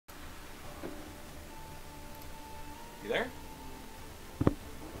You there?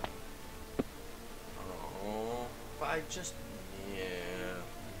 Oh, but I just... Yeah.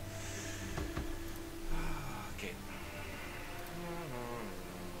 Okay.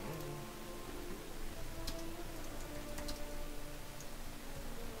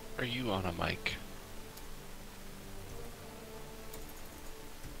 Are you on a mic?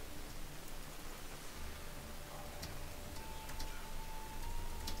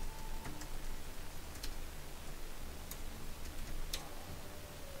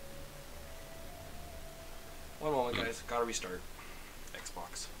 One moment, guys. Gotta restart.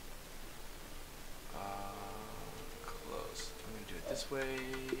 Xbox. Close. I'm gonna do it this way.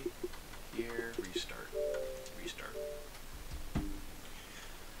 Here. Restart. Restart.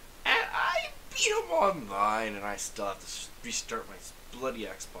 And I beat him online, and I still have to restart my bloody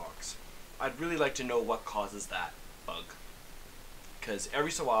Xbox. I'd really like to know what causes that bug. Because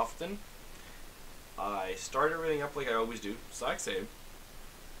every so often, I start everything up like I always do. Exact same.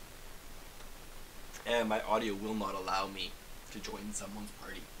 And my audio will not allow me to join someone's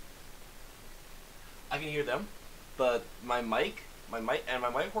party. I can hear them, but my mic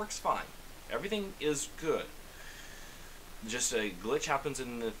works fine. Everything is good. Just a glitch happens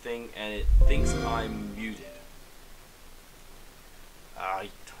in the thing, and it thinks I'm muted.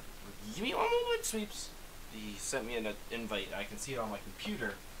 Give me one moment, Sweeps. He sent me an invite. I can see it on my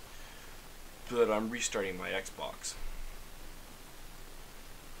computer, but I'm restarting my Xbox.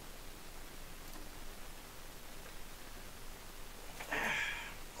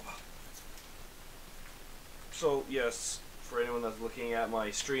 So yes, for anyone that's looking at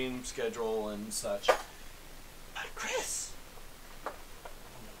my stream schedule and such, Chris.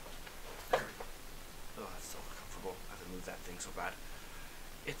 There we go. Oh, that's so comfortable. I have to move that thing so bad.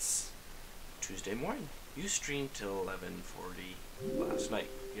 It's Tuesday morning. You streamed till 11:40 last night.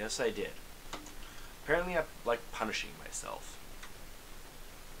 Yes, I did. Apparently, I like punishing myself.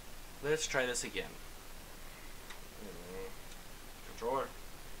 Let's try this again. Controller.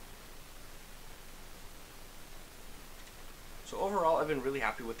 So overall, I've been really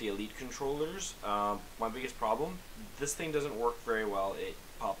happy with the Elite controllers. My biggest problem, this thing doesn't work very well. It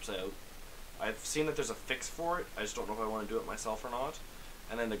pops out. I've seen that there's a fix for it. I just don't know if I want to do it myself or not.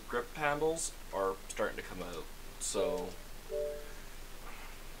 And then the grip handles are starting to come out. So,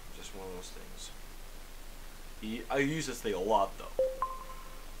 just one of those things. I use this thing a lot, though.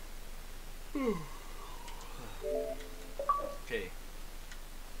 Okay.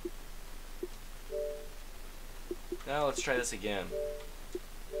 Now let's try this again.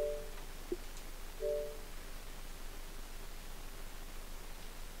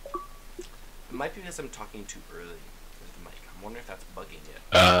 It might be because I'm talking too early with the mic. I'm wondering if that's bugging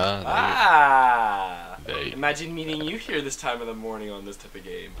it. Imagine meeting you here this time of the morning on this type of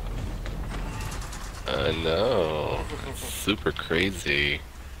game. I know. Super crazy.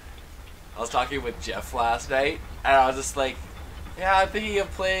 I was talking with Jeff last night, and I was just like, yeah, I'm thinking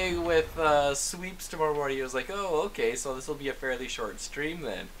of playing with Sweeps tomorrow morning. He was like, oh, okay, so this will be a fairly short stream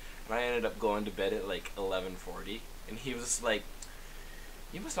then. And I ended up going to bed at like 11:40, and he was just like,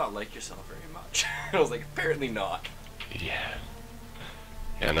 you must not like yourself very much. I was like, apparently not. Yeah.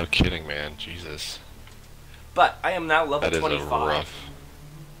 Yeah, no kidding, man. Jesus. But I am now level 25. That is a rough.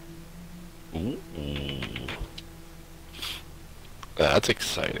 Ooh. That's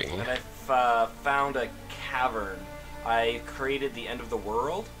exciting. And I found a cavern. I created the end of the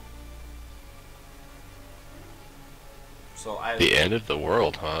world. So the end of the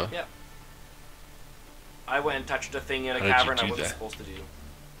world, huh? Yep. I went and touched a thing in a How did cavern you I do wasn't that? supposed to do.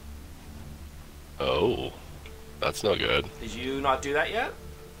 Oh, that's no good. Did you not do that yet?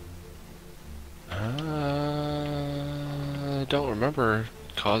 I don't remember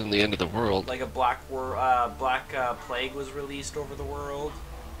causing the end of the world. Like a black plague was released over the world.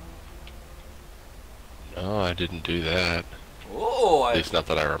 No, I didn't do that. Oh, At least not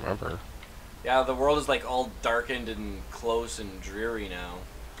that I remember. Yeah, the world is like all darkened and close and dreary now.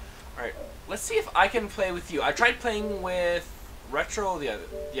 Alright, let's see if I can play with you. I tried playing with Retro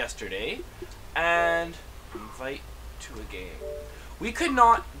yesterday, and invite to a game. We could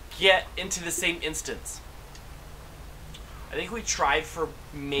not get into the same instance. I think we tried for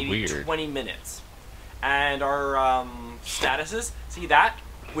maybe 20 minutes. And our statuses, see that,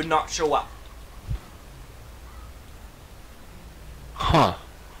 would not show up. Huh.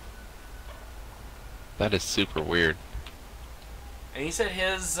 That is super weird. And he said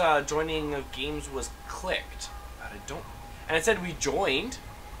his joining of games was clicked. But I don't... And it said we joined.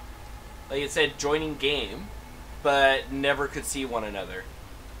 Like it said joining game, but never could see one another.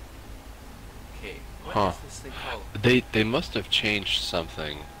 Okay, what is this thing called? They must have changed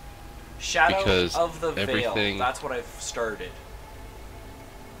something. Shadow because of the Veil. everything. That's what I've started.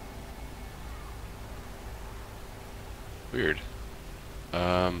 Weird.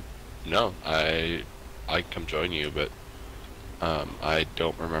 No, I can come join you, but I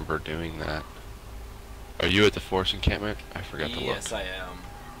don't remember doing that. Are you at the Force encampment? I forgot to look. Yes, I am.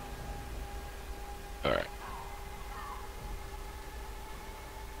 All right.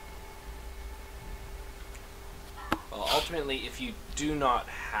 Well, ultimately, if you do not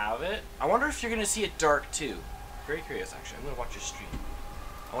have it, I wonder if you're gonna see it dark too. Very curious, actually. I'm gonna watch your stream.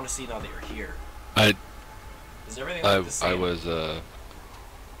 I want to see now that you're here. Is everything like the same? I was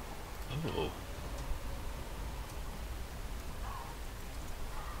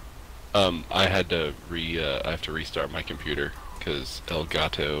I had to I have to restart my computer because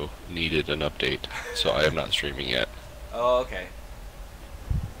Elgato needed an update, so I am not streaming yet. Oh, okay.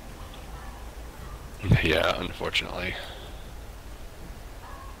 Yeah, unfortunately.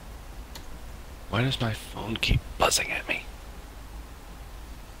 Why does my phone keep buzzing at me?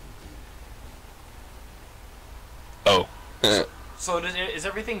 Oh. So is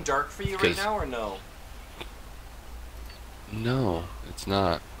everything dark for you right now, or no? No, it's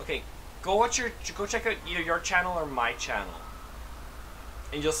not. Okay, go check out either your channel or my channel,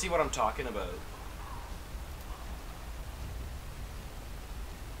 and you'll see what I'm talking about.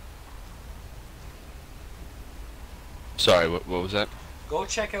 Sorry, what was that? Go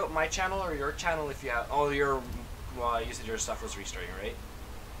check out my channel or your channel if you have. Oh, well, you said your stuff was restarting, right?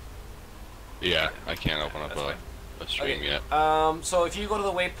 Yeah, I can't open up a stream yet. So if you go to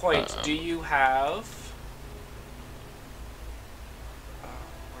the waypoint, do you have?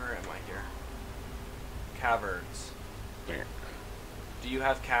 Where am I here? Caverns. Where? Do you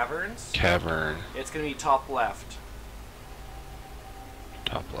have caverns? Cavern. It's gonna be top left.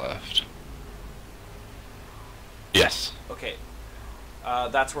 Top left. Yes. Okay.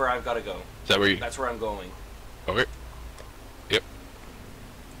 That's where I've got to go. Is that where you? That's where I'm going. Okay. Yep.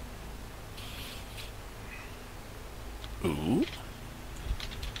 Ooh.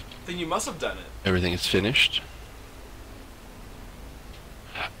 Then you must have done it. Everything is finished.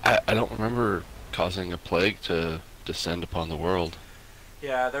 I don't remember causing a plague to descend upon the world.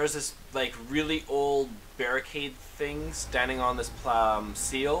 Yeah, there was this like really old barricade thing standing on this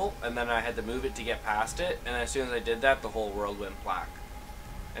seal, and then I had to move it to get past it, and as soon as I did that, the whole world went black.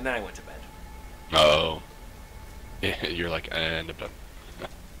 And then I went to bed. Oh. Yeah, you're like, and I'm done.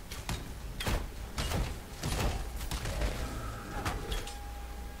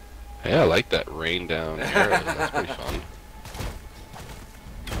 Hey, I like that rain down arrow. That's pretty fun.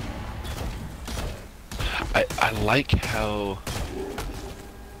 I like how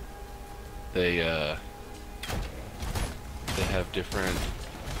they have different.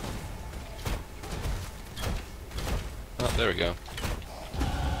 Oh, there we go.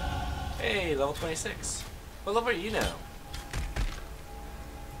 Hey, level 26. What level are you now?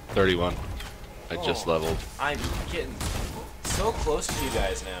 31. I just leveled. I'm getting so close to you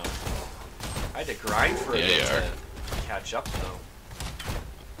guys now. I had to grind for a bit to catch up, though.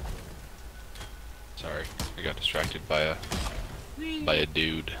 Sorry, I got distracted by a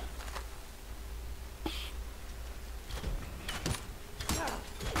dude.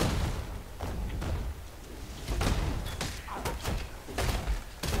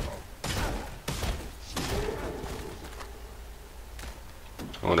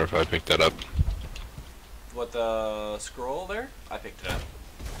 I wonder if I picked that up. What, the scroll there? I picked it up.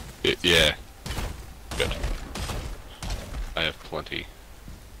 Yeah. Good. I have plenty.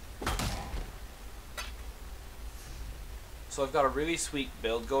 So I've got a really sweet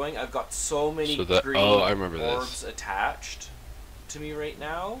build going. I've got so many green I remember orbs attached to me right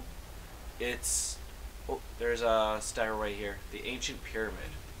now. It's... Oh, there's a stairway here. The Ancient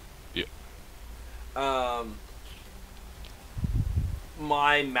Pyramid. Yeah.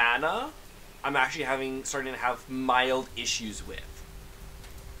 My mana, I'm actually starting to have mild issues with.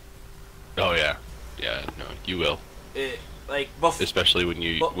 Oh yeah. Yeah, no, you will. Like especially when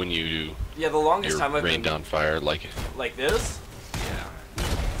you do. Yeah, the longest time I've rained down fire like this. Yeah,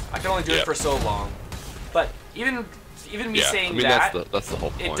 I can only do it for so long. But even me saying that, that's the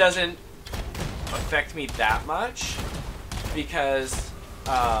whole point. It doesn't affect me that much because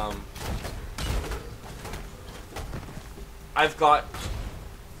I've got.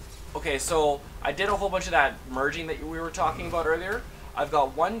 Okay, so I did a whole bunch of that merging that we were talking about earlier. I've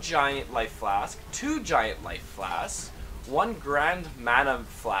got 1 giant life flask, 2 giant life flasks, 1 grand mana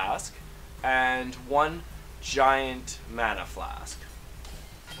flask, and 1 giant mana flask.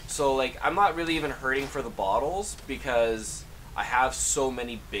 So, like, I'm not really even hurting for the bottles because I have so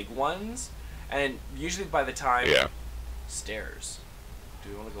many big ones. And usually by the time... Yeah. Stairs. Do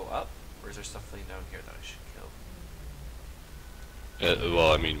we want to go up? Or is there stuff laying down here that I should kill?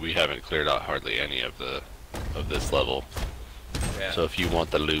 Well, I mean, we haven't cleared out hardly any of this level. Yeah. So if you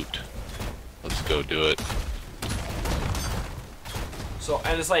want the loot, let's go do it. So,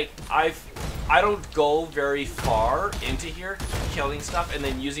 and it's like, I don't go very far into here killing stuff and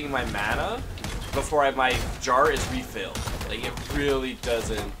then using my mana before my jar is refilled. Like, it really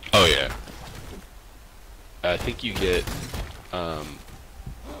doesn't... Oh, yeah. I think you get,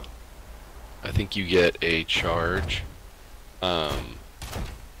 a charge,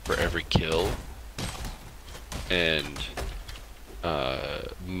 for every kill, and,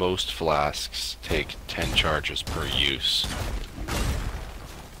 most flasks take 10 charges per use.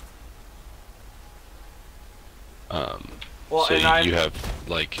 Well, so and you have,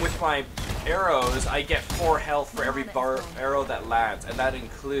 like... With my arrows, I get 4 health for every arrow that lands, and that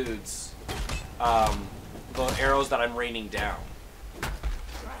includes, the arrows that I'm raining down.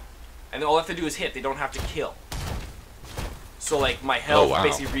 And all I have to do is hit, they don't have to kill. So, like, my health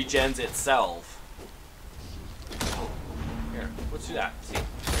basically regens itself. Here, let's do that. See?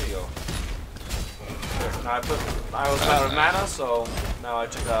 There you go. There. Now I was out of mana, so now I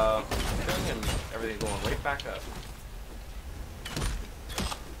took a thing and everything's going right back up.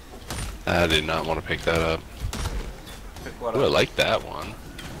 I did not want to pick that up. Pick what Ooh, I up? like that one.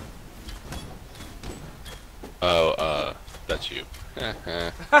 Oh, that's you.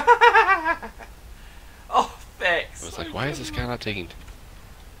 Oh, thanks. I was like, why is this guy not taking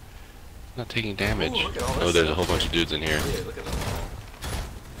damage? Ooh, look at all this Oh, there's a stuff. whole bunch of dudes in here. Yeah, look at them all.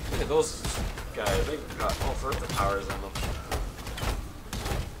 Look at those guys. They've got all sorts of powers on them.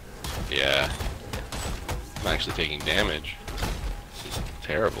 Yeah. I'm actually taking damage. This is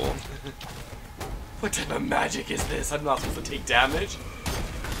terrible. What type of magic is this? I'm not supposed to take damage?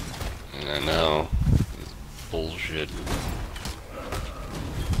 I know. It's bullshit.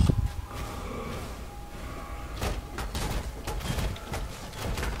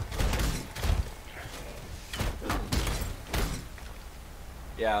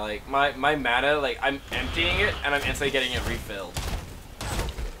 Yeah, like, my mana, like, I'm emptying it, and I'm instantly getting it refilled.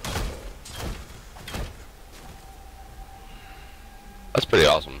 That's pretty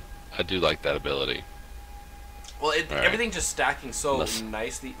awesome. I do like that ability. Well, Right. everything's just stacking so Unless-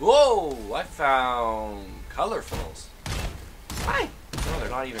 nicely. Whoa! I found colorfuls. Hi! No, they're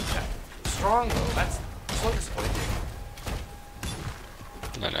not even that strong, though. That's so disappointing.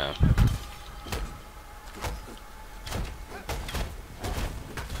 I know.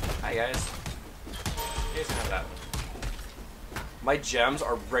 Hi, guys. You guys can have that. My gems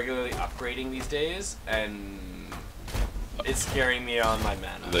are regularly upgrading these days, and it's scaring me on my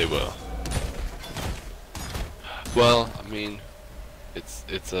mana. They will. Well, I mean, it's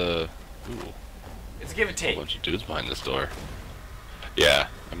a ooh, It's a give and a take. bunch of dudes behind this door. Yeah,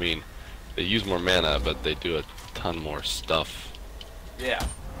 I mean, they use more mana, but they do a ton more stuff. Yeah.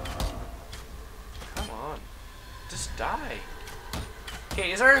 Come on. Just die.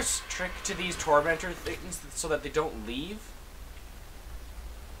 Okay, is there a trick to these tormentor things so that they don't leave?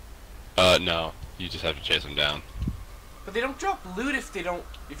 No, you just have to chase them down. But they don't drop loot if you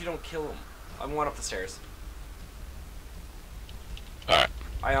don't kill them. I'm going up the stairs. Alright.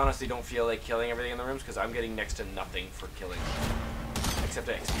 I honestly don't feel like killing everything in the rooms because I'm getting next to nothing for killing them. Except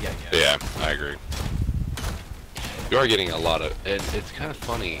XP, I guess. Yeah, I agree. You are getting a lot of, and it's kind of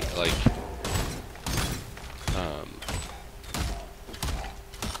funny, like,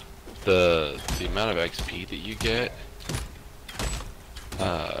 the amount of XP that you get,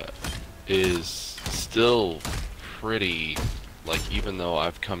 is still pretty, like, even though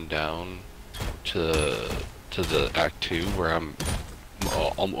I've come down to the Act 2 where I'm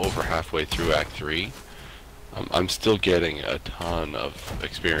over halfway through Act 3, I'm still getting a ton of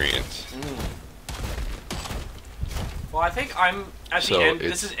experience. Well, I think I'm at So the end.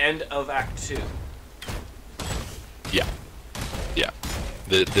 it's- This is end of Act 2. Yeah. Yeah.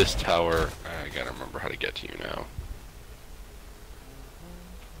 This tower, I gotta remember how to get to you now.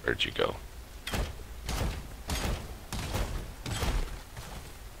 Where'd you go?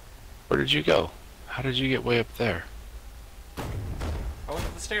 Where did you go? How did you get way up there? I went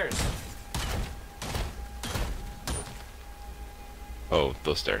up the stairs. Oh,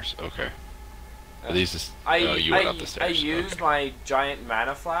 those stairs. Okay. Are these just... I, oh, you went up the stairs. I used Okay. my giant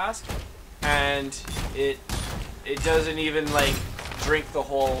mana flask, and it doesn't even like drink the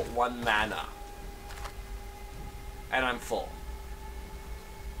whole 1 mana, and I'm full.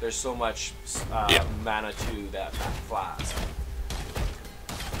 There's so much Yeah. mana to that flask.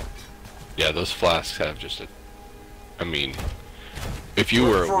 Yeah, those flasks have just a... I mean, if you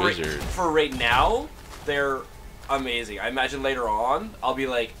were a wizard... For right now, they're amazing. I imagine later on, I'll be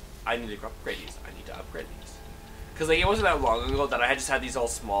like, I need to upgrade these. I need to upgrade these. Because like, it wasn't that long ago that I had just had these all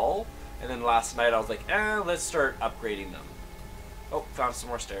small. And then last night I was like, let's start upgrading them. Oh, found some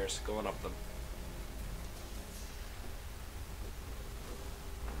more stairs. Going up them.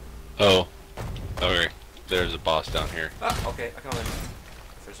 Oh. Okay. There's a boss down here. Ah, okay. I come in.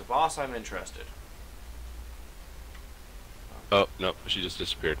 If there's a boss, I'm interested. Oh, no. She just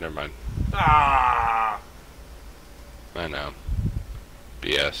disappeared. Never mind. Ah! I know.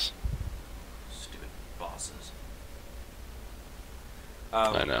 BS. Stupid bosses.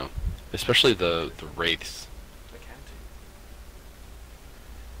 I know. Especially the wraiths. I can't.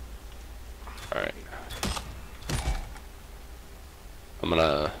 Alright. I'm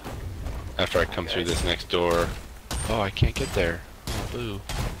gonna... After I come through this next door... Oh, I can't get there. Oh, boo.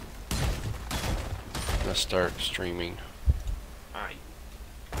 I'm gonna start streaming. Aye.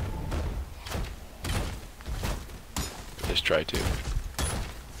 At least try to.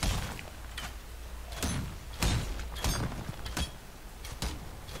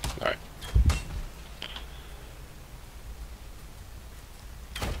 Alright.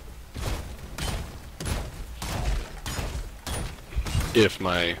 If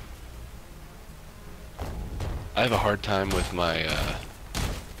my... I have a hard time with my,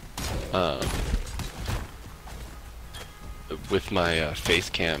 face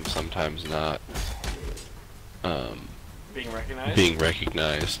cam sometimes not, Being recognized? being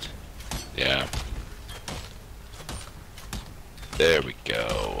recognized. Yeah. There we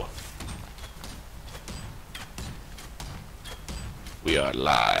go. We are I'm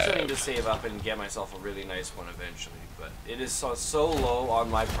starting live. to save up and get myself a really nice one eventually, but it is so low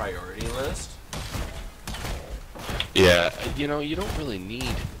on my priority list. Yeah, you know, you don't really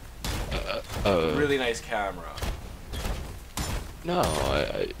need a Really nice camera. No,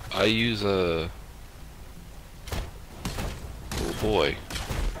 I use a... Oh boy.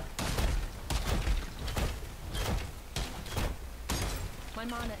 My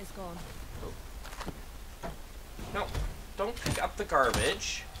mana is gone. No, don't pick up the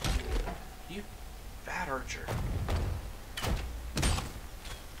garbage. You bad archer.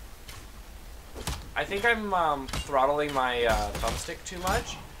 I think I'm throttling my thumbstick too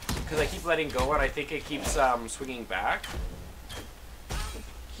much because I keep letting go and I think it keeps swinging back.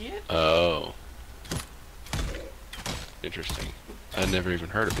 Get? Oh. Interesting. I never even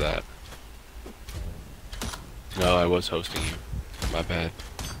heard of that. No, I was hosting you. My bad.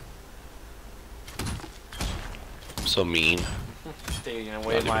 I'm so mean. Taking I'm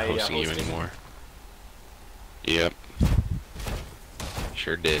away not even my hosting you hosting. anymore. Yep.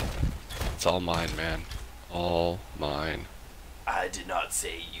 Sure did. It's all mine, man. All mine. I did not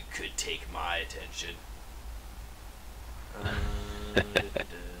say you could take my attention.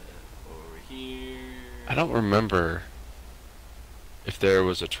 Over here. I don't remember if there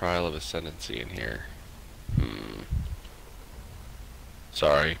was a trial of ascendancy in here.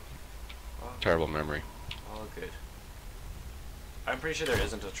 Sorry. Terrible memory. All good. I'm pretty sure there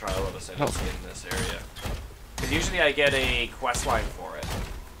isn't a trial of ascendancy in this area. Because usually I get a quest line for it.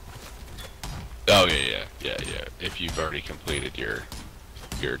 Oh yeah. If you've already completed your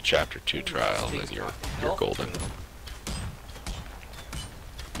chapter 2 trial, then you're golden.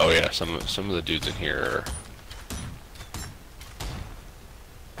 Oh yeah, some of the dudes in here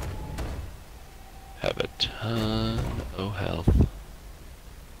have a ton of health.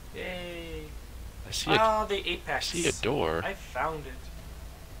 Yay! I see the apex. see a door. I found it.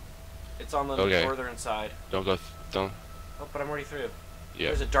 It's on the Okay. northern side. Don't go. Don't. Oh, but I'm already through. Yeah.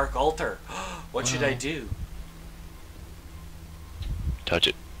 There's a dark altar. What should I do? Touch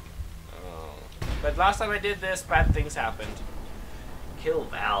it. Oh. But last time I did this, bad things happened. Kill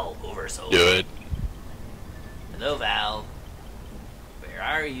Val over so. Do it. Hello, Val. Where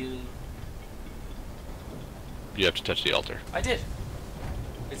are you? You have to touch the altar. I did.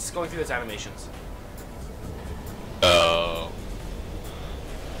 It's going through its animations. Oh.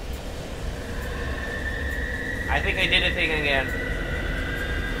 I think I did a thing again.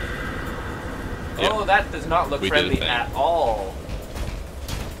 Yep. Oh, that does not look We did a friendly thing. at all.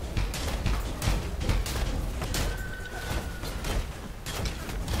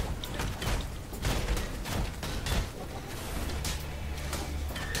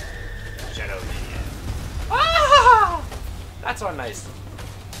 Shadow Minion. Ah! That's not nice.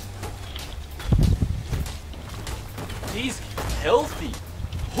 He's healthy.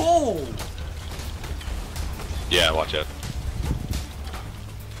 Oh! Yeah, watch out.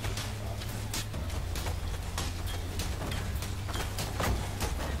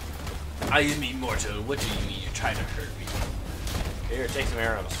 I am immortal. What do you mean you're trying to hurt me? Here, take some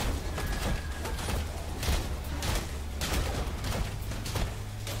arrows.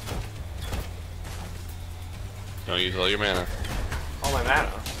 Don't use all your mana. All my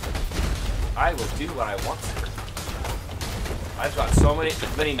mana. I will do what I want to. I've got so many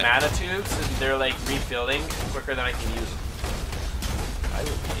mana tubes, and they're like refilling quicker than I can use them. I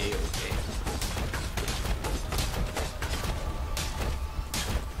will be okay.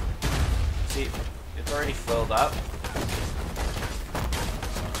 See, it's already filled up,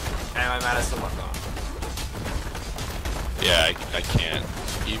 and my mana's still not gone. Yeah, I can't.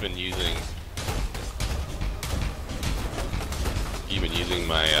 Even using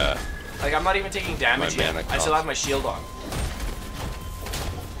my Like, I'm not even taking damage my yet. mana I still cost. have my shield on.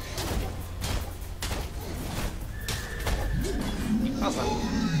 That's fine.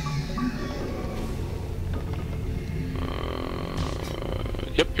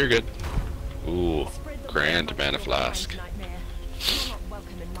 Yep, you're good. Ooh, Spread the grand word mana amongst your flask. friends, Nightmare. You're not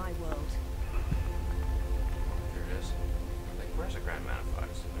welcome in my world. There it is. Like, where's the Grand Mana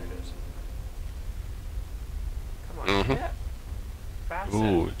Flask? There it is. Come on, Mhm. yeah. Fast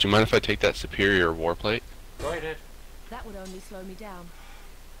Ooh, do you mind if I take that superior warplate? Go ahead. That would only slow me down.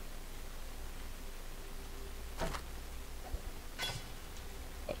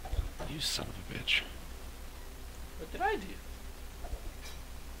 You son of a bitch. What did I do?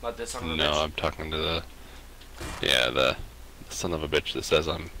 Not this son of a No, bitch. I'm talking to the son of a bitch that says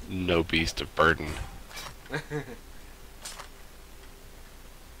I'm no beast of burden.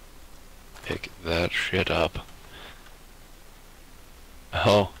 Pick that shit up.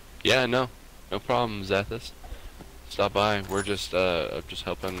 Oh, yeah, no problem, Zethus. Stop by. We're just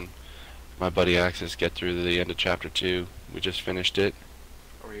helping my buddy Axis get through the end of chapter 2. We just finished it,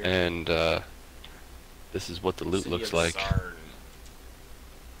 Over here. and this is what the loot City looks of like. Sarn.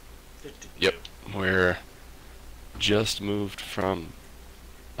 Yep, we're just moved from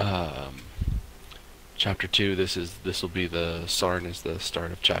chapter 2. This will be the Sarn is the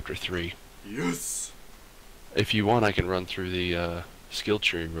start of chapter 3. Yes. If you want, I can run through the skill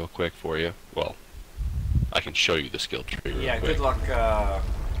tree real quick for you. Well, I can show you the skill tree real Yeah, quick. good luck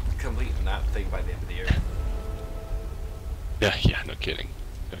completing that thing by the end of the year. Yeah, no kidding.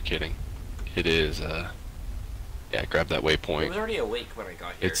 No kidding. It is, yeah, grab that I was waypoint. already awake when I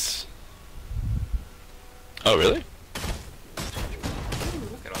got here. It's... Oh, really?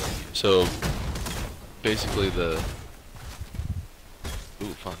 Look at all these. So, basically the...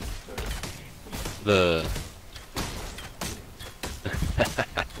 Ooh, fun. The...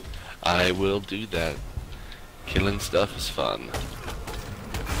 I will do that. Killing stuff is fun.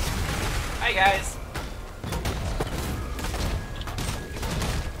 Hi guys.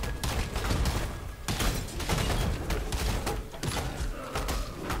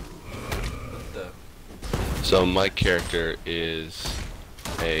 What the? So my character is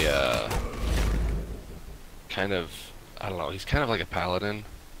a kind of, I don't know, he's kind of like a paladin.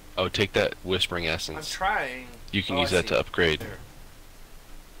 Oh, take that Whispering I'm Essence. trying. You can Oh, use I that see. to upgrade. There.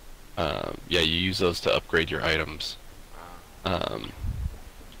 Yeah, you use those to upgrade your items. They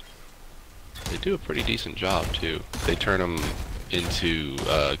do a pretty decent job too. They turn them into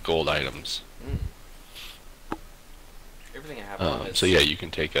gold items. Everything I have on is. So yeah, you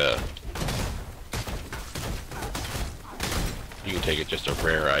can take just a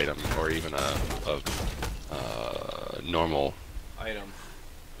rare item or even a normal. Item.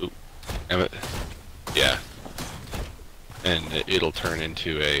 Yeah, and it'll turn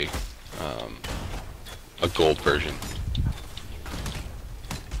into a gold version.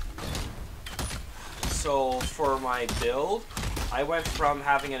 So for my build, I went from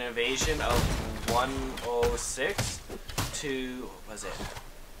having an evasion of 106 to, what was it?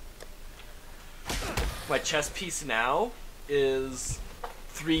 My chest piece now is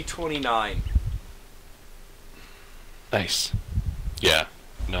 329. Nice. Yeah.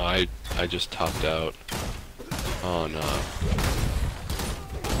 No, I just topped out. Oh no.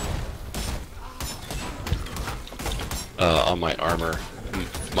 On my armor,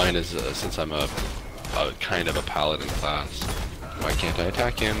 mine is since I'm a kind of a paladin class. Why can't I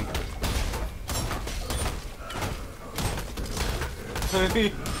attack him?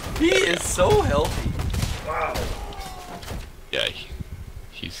 He is so healthy. Wow. Yeah,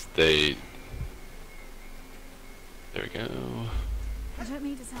 they. There we go. I don't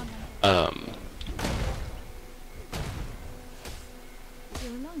mean to sound like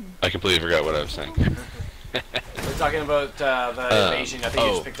you're alone. I completely forgot what I was saying. We're talking about the evasion. I think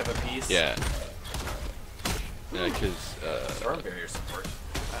you just picked up a piece. Yeah. Yeah, because Storm barrier support.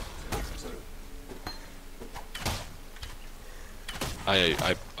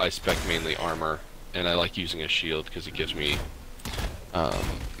 I spec mainly armor, and I like using a shield because it gives me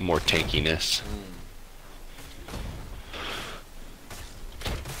more tankiness.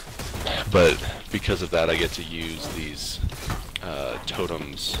 But because of that, I get to use these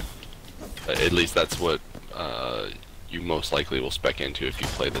totems. At least that's what you most likely will spec into if you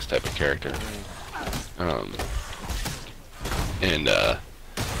play this type of character. And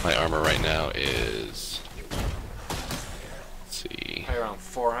my armor right now is, let's see, Probably around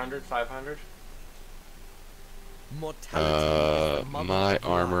 400, 500. my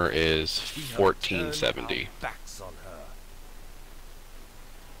armor is 1470.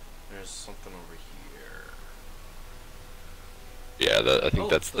 There's something over here. Yeah, I think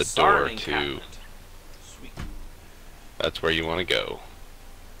that's the door Starting to. cabinet. Sweet. That's where you want to go.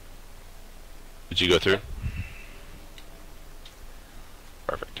 Did you go through?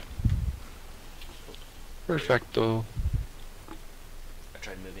 Perfect. Perfecto. I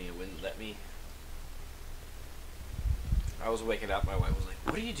tried moving, it wouldn't let me. I was waking up, my wife was like,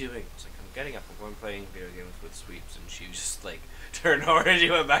 "What are you doing?" I was like, "I'm getting up, I'm going playing video games with sweeps," and she was just like, turned over and she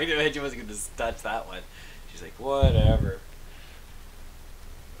went back to bed, she wasn't going to touch that one. She's like, "Whatever."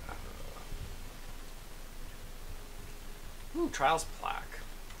 Ooh, Trials plaque.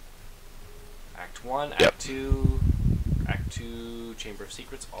 Act 1, Yep. Act 2, Act 2, Chamber of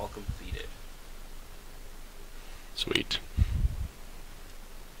Secrets, all completed. Sweet.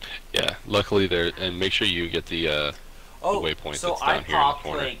 Yeah, luckily there, and make sure you get the waypoint so that's I down here in the popped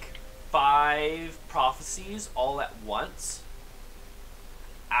corner. like 5 prophecies all at once.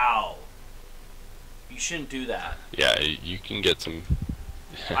 Ow. You shouldn't do that. Yeah, you can get some.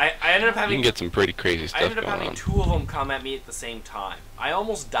 I ended up You having can get some pretty crazy I stuff ended up going having on. 2 of them come at me at the same time. I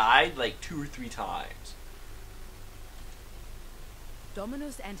almost died like 2 or 3 times.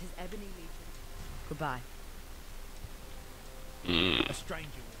 Dominus and his ebony legion. Goodbye.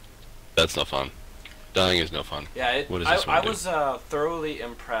 That's no fun. Dying is no fun. Yeah, What does this I one do? was thoroughly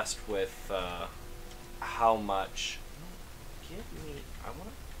impressed with how much. Give me. I want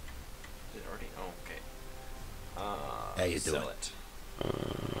to. Is it already? Oh, okay. How you sell doing? it.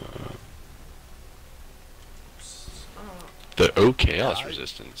 The O chaos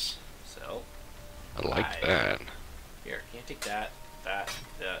resistance. Sell. I like Right. that. Here, can you take that? That.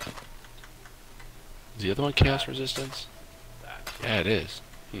 Is the other one chaos resistance? That. Yeah, it is.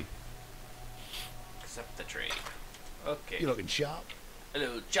 Accept the trade. Okay. You looking sharp?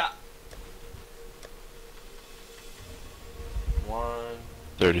 Hello, chop. 1,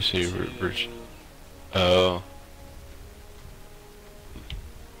 30C 2. Oh,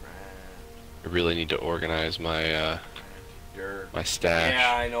 Grand, I really need to organize my your. my stash.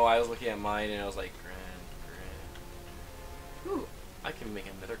 Yeah, I know. I was looking at mine and I was like, grand. Ooh, I can make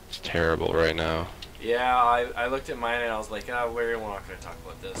another. It's terrible right now. Yeah, I looked at mine and I was like, we're not going to talk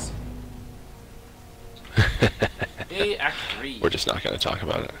about this. Hey, Act 3. We're just not going to talk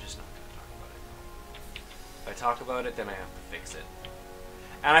about it. We're just not going to talk about it. If I talk about it, then I have to fix it.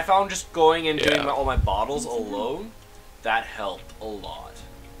 And I found just going and doing Yeah. all my bottles alone, that helped a lot.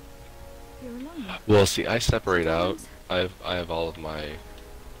 You're alone. Well, see, I separate out. I have all of my You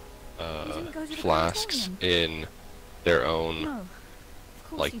didn't go to the flasks planetarium? in their own No. Of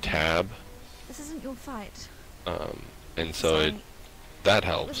course you like didn't. tab, This isn't your fight. and so Sorry. that It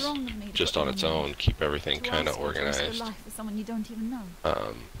helps was wrong of me to just put on you its in there. own, keep everything To kind of ask you to risk your organized. life for someone you don't even know.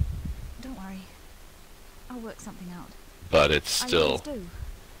 Don't worry. I'll work something out. But it's I still always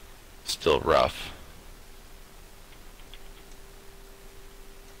do. rough.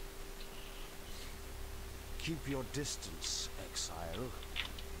 Keep your distance, Exile.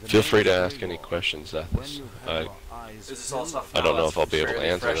 The Feel free to name ask any Gregor. questions, When Ethos. you have your eyes Is this all filled, stuff? I don't now know that's if I'll be able to fairly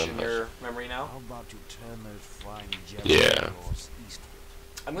answer fresh them, in but- your memory now? How about you turn those flying gems Yeah. of yours eastward?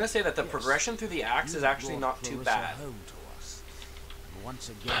 I'm gonna say that the Yes. progression through the acts is You actually brought not too Clarissa bad. home to us. Once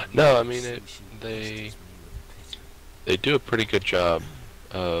again, No, you I mean, see it- she they- visits me with pity. They do a pretty good job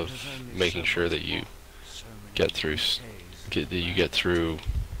of There's only making so sure much that you more, so many get through days. get through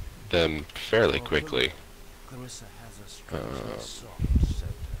them fairly Oh, quickly. Clarissa has a strangely Uh, soft soda.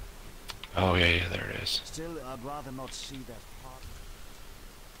 Oh yeah, there it is. Still, I'd rather not see that heart.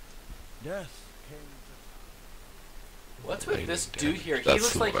 Death came to What's with Lady this Death. dude here? He That's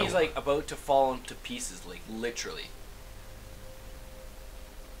looks the like one I he's want. like about to fall into pieces, like literally.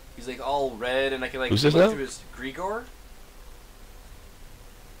 He's like all red, and I can like Who's this look now? through his Grigor.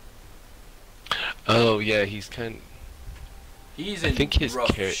 Oh yeah, he's kind. He's I in think his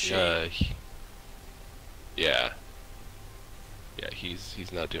rough shape. yeah,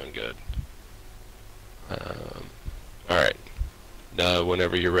 he's not doing good. All right, now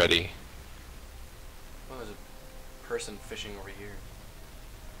whenever you're ready. Oh, there's a person fishing over here.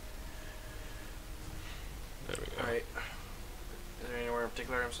 There we go. All right. Is there anywhere in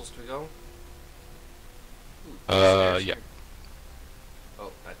particular I'm supposed to go? Ooh, Uh, stairs yeah. here.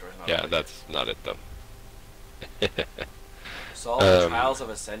 Oh, that door's not Yeah, that's not it though. Solve the trials of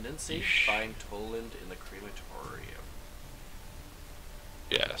ascendancy. yeesh. Find Toland in the crematorium.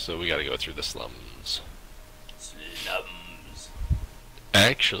 Yeah, so we gotta go through the slums. Slums.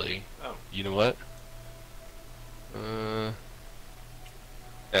 Actually, Oh. you know what? Yeah,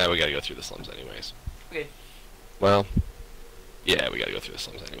 we gotta go through the slums anyways. Okay. Well, yeah, we gotta go through the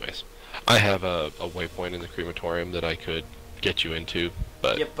slums anyways. I have a waypoint in the crematorium that I could get you into,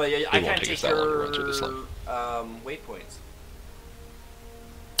 but Yeah, but it I won't can't take take us that long to your run through the slum. waypoints.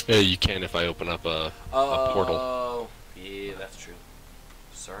 Yeah, you can if I open up a portal. Oh, yeah, that's true.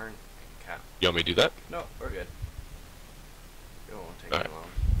 CERN and Cap. You want me to do that? No, we're good. It won't take Alright. too long.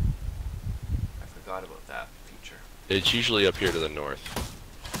 I forgot about that feature. It's usually up here to the north,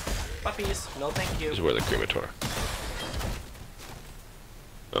 Puppies, no thank you. is where the crematorium.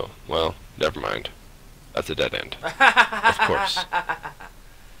 Oh, well, never mind. That's a dead end. Of course.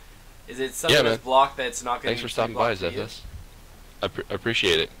 Is it something Yeah, that's man. blocked that's not going Thanks to for stopping by, Zethus. I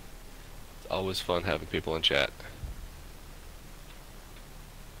appreciate it. It's always fun having people in chat.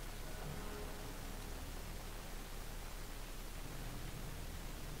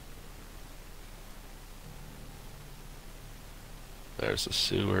 There's the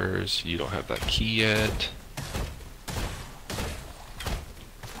sewers. You don't have that key yet.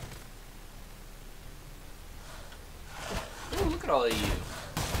 Ooh, look at all of you.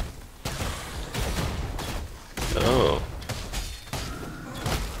 Oh.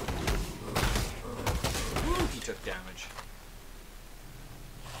 Ooh, he took damage.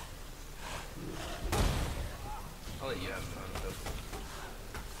 I'll let you have fun with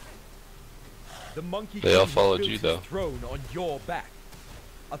it. The monkey They all king followed built you, his though. throne on your back.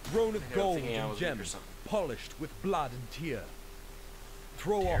 A throne of They were gold thinking I and was weak or gems, something. polished with blood and tear.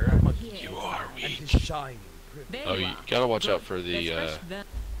 Throw off Terror? the monkey Here. king You are and weak. his shining privilege. There Oh, you you are. gotta watch Good. out for the, There's fresh ver-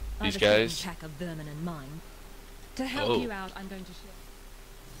 I these have a certain guys. pack of vermin in mind. To help Oh. you out, I'm going to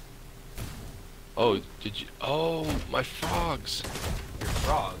share. Oh, did you? Oh, my frogs. Your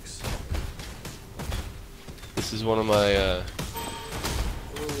frogs. This is one of my,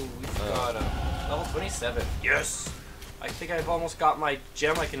 Ooh, we got level 27. Yes! I think I've almost got my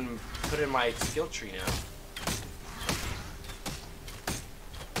gem I can put in my skill tree now.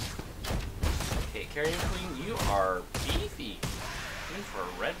 Okay, Carrion Queen, you are beefy. In for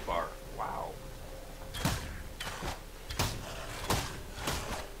a red bar. Wow.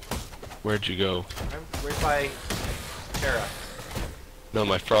 Where'd you go? I'm right by Terra. No,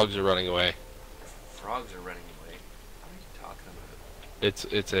 my frogs are running away. Frogs are running away. What are you talking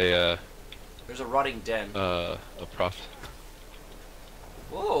about? It's a, There's a rotting den. a prof.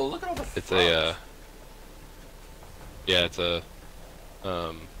 Whoa, look at all the It's frogs. a, yeah, it's a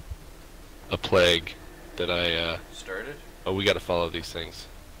plague that I, Started? oh, we gotta follow these things.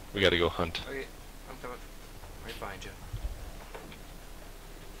 We gotta go hunt. Okay, I'm coming. Right behind you.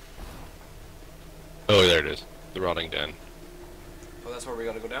 Oh, there it is. The rotting den. Oh, that's where we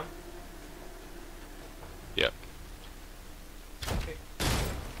gotta go down? Yep. Okay.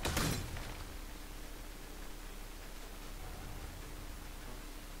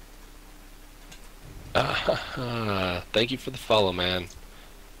 Thank you for the follow, man.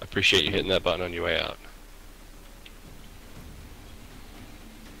 I appreciate you hitting that button on your way out.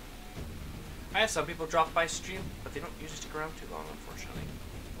 I had some people drop by stream, but they don't usually stick around too long, unfortunately.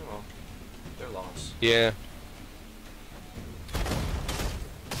 Oh well. Their loss. Yeah.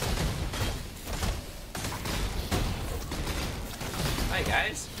 Hi,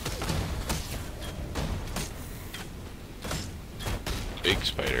 guys. Big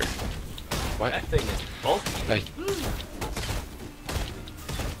spider. What? That thing is bulky. Hey.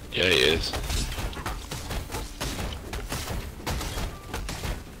 Yeah, he is.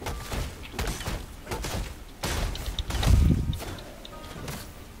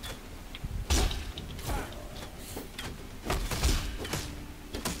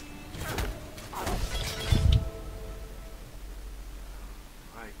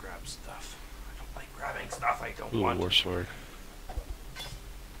 I grab stuff. I don't like grabbing stuff I don't Ooh, want. war sword.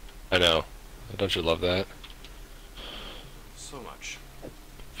 I know. Don't you love that? So much.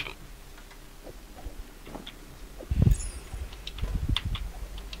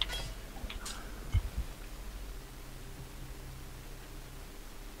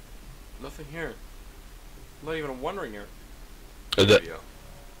 Nothing here. Not even wondering here. That, There you go.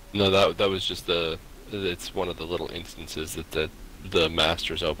 no, that was just the. It's one of the little instances that the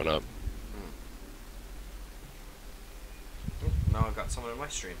masters open up. Now I've got someone in my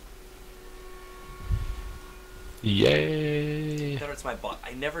stream. Yay! That hurts my butt.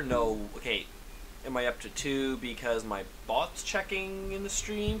 I never know. Okay, Am I up to 2 because my bot's checking in the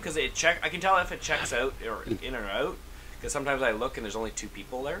stream? Because I can tell if it checks out or in or out. Because sometimes I look and there's only 2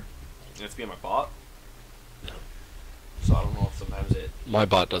 people there, and it's me and my bot. So I don't know if sometimes it My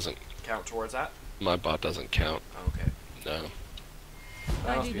bot doesn't. count towards that. My bot doesn't count. Okay. No. That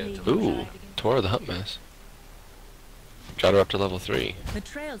I must do be a believe delusion. Ooh, Tora the Hunt Mess. Got her up to level 3. The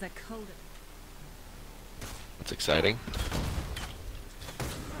trails are colder. That's exciting.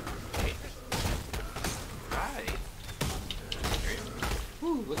 Hey. Hi.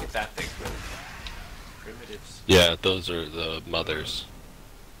 Ooh, look at that thing. Primitives. Yeah, those are the mothers.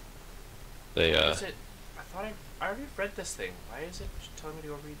 They What is it? I thought I already read this thing. Why is it telling me to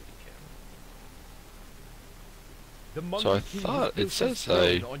go read it again? The Monkey So I King thought has it built his says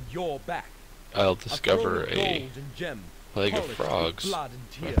throne on your back. I'll A discover throne of a gold and gem, plague of polished with frogs. blood and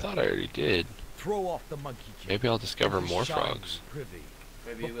I tear. thought I already did. Throw off the Monkey King. Maybe I'll discover His more shining frogs. privy,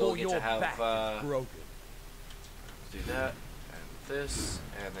 Maybe before we'll get your to have back is broken. do that and this,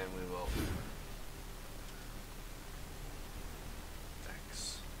 and then we will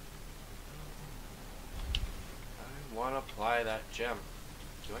X. I want to apply that gem.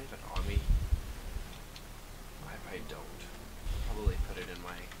 Do I have it on me? I don't. Probably put it in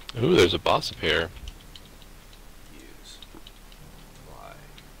my Ooh, there's a boss up here. use. Apply.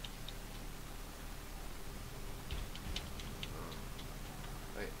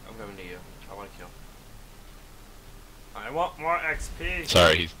 Wait, I'm coming to you. I want to kill. I want more XP.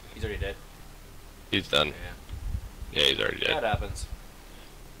 Sorry, He's already dead. he's done. Yeah. Yeah, he's already That dead. happens.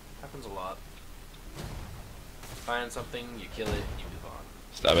 Happens a lot. Find something, you kill it, you move on.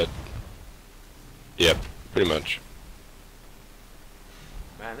 Stab it. Yep, pretty much.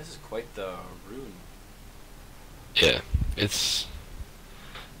 Man, this is quite the rune. Yeah, it's...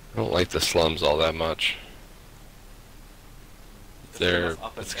 I don't like the slums all that much. There's enough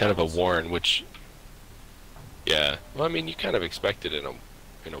up and It's kind of a downs. warren, which... Yeah, well, I mean, you kind of expect it in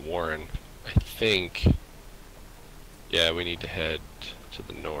a warren. I think... Yeah, we need to head to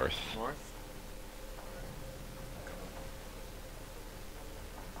the north. North?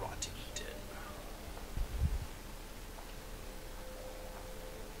 Rotten.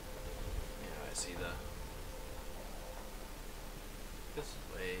 Yeah, I see the... This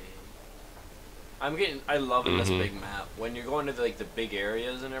way... I love this Mhm. big map. When you're going to the, like the big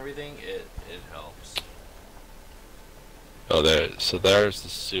areas and everything, it helps. Oh, so there's the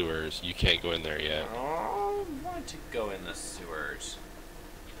sewers. You can't go in there yet. I want to go in the sewers.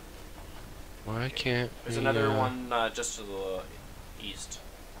 Why can't There's we, another one just to the east.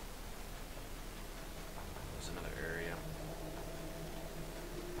 There's another area.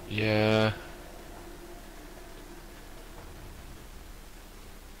 Yeah.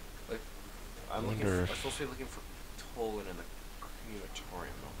 Like, I'm Wonder if- supposed to be looking for Tolan in the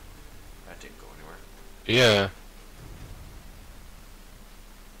crematorium. No, that didn't go anywhere. Yeah.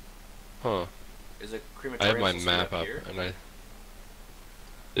 Huh. Is it I crematorium? have my supposed to be map up, here? and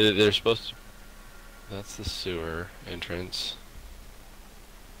they're supposed to... That's the sewer entrance.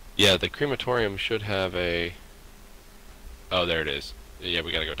 Yeah, the crematorium should have a... Oh, there it is. Yeah,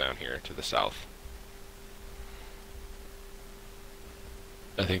 we gotta go down here to the south.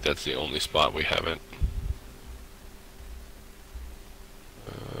 I think that's the only spot we haven't.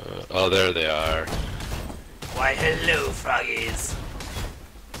 Oh, there they are. Why, hello, froggies!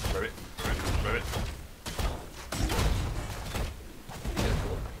 Ribbit, ribbit, ribbit. Yeah,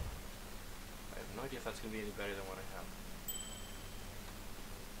 cool. I have no idea if that's going to be any better than what I have.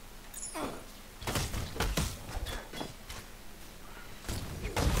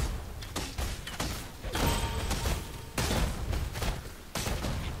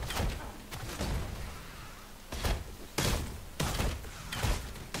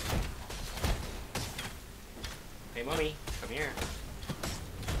 Hey, mommy, come here.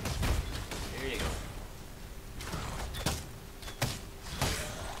 Here you go.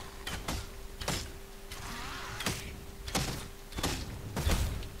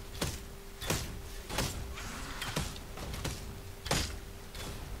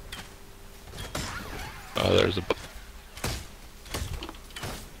 Oh, there's a...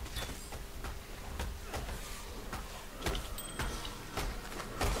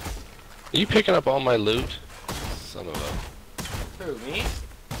 Are you picking up all my loot? Son of a... Who, me?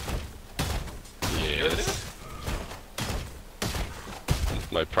 Yes.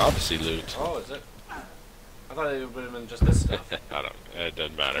 My prophecy loot. Oh, is it? I thought it would have been just this stuff. I don't... It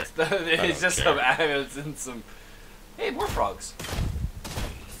doesn't matter. It's don't just care. some animals and some... Hey, more frogs.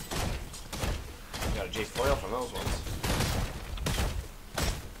 Got a J foil from those ones.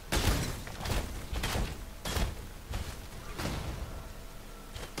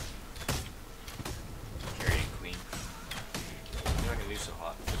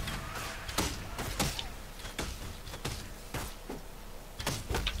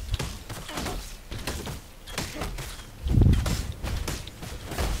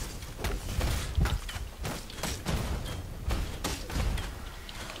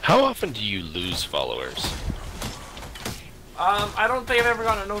 How often do you lose followers? I don't think I've ever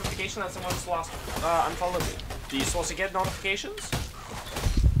gotten a notification that someone's unfollowed me. Are you supposed to get notifications?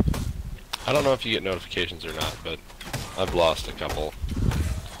 I don't know if you get notifications or not, but I've lost a couple.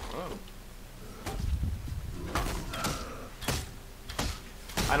 Oh.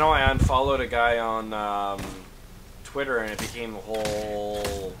 I know I unfollowed a guy on Twitter, and it became a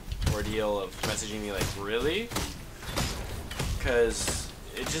whole ordeal of messaging me like, really? Because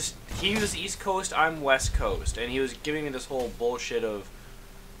it just, he was East Coast, I'm West Coast, and he was giving me this whole bullshit of,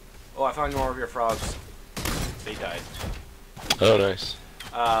 oh, I found more of your frogs. They died. Oh, nice.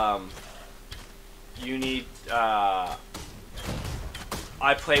 You need, I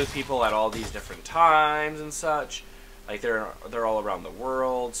play with people at all these different times and such. Like, they're all around the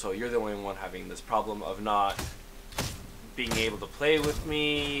world, so you're the only one having this problem of not being able to play with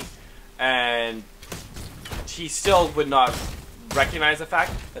me. And he still would not recognize the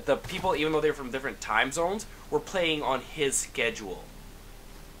fact that the people, even though they're from different time zones, were playing on his schedule.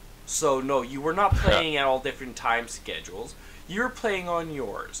 So, no, you were not playing at all different time schedules. You were playing on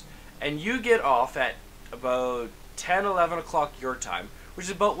yours. And you get off at about 10, 11 o'clock your time, which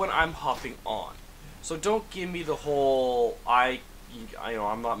is about when I'm hopping on. So don't give me the whole, I'm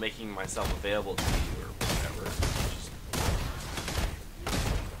not making myself available to you or whatever.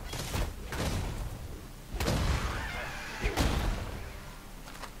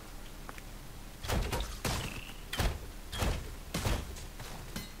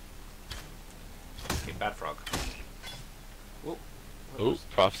 Okay, bad frog. Whoa. Oh,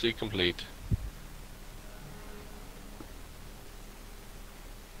 prophecy complete.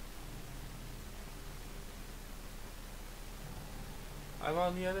 I'm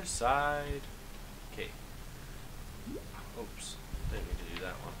on the other side. Okay. Oops. Didn't mean to do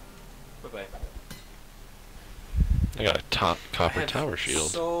that one. Bye-bye. I got a top I copper have tower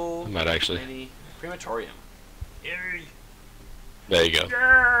shield. So I might actually. many crematorium. Yay. There you go.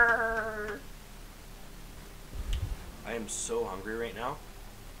 Grrr. I am so hungry right now.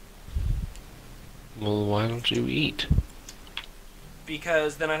 Well, why don't you eat?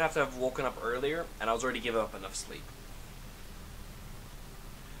 Because then I'd have to have woken up earlier, and I was already giving up enough sleep.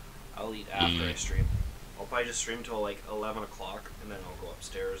 I'll eat after I stream. I'll probably just stream till like 11 o'clock, and then I'll go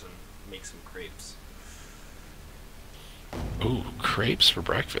upstairs and make some crepes. Ooh, crepes for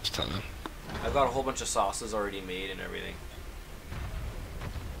breakfast, huh? I've got a whole bunch of sauces already made and everything.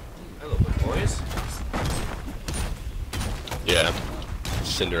 Hello, good boys. Yeah.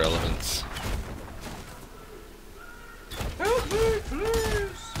 Cinder elements. Help me,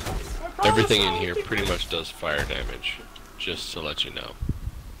 please! I promise Everything in I'll here keep pretty it. much does fire damage, just to let you know.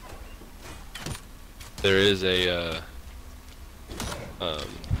 There is a, I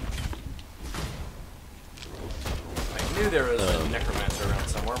knew there was a necromancer around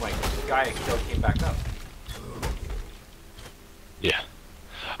somewhere. My guy I killed came back up. yeah.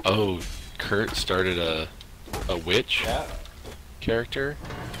 Oh, Kurt started a witch Yeah. character,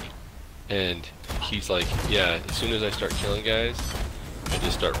 and he's like, yeah, as soon as I start killing guys, I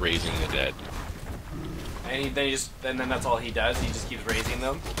just start raising the dead. And then that's all he does. He just keeps raising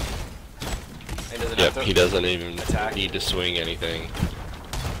them. And doesn't Yep, have to he doesn't even attack. need to swing anything.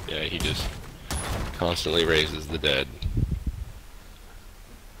 Yeah, he just constantly raises the dead.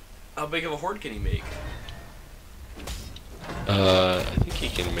 How big of a horde can he make? I think he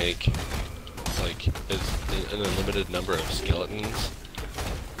can make like an unlimited number of skeletons.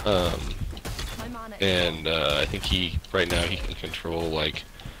 I'm on it. And I think right now he can control like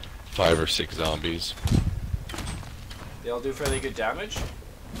 5 or 6 zombies. They all do fairly good damage.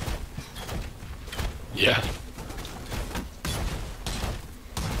 Yeah.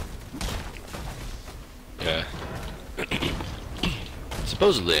 Yeah.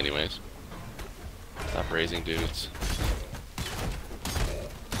 Supposedly, anyways. Stop raising dudes.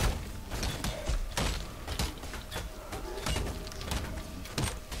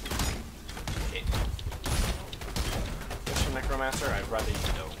 Okay. What's your necromancer? I'd rather you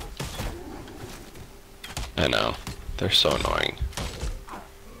don't. I know. They're so annoying.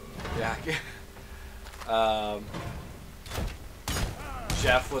 Yeah.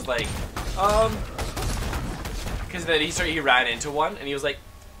 Jeff was like, because then he ran into one, and he was like,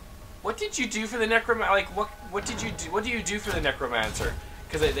 "What did you do for the necromancer? Like, what did you do? What do you do for the necromancer?"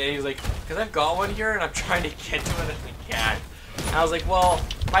 Because he was like, "Because I've got one here, and I'm trying to get to it, and I can't." And I was like, "Well,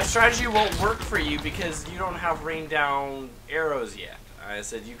 my strategy won't work for you because you don't have rain down arrows yet." I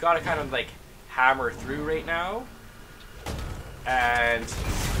said, "You've got to kind of like hammer through right now, and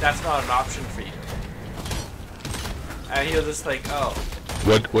that's not an option for you." And he was just like, "Oh."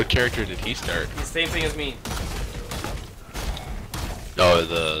 What character did he start? The same thing as me. Oh,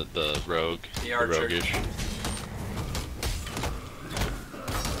 the rogue. The archer. Roguish.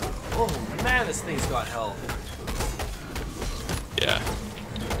 Oh man, this thing's got health. Yeah.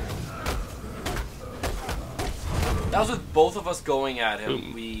 That was with both of us going at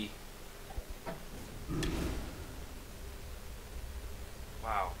him. Boom.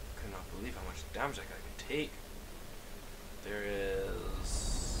 Wow, could not believe how much damage that guy can take. There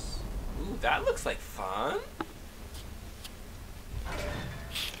is... Ooh, that looks like fun.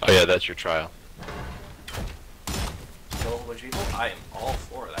 Oh yeah, that's your trial. Kill a whole bunch of people? I am all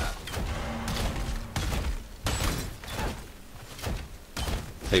for that.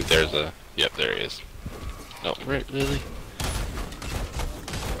 I think there's a... Yep, there he is. No, right, really?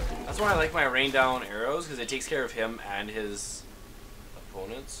 That's why I like my rain down arrows, because it takes care of him and his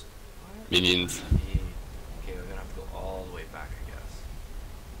opponents. Minions. Okay, we're gonna have to go all the way back, I guess.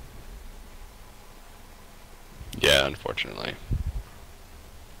 Yeah, unfortunately.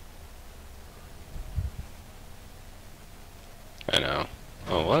 I know.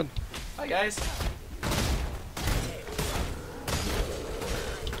 Oh, what? Hi guys.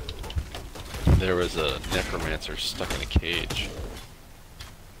 There was a necromancer stuck in a cage.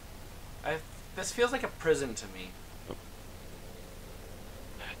 This feels like a prison to me.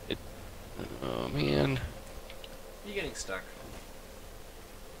 Oh, man. You're getting stuck.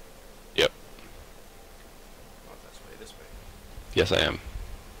 Yep. Oh, this way. Yes, I am.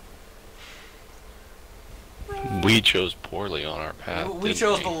 We chose poorly on our path. We didn't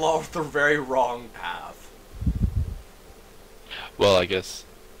chose we? the very wrong path. Well, I guess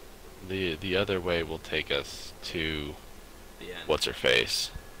the other way will take us to The end. what's her face.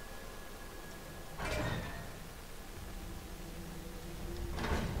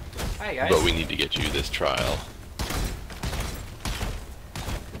 Hi guys. But we need to get you this trial.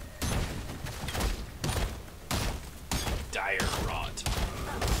 Dire rot.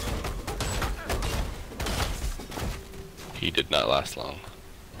 He did not last long.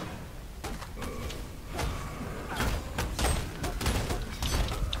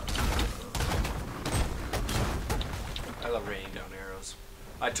 I love raining down arrows.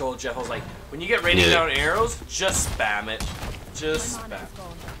 I told Jeff, I was like, when you get raining Yeah. down arrows, just spam it. Just I'm on spam. his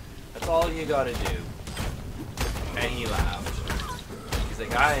phone. That's all you gotta do. And he laughed. He's like,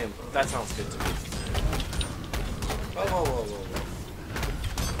 that sounds good to me. Whoa.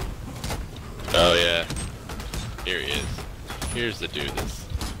 Oh yeah. Here he is. Here's the dude that's...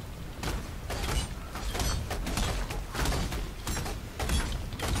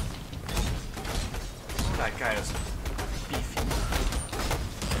 That guy is beefy.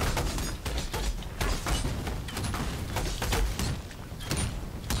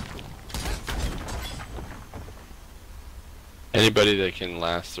 Anybody that can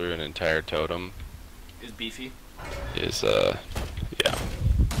last through an entire totem Is beefy. is, yeah.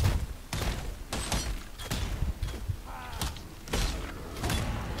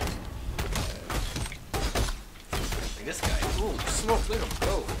 Like this guy. Ooh, smoke, let him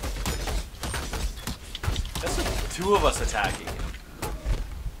go. That's like two of us attacking him.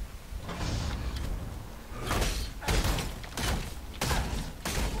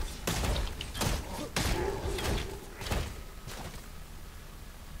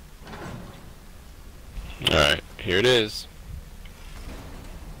 Alright, here it is.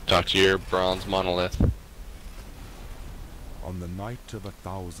 Talk to your bronze monolith. On the night of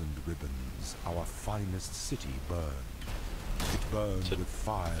 1,000 ribbons, our finest city burned. It burned So, with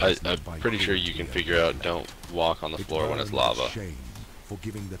fire. I'm pretty sure you can figure out don't walk on the floor when it's lava. Shame for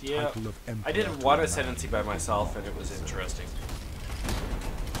giving the Yeah, title of emperor I did to one a ascendancy by man. myself, and it was interesting.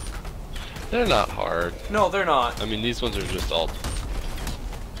 They're not hard. No, they're not. I mean, these ones are just all...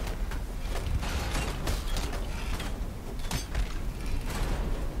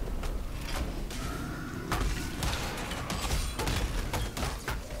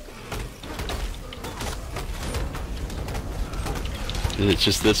 It's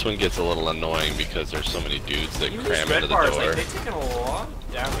just this one gets a little annoying because there's so many dudes that Even cram these red into the bars, door. like, they've taken a lot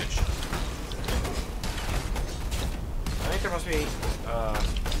of damage. I think there must be,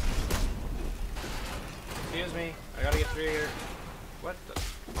 excuse me, I gotta get through here. What the?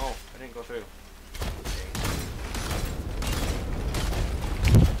 Oh, I didn't go through.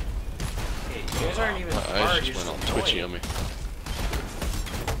 Okay, you guys aren't even My hard, eyes you're just went all just twitchy annoying. on me.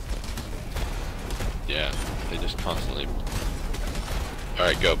 Yeah, they just constantly...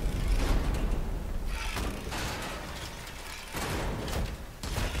 Alright, go.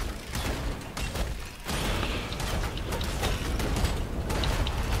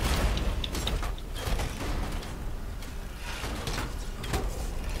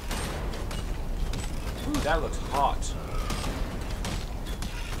 Ooh, that looks hot.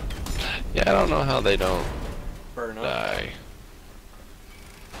 Yeah, I don't know how they don't Burn up. die.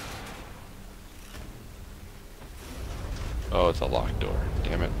 Oh, it's a locked door.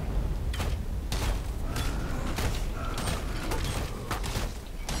 Damn it.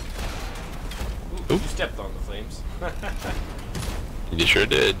 Ooh, you stepped on the flames. You sure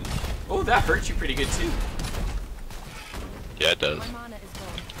did. Oh, that hurts you pretty good too. Yeah, it does. My mana is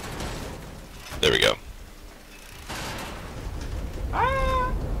gone. There we go.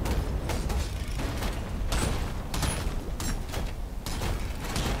 Ah!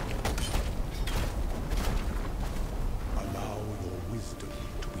 Allow your wisdom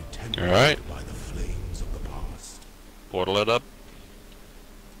to be tempered Alright. by the flames of the past. Portal it up.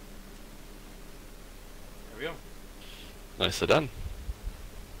 There we go. Nicely done.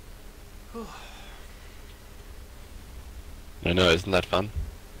 I know, isn't that fun?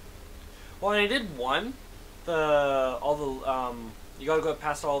 Well, and I did one. You gotta go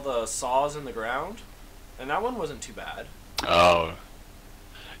past all the saws in the ground, and that one wasn't too bad. Oh.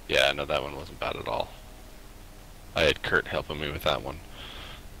 Yeah, no, that one wasn't bad at all. I had Kurt helping me with that one.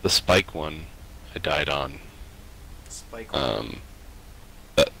 The spike one, I died on. Spike.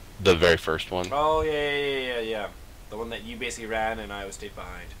 The very first one. Oh yeah. The one that you basically ran and I stayed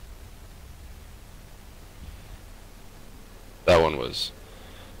behind. That one was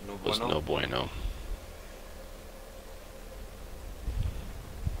No was bueno. no bueno.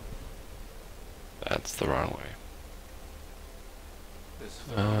 That's the wrong way. This is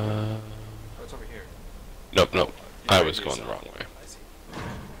the wrong way. Uh, Oh, it's over here. nope. You're I right, was you going the saw. wrong way. I see.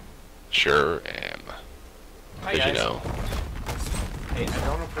 Sure am. Hi, Did you guys. know? Hey, I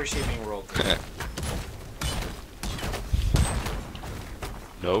don't appreciate being rolled.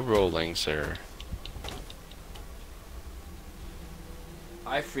 No rolling, sir.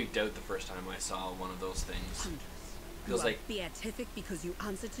 I freaked out the first time I saw one of those things. You Feels are like beatific because you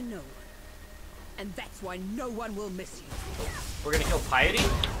answer to no one. And that's why no one will miss you. we're gonna kill Piety.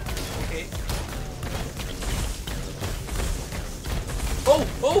 Okay.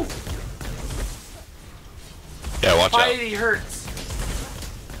 Oh! Yeah, watch out. Piety hurts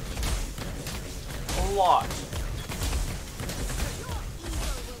a lot.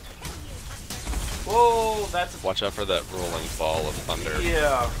 Whoa, that's Watch out for that rolling ball of thunder.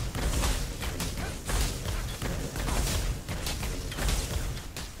 yeah.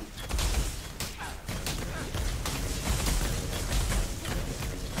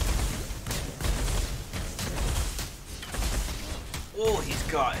 Oh, he's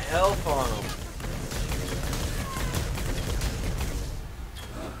got health on him.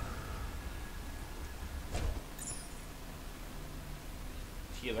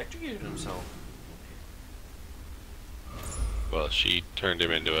 He electrocuted himself. Well, she turned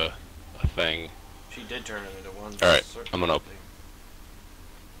him into a thing. She did turn him into one. Alright, certain I'm gonna thing.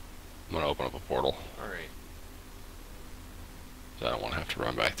 open up a portal. Alright. So I don't want to have to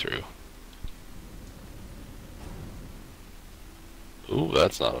run back through. Ooh,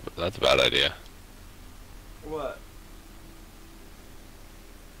 that's a bad idea. What?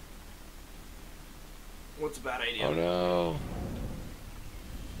 What's a bad idea? Oh no.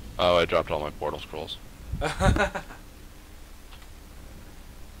 Oh, I dropped all my portal scrolls.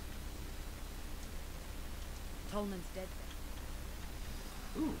 Tolman's dead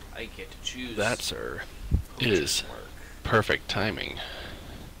then. Ooh, I get to choose. That, sir, potion is work. perfect timing.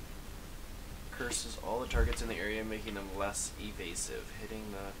 Curses all the targets in the area, making them less evasive. Hitting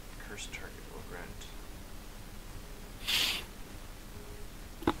the cursed target will grant.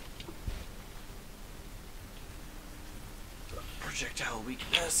 Projectile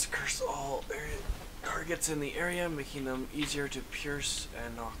weakness. Curse all targets in the area, making them easier to pierce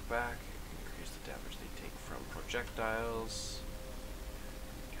and knock back. Increase the damage they take from projectiles.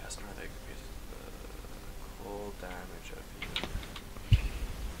 Cast another increases the cold damage of you.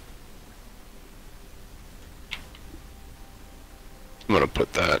 I'm gonna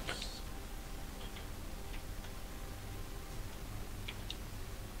put that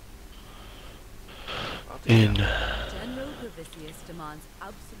I'll take in. that. General Gravicius demands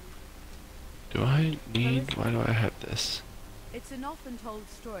absolute... Do I need? Why do I have this? It's an often told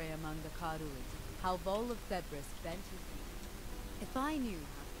story among the Karui, how Vol of Thebris bent his... If I knew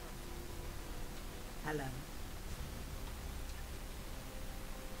how... Hello.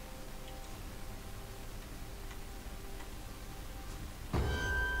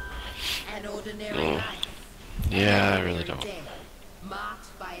 An ordinary Oh. life. Yeah, I An really ordinary don't. day,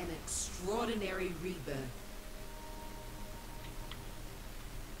 marked by an extraordinary rebirth.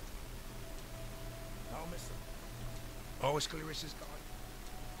 Oh, mister. Oh, it's Clarissa's guy.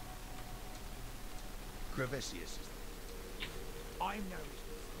 Gravicius is... I'm no...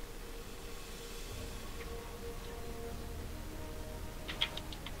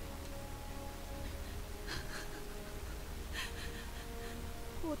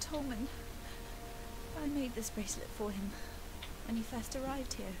 Tolman. I made this bracelet for him when he first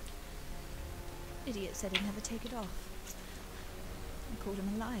arrived here. Idiot said he'd never take it off. I called him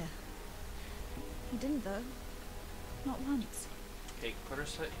a liar. He didn't, though. Not once. Okay, put her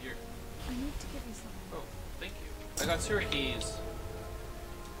set your... I need to give you something. Oh, thank you. I got sewer keys.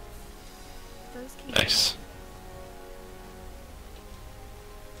 Those keys. Nice.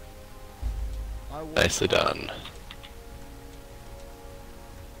 I will Nicely done.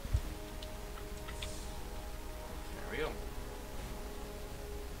 There we go.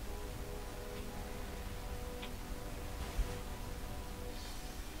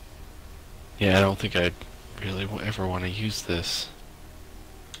 Yeah, I don't think I'd really ever want to use this.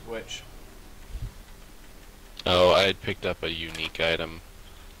 Which? Oh, I had picked up a unique item,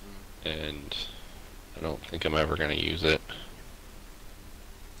 and I don't think I'm ever going to use it.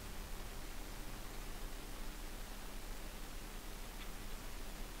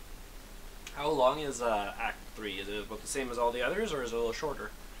 How long is Act 3? Is it about the same as all the others, or is it a little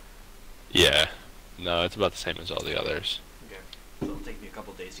shorter? Yeah. No, it's about the same as all the others. Okay. So it'll take me a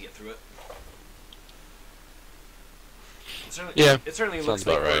couple days to get through it. Yeah, It certainly sounds looks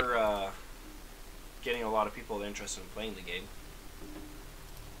like about right. we're getting a lot of people interested in playing the game.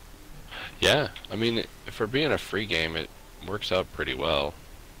 Yeah, I mean, for being a free game, it works out pretty well.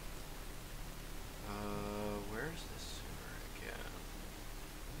 Where's this sewer again?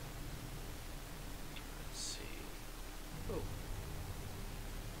 Let's see. Oh.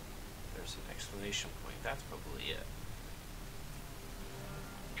 There's an exclamation point. That's probably it.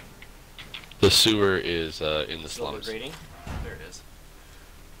 The sewer is in the Silver slums. grating. There it is.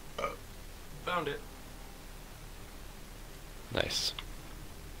 Found it. Nice.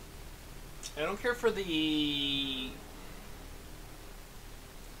 I don't care for the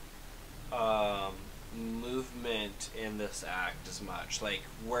movement in this act as much, like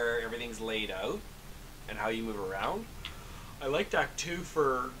where everything's laid out and how you move around. I liked Act 2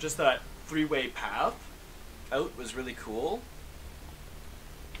 for just that three-way path out was really cool.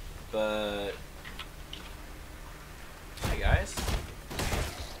 But hey guys.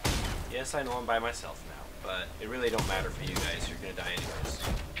 Yes, I know I'm by myself now, but it really don't matter for you guys. You're gonna die anyways.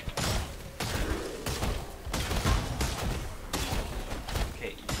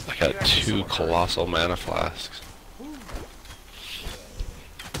 Okay. I got 2 colossal mana flasks.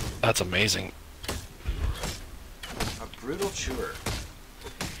 That's amazing. A brutal chewer.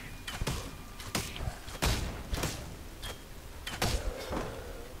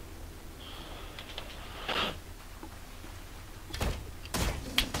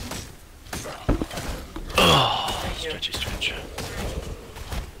 Stretchy stretch.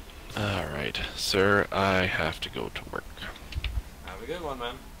 Alright, sir, I have to go to work. Have a good one,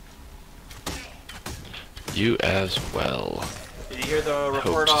 man. You as well. Did you hear the Hope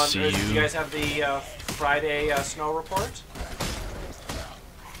report to on? see Did you you. guys have the Friday snow report?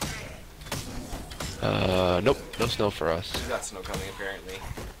 Nope, no snow for us. We got snow coming apparently.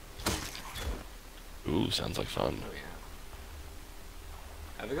 Ooh, sounds like fun. Oh yeah.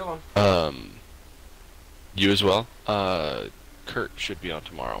 Have a good one. You as well? Kurt should be on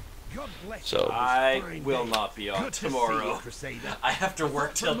tomorrow. God bless So- you. I will not be on Good to see you, tomorrow. Crusader. I have to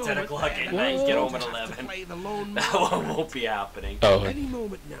work till 10 o'clock at night. Get home at 11. That one won't be happening. Oh, Any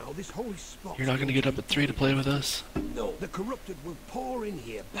moment now, this holy spot. you're not gonna get up at 3 to play with us? No. The corrupted will pour in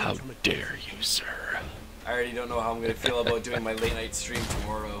here. back How from a dare you, sir? I already don't know how I'm gonna feel about doing my late night stream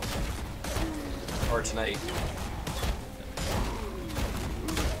tomorrow. Or tonight.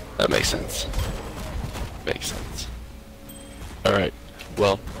 That makes sense. Makes sense. Alright,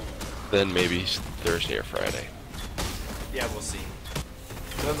 well, then maybe Thursday or Friday. Yeah, we'll see.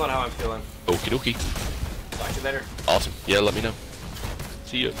 Depends on how I'm feeling. Okie dokie. Talk to you later. Awesome. Yeah, let me know.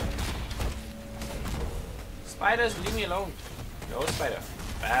 See you. Spiders, leave me alone. No spider.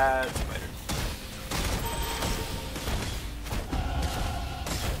 Bad spider.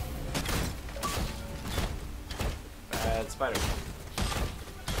 Bad spider.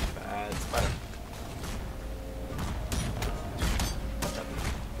 Bad spider.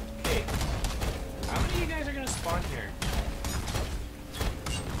 Okay. How many of you guys are gonna spawn here?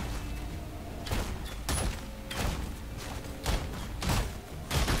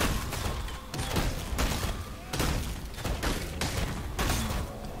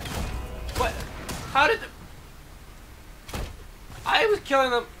 What? How did the... I was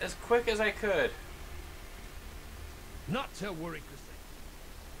killing them as quick as I could. Not to worry, Crusader.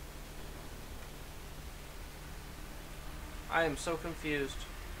 I am so confused.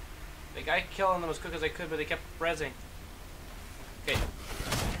 Like, I killing them as quick as I could, but they kept rezzing. Okay.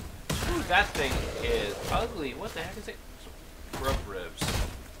 Ooh, that thing is ugly. What the heck is it? Grub ribs.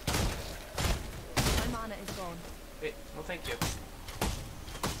 mana is gone. Wait, no thank you.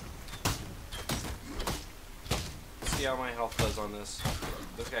 Let's see how my health does on this.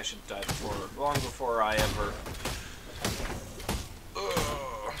 This guy should die long before I ever...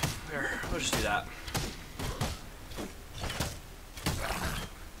 Ugh. There, we'll just do that.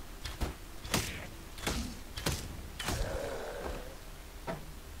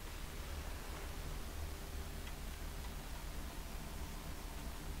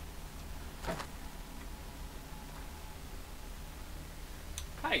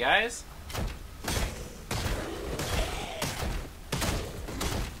 Hi guys.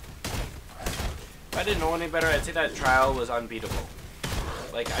 If I didn't know any better, I'd say that trial was unbeatable.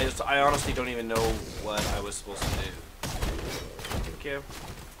 Like, I honestly don't even know what I was supposed to do. Thank you.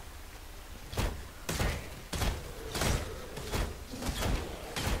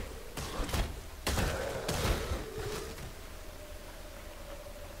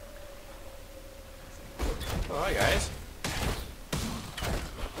 Oh, hi guys.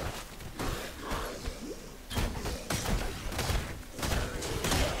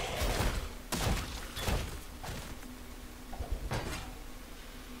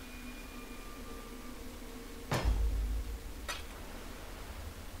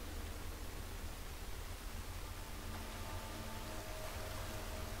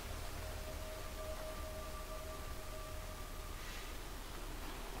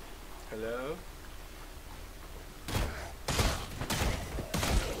 Hello? Look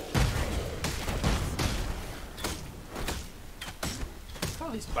at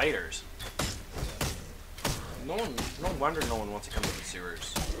all these biters. No wonder no one wants to come to the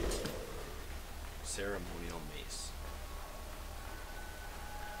sewers. Ceremonial mace.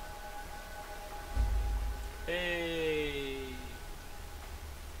 Hey!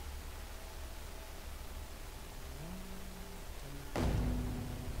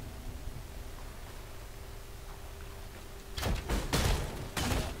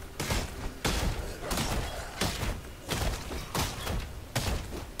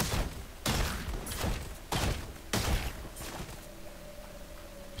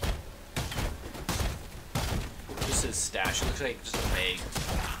 His stash. It looks like just a bag.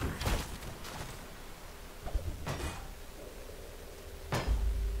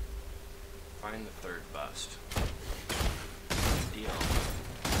 Find the third bust. Deal.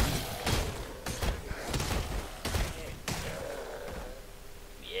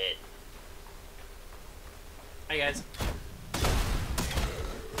 Yeah. Hi guys.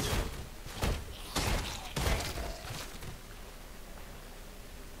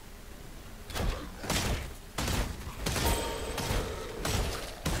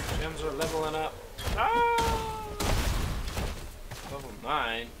 Gems are leveling up. Ah! Level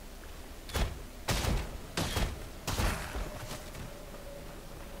 9.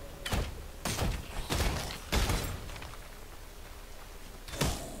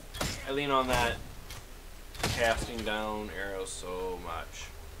 I lean on that casting down arrow so much.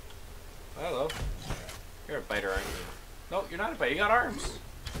 Hello. You're a biter, aren't you? No, you're not a biter. You got arms.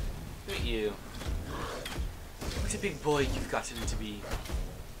 Look at you. What a big boy you've gotten to be.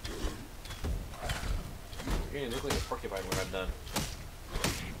 You're gonna look like a porcupine when I'm done.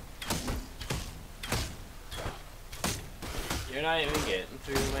 You're not even getting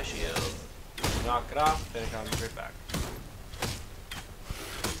through my shield. Knock it off, then it comes right back.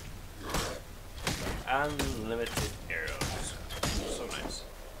 Unlimited arrows. So nice.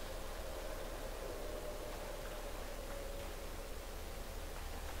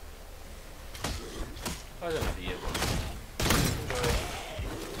 That was enough of you. Enjoy.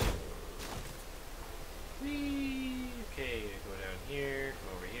 Whee! Okay, go down here,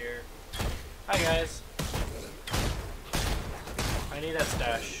 come over here. Hi guys. I need that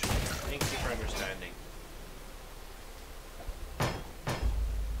stash. Thank you for understanding.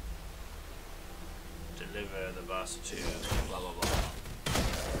 Deliver the bus to blah blah blah.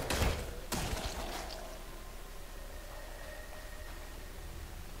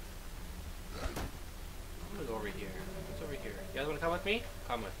 I'm gonna go over here. What's over here? You guys wanna come with me?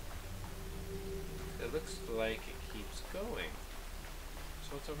 Come with. It looks like it keeps going.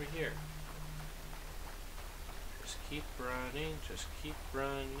 So what's over here? Just keep running, just keep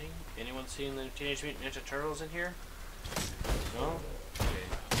running. Anyone seen the Teenage Mutant Ninja Turtles in here? No? Okay.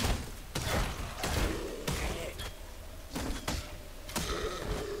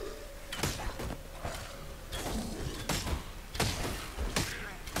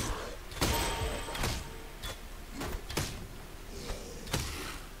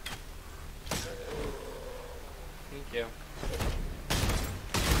 Thank you.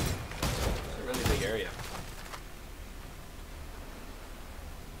 It's a really big area.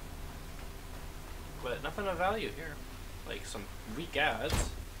 But Nothing of value here. Like some weak ads.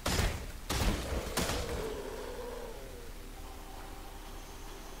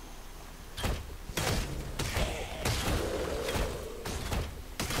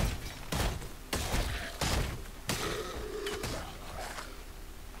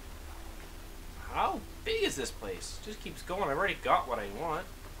 How big is this place? Just keeps going. I've already got what I want.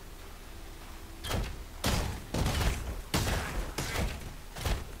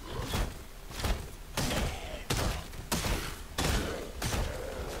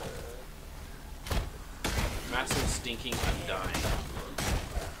 Massive stinking undying.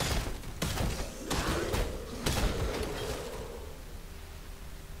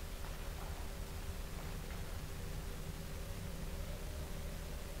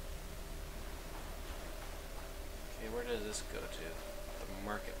 Okay, where does this go to? The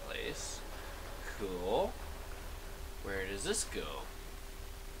marketplace. Cool. Where does this go?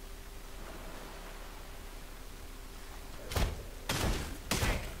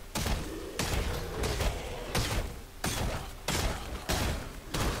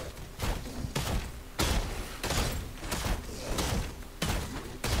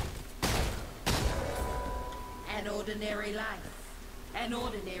 An ordinary life, an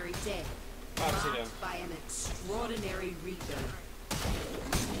ordinary day, Obviously done. marked by an extraordinary rebirth.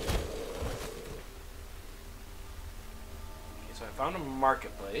 Okay, so I found a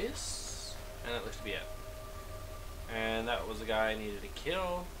marketplace, and that looks to be it. And that was the guy I needed to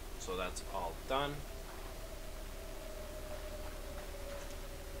kill, so that's all done.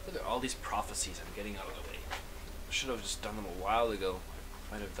 Look at all these prophecies I'm getting out of the way. I should have just done them a while ago.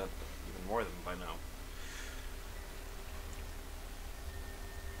 I might have done even more of them by now.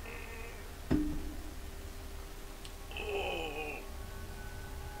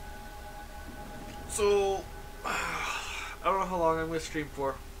 So, I don't know how long I'm going to stream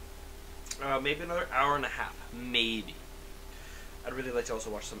for. Maybe another hour and a half. Maybe. I'd really like to also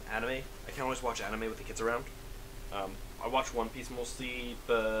watch some anime. I can always watch anime with the kids around. I watch One Piece mostly,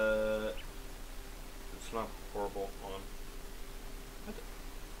 but it's not horrible on. What?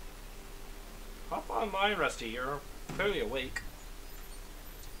 Hop online, Rusty. You're clearly awake.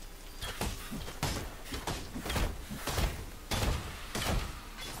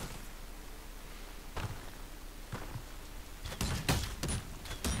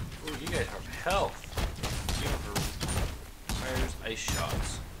 Ooh, you guys have health. You have fires, ice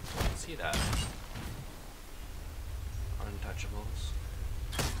shots. See that? Untouchables.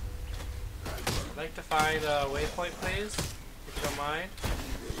 I'd like to find a waypoint, please, if you don't mind.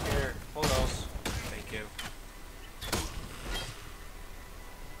 Here, hold those. Thank you.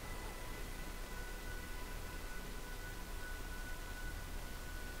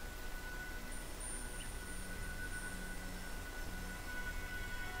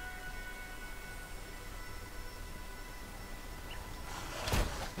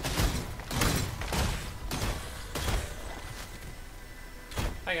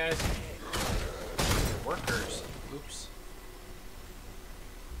 Hi guys. Workers. Oops.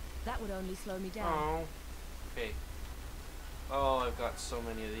 That would only slow me down. Oh. Okay. Oh, I've got so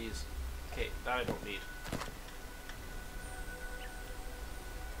many of these. Okay, that I don't need.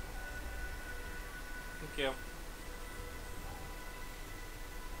 Thank you.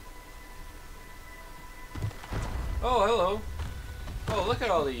 Oh, hello. Oh, look at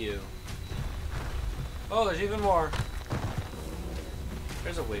all of you. Oh, there's even more.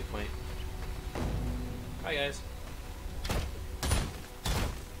 There's a waypoint. Hi, guys.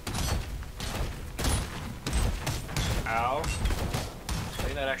 Ow. I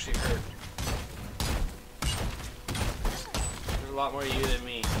think that actually hurt. There's a lot more of you than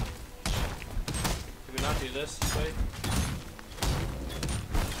me. Did we not do this way?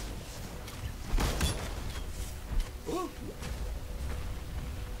 Ooh.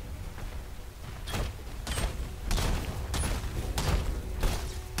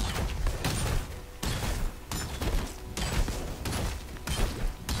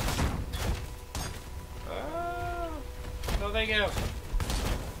 No, thank you.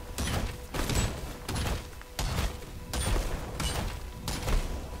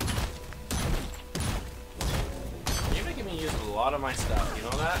 You're making me use a lot of my stuff, you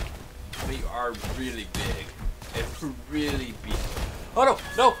know that? But you are really big. It's really big. Oh no!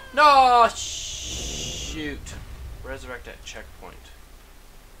 No! No! Shoot. Resurrect at checkpoint.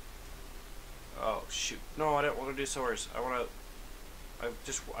 Oh shoot. No, I don't want to do sewers. I want to...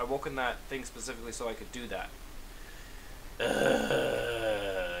 I woke in that thing specifically so I could do that.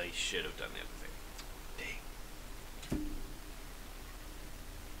 I should have done the other thing. Dang.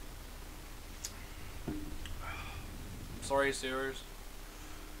 Sorry, sewers.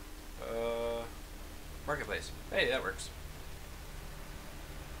 Marketplace. Hey, that works.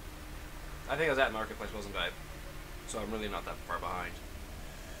 I think I was at Marketplace, wasn't I? So I'm really not that far behind.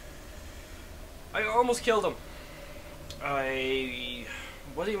 I almost killed him. I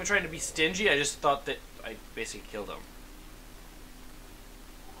wasn't even trying to be stingy. I just thought that I basically killed him.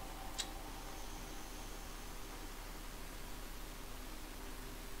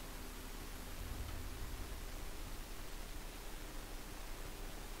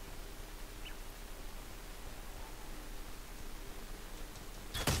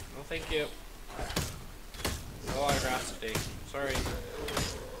 No, thank you. No autographs today. Sorry.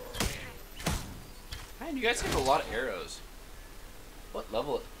 Man, you guys have a lot of arrows. What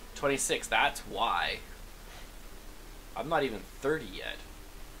level? 26, that's why. I'm not even 30 yet.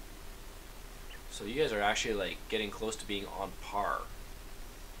 So you guys are actually like getting close to being on par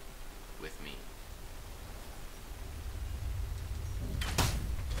with me.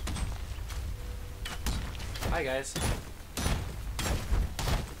 Hi guys.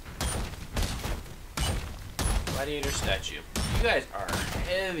 Gladiator statue. You guys are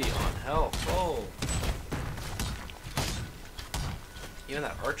heavy on health. Oh. Even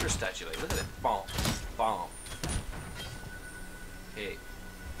that archer statue, like, look at it. Bomb. Bomb. Okay.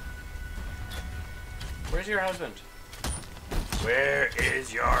 Where's your husband? Where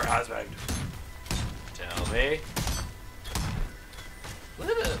is your husband? Tell me. Look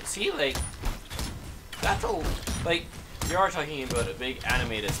at the, see, like, that's a, like, you are talking about a big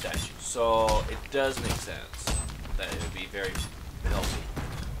animated statue, so it does make sense that it would be very healthy.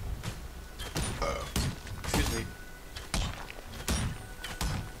 Excuse me.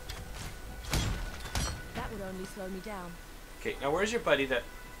 That would only slow me down. Okay, now where's your buddy that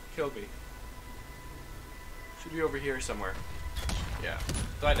killed me? Should be over here somewhere. Yeah.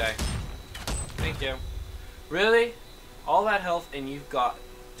 So I die. Thank you. Really? All that health and you've got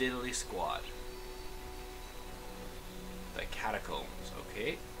diddly squad. The catacombs,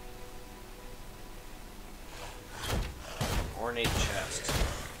 okay. Ornate chest.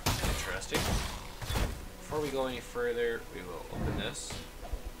 Interesting. Before we go any further, we will open this.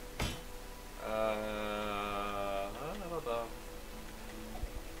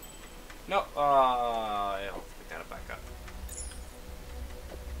 No, I'll pick that back up.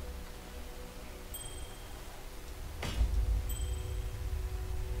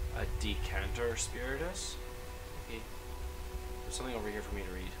 A decanter spiritus. Okay. There's something over here for me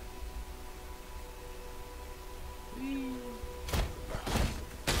to read. Whee.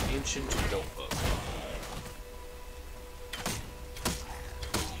 Ancient notebook.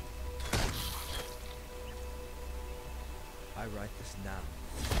 I write this now.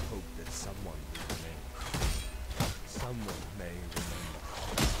 Hope that someone will remember. Someone may remember.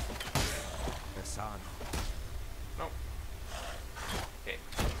 Hassan. No. Okay.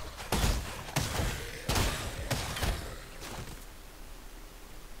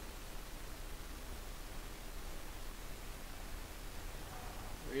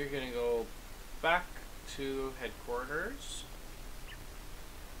 We're gonna go back to headquarters.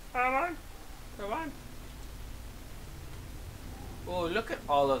 Come on. Come on. Oh, look at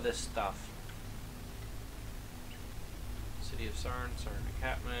all of this stuff. City of Sarn, Sarn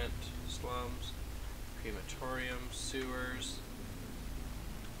encampment, slums, crematorium, sewers,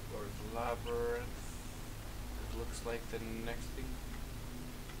 Lord's Labyrinth. It looks like the next thing.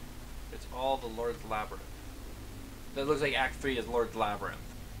 It's all the Lord's Labyrinth. That looks like Act 3 is Lord's Labyrinth.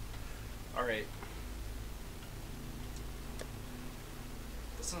 Alright.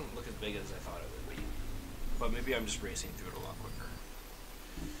 Doesn't look as big as I thought it would be. But maybe I'm just racing through it a lot quicker.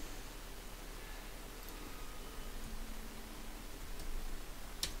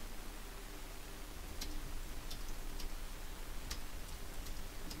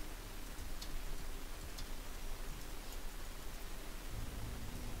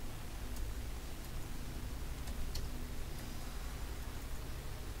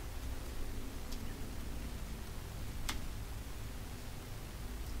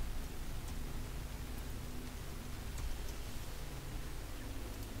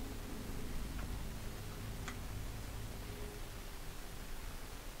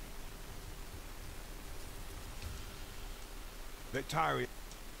 Victoria.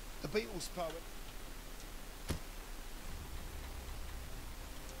 The Beatles poet.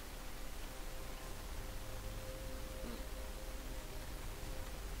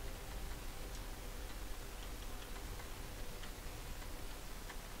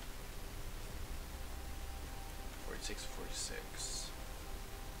 Six.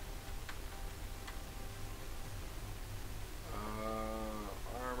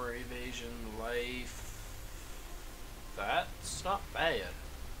 Armor, evasion, life. That's not bad.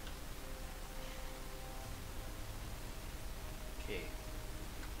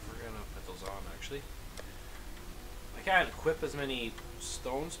 actually. I can't equip as many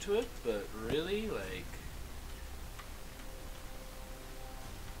stones to it, but really, like,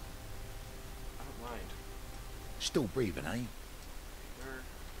 I don't mind. Still breathing, eh?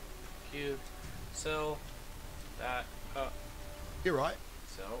 Cube, sell that up, You're right.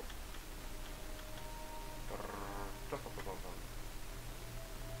 sell.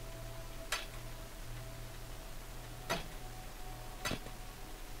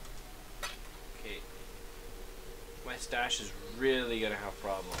 Okay, my stash is really gonna have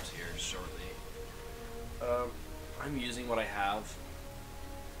problems here shortly. I'm using what I have,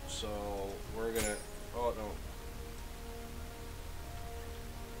 so we're gonna. Oh no.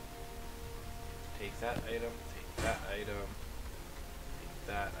 Take that item, take that item, take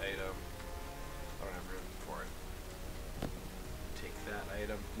that item. I don't have room for it. Take that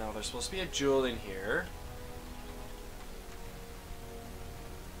item. Now there's supposed to be a jewel in here.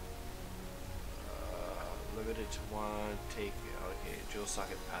 Limited to one. Take, okay, jewel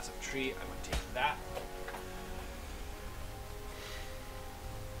socket, passive tree. I'm gonna take that.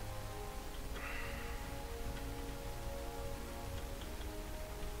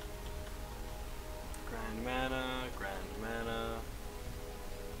 Grand mana, grand mana.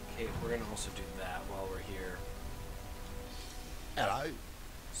 Okay, we're gonna also do that while we're here. Hello.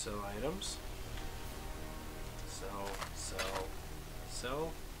 So items. Sell, sell,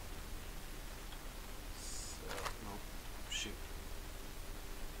 sell. Sell. No, shoot.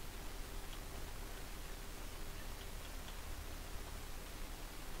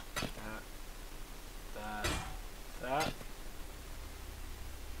 That.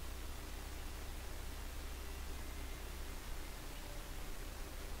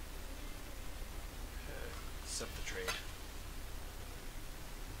 Accept the trade. I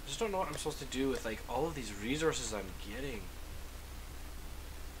just don't know what I'm supposed to do with like all of these resources I'm getting.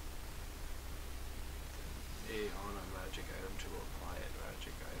 On a magic item to apply it.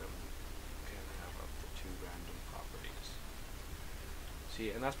 Magic item can have up to 2 random properties. See,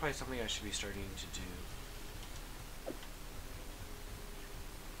 and that's probably something I should be starting to do.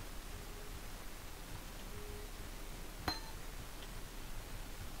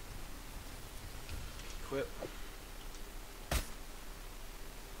 Equip.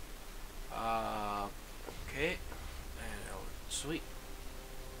 Okay. And oh, sweet.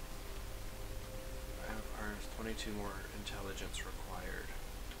 I have ours 22 more intelligence required.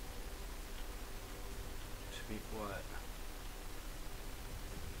 To meet what?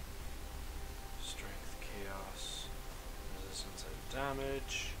 Strength, chaos, resistance and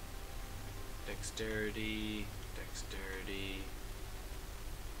damage, dexterity, dexterity.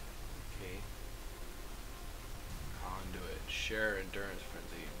 Okay. Conduit, share, endurance,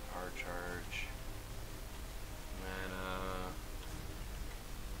 frenzy, power charge, mana.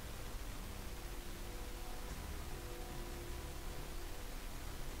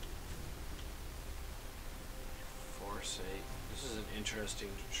 Foresight. This is an interesting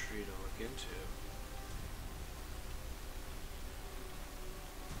tree to look into.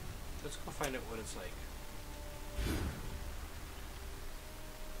 Let's go find out what it's like.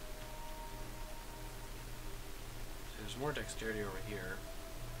 There's more dexterity over here.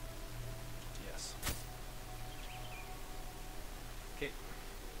 Yes. Okay.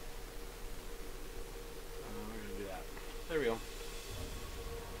 We're gonna do that. There we go.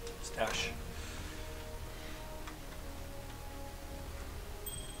 Stash.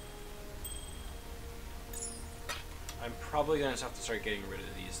 I'm probably gonna have to start getting rid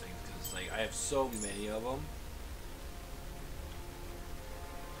of these things because like I have so many of them.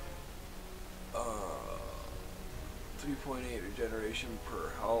 3.8 regeneration per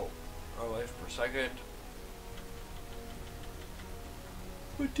health or life per second.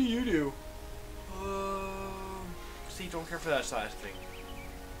 What do you do? See, don't care for that last thing.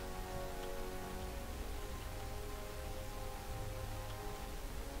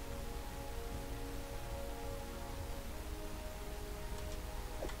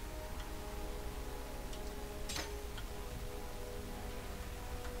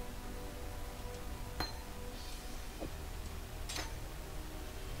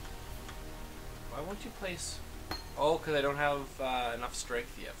 Why won't you place... Oh, because I don't have enough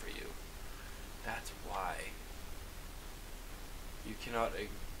strength yet for you. That's why. You cannot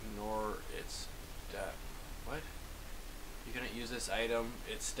ignore its stat. What? You cannot use this item.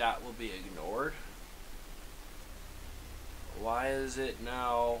 Its stat will be ignored? Why is it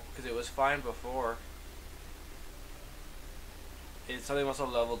now? Because it was fine before. It's something must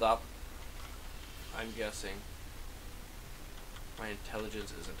have leveled up. I'm guessing. My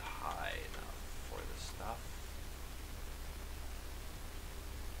intelligence isn't high enough for this stuff.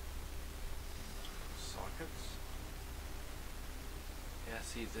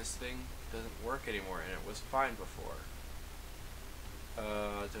 See, this thing doesn't work anymore, and it was fine before.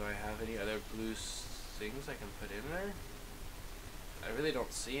 Do I have any other blue things I can put in there? I really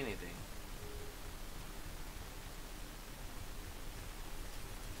don't see anything.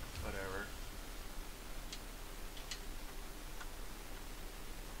 Whatever.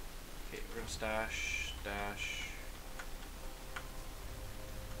 Okay, we're gonna stash,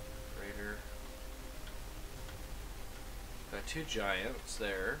 greater. Got 2 giants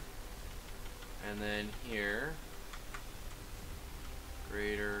there. And then here,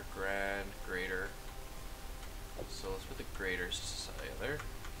 greater, grand, greater. So let's put the graders together.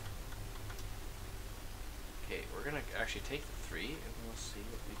 Okay, we're gonna actually take the 3 and we'll see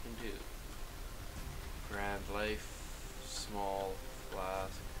what we can do. Grand life, small,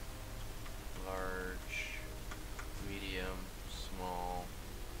 flask, large, medium, small,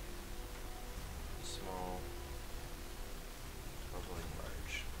 small, bubbling,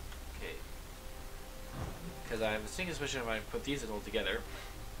 large. Okay. Because I was thinking, especially if I put these all together.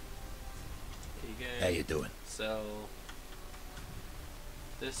 How you doing? Sell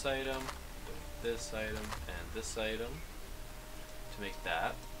this item, with this item, and this item to make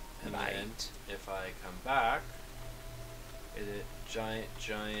that. And then if I come back, is it giant,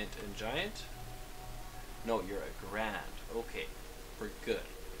 giant, and giant? No, you're a grand. Okay, we're good.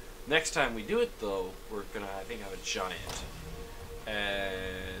 Next time we do it though, we're gonna, I think, have a giant.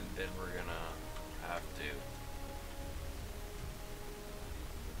 And then we're gonna have to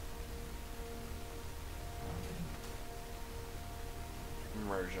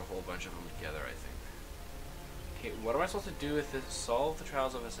merge a whole bunch of them together, I think. Okay, what am I supposed to do with this? Solve the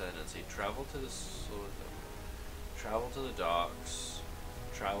trials of ascendancy. Travel to the docks.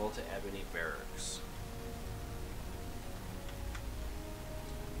 Travel to Ebony Barracks.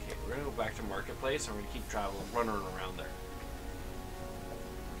 Okay, we're gonna go back to Marketplace and we're gonna keep traveling, running around there.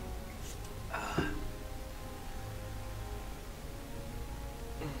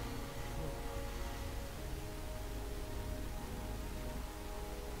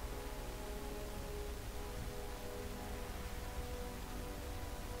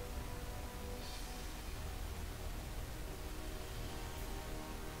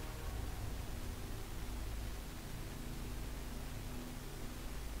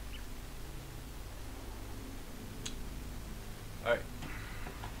 Alright.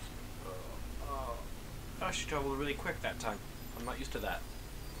 Oh, she traveled really quick that time. I'm not used to that.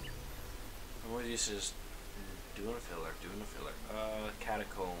 I'm always used to just doing a filler.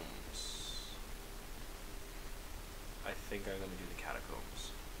 Catacombs. I think I'm gonna do the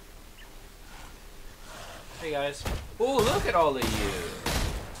catacombs. Hey guys. Oh, look at all of you!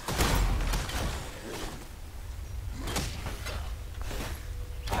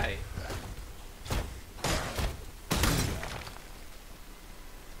 Hi.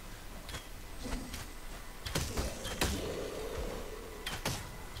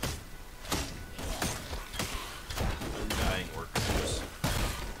 Undying workers.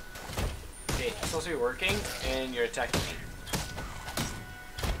 Okay, it's supposed to be working, and you're attacking me.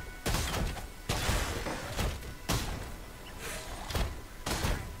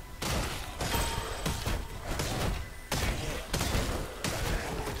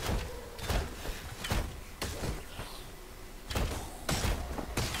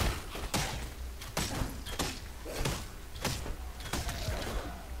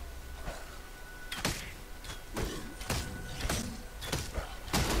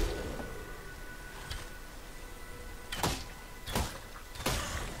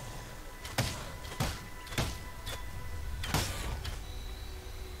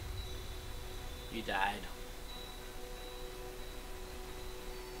 You died.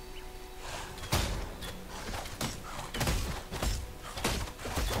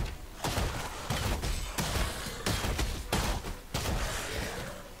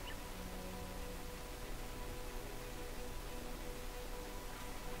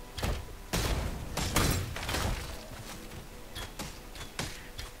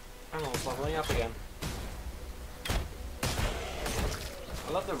 I'm almost leveling up again.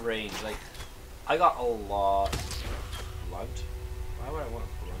 I love the range, like, I got a lot. Blunt? Why would I want a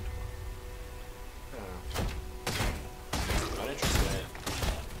blunt one? I don't know. Not interested in it.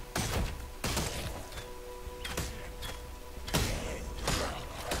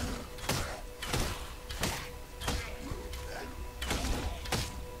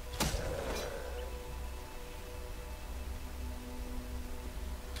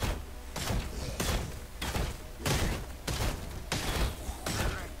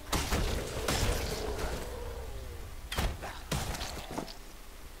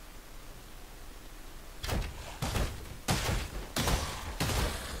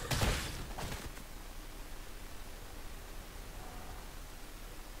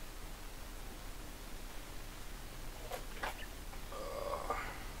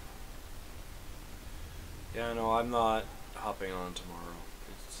 Yeah, no, I'm not hopping on tomorrow.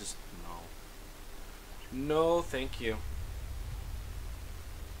 It's just no. No, thank you.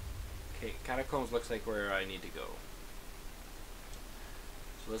 Okay, Catacombs looks like where I need to go.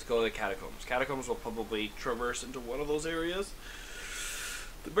 So let's go to the Catacombs. Catacombs will probably traverse into one of those areas.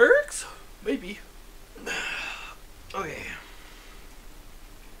 The barracks? Maybe. Okay.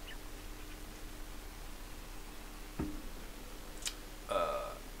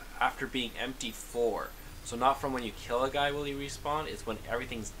 After being empty 4. So not from when you kill a guy will he respawn, it's when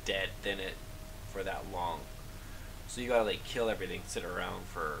everything's dead, then it for that long. So you gotta like kill everything, sit around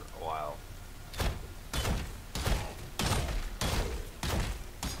for a while.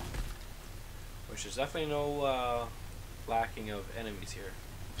 Which there's definitely no lacking of enemies here.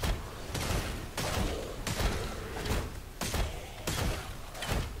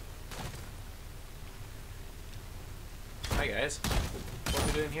 Hi guys. What are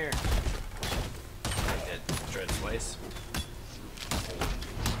we doing here? I did dread slice.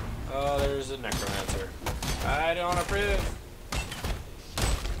 Oh, there's a necromancer. I don't approve.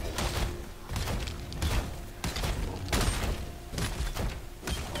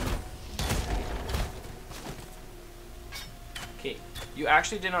 Okay, you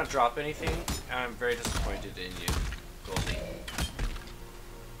actually did not drop anything. I'm very disappointed in you, Goldie.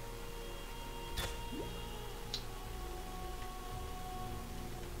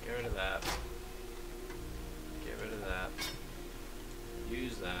 Get rid of that. Get rid of that.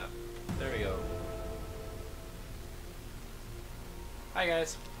 Use that. There we go. Hi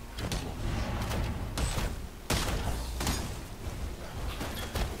guys.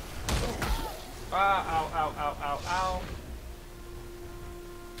 Ah, ow, ow, ow, ow, ow.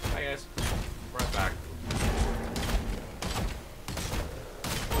 Hi guys. Right back.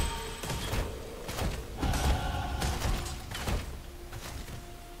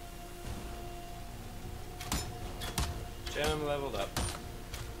 Gem leveled up.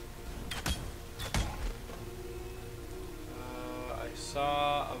 I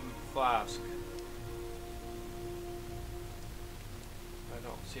saw a flask. I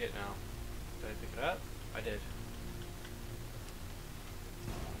don't see it now. Did I pick it up? I did.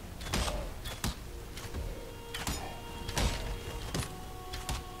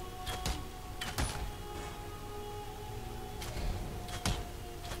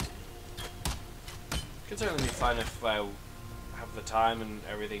 Could certainly be fun if I have the time and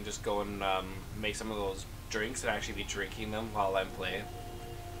everything, just go and make some of those drinks and actually be drinking them while I'm playing.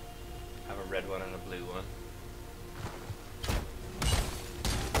 Have a red one and a blue one.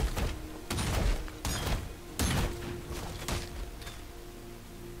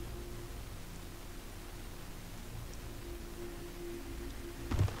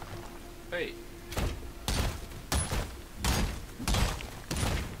 Hey.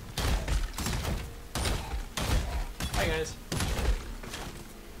 Hi guys.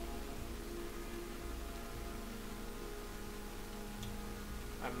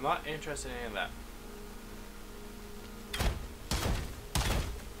 I'm not interested in any of that.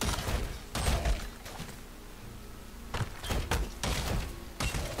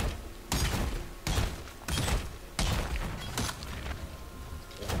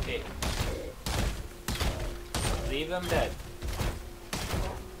 Okay. Leave them dead.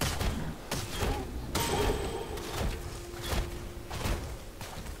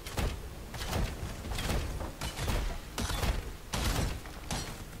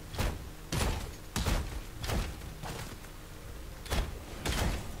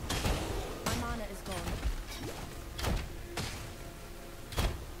 My mana is gone.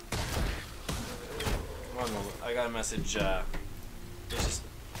 One moment. I got a message. It's just.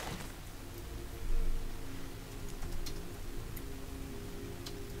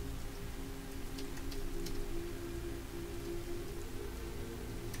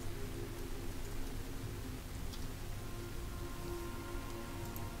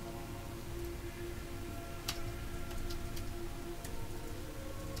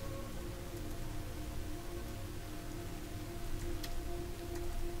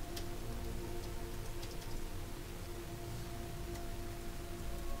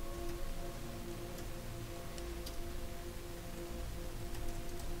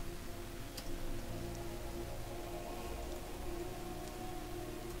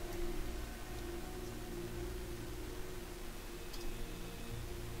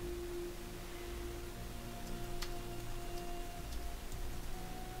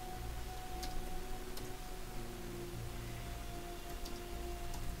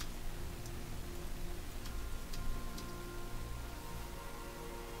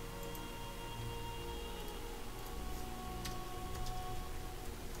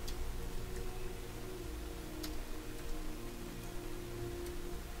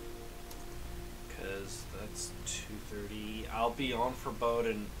 be on for about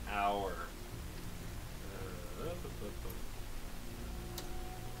an hour.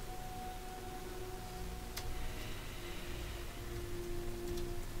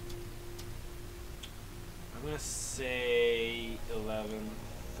 I'm gonna say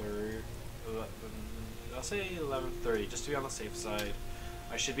 11:30. I'll say 11:30, just to be on the safe side.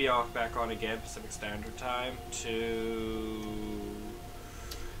 I should be off back on again Pacific Standard Time to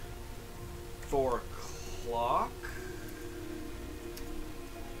 4 o'clock.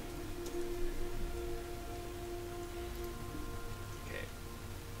 Okay.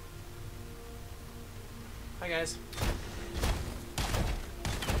 Hi guys.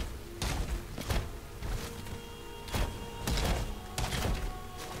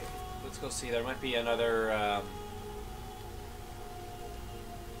 Let's go see. There might be another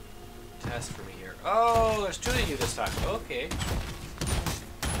test for me here. Oh, there's 2 of you this time. Okay.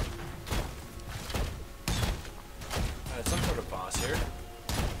 Some sort of boss here.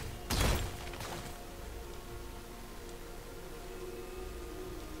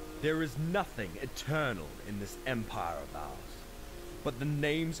 There is nothing eternal in this empire of ours, but the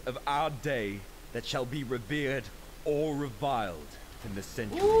names of our day that shall be revered or reviled in the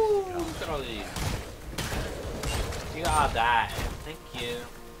centuries Ooh, to come. look at all these. You all die. Thank you.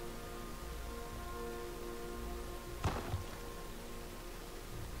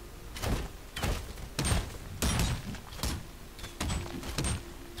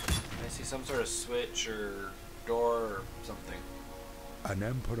 Some sort of switch or door or something. An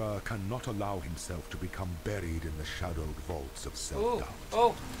emperor cannot allow himself to become buried in the shadowed vaults of self-doubt.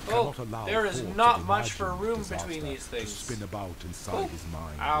 Oh! Cannot allow There is thoughts not of much for imagined room disaster between these to things. spin about inside his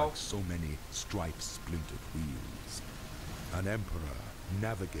mind like so many stripe-splintered wheels. An emperor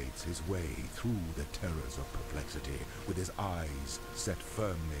navigates his way through the terrors of perplexity with his eyes set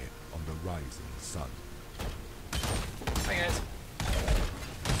firmly on the rising sun. Hi guys.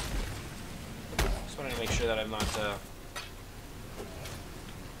 Just wanted to make sure that I'm not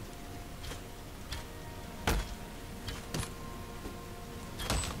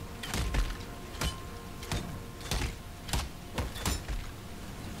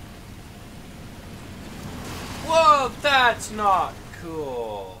Whoa, that's not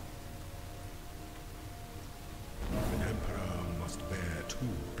cool. An emperor must bear 2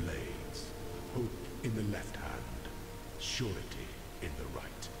 blades, hope in the left hand, surety in the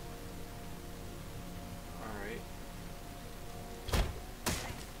right. Alright.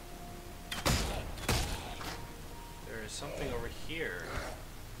 There is something over here.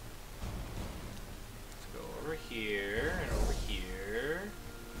 Let's go over here, and over here,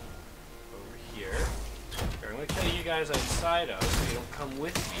 over here. Here, I'm gonna kill you guys outside of, so you don't come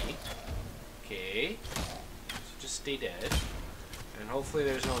with me. Okay. So just stay dead. And hopefully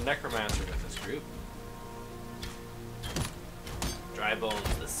there's no necromancer with this group. Dry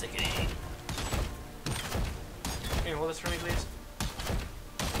bones, the sickening. Can you hold this for me, please?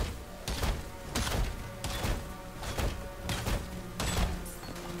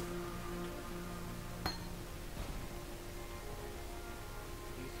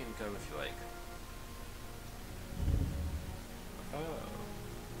 You can come if you like. Oh.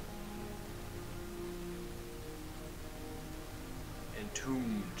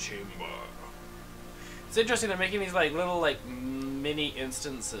 Entombed chamber. It's interesting, they're making these like little like mini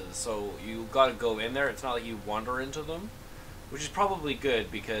instances, so you gotta go in there. It's not like you wander into them, which is probably good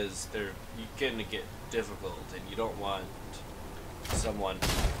because they're getting to get difficult, and you don't want someone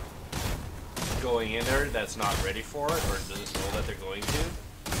going in there that's not ready for it or doesn't know that they're going to.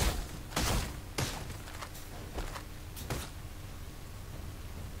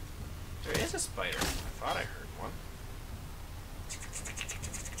 There is a spider. I thought I heard one.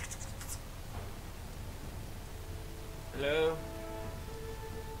 Hello?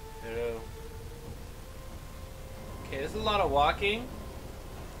 Hello? Okay, there's a lot of walking.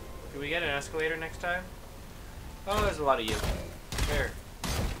 Can we get an escalator next time? Oh, there's a lot of you. Here.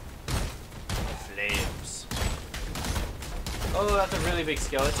 Flames. Oh, that's a really big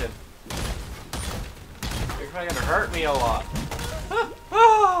skeleton. You're probably gonna hurt me a lot.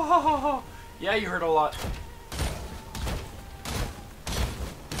 Oh, yeah, you hurt a lot.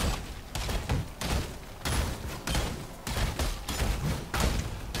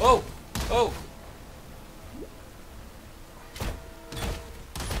 Oh! Oh!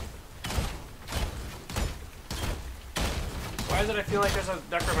 Why does it feel like there's a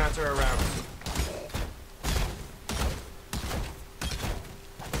necromancer around?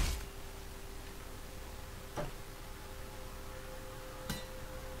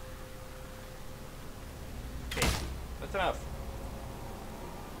 Okay, that's enough.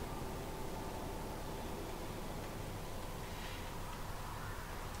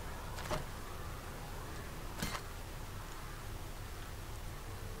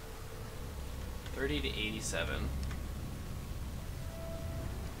 30 to 87.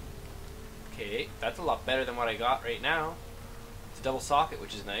 Okay, that's a lot better than what I got right now. It's a double socket,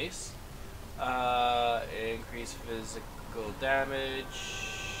 which is nice. Increase physical damage,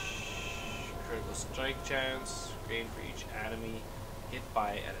 critical strike chance, gain for each enemy hit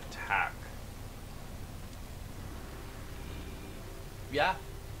by an attack. Yeah.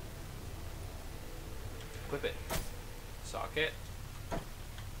 Equip it. Socket.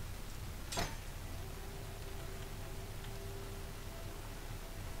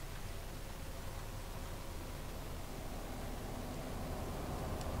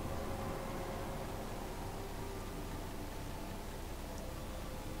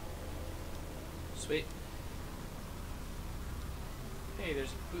 Sweet. Hey, there's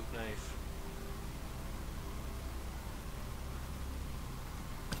a boot knife.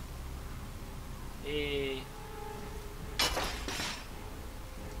 Hey.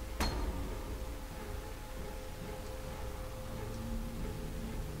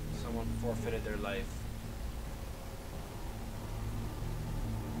 Someone forfeited their life.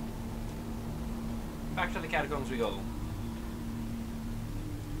 Back to the catacombs we go.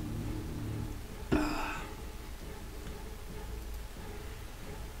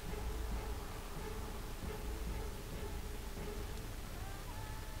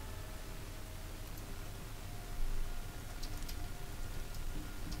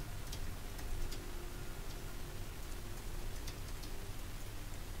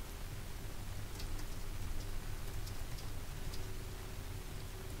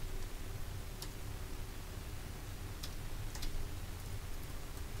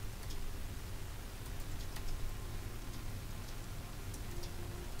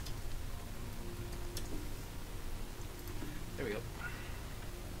 There we go.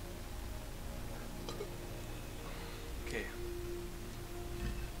 Okay.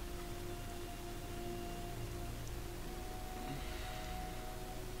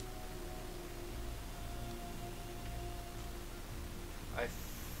 I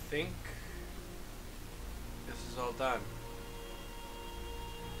think this is all done.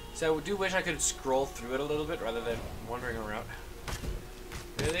 So I do wish I could scroll through it a little bit rather than wandering around.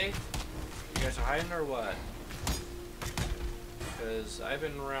 Really? You guys are hiding or what? Because I've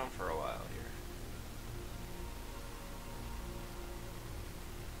been around for a while here.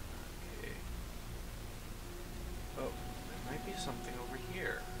 Okay. Oh, there might be something over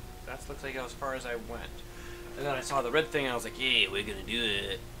here. That looks like as far as I went. And then I saw the red thing and I was like, yeah, we're gonna do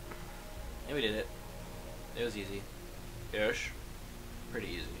it. And we did it. It was easy. Ish. Pretty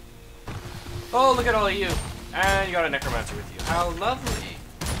easy. Oh, look at all of you. And you got a necromancer with you. How lovely.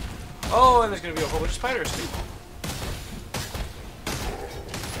 Oh, and there's gonna be a whole bunch of spiders too.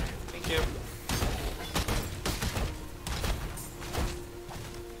 Thank you.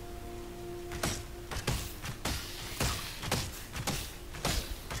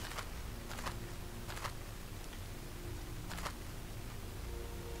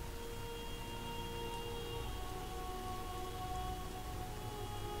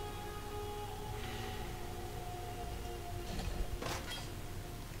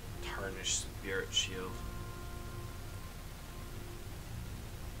 Tarnished spirit shield.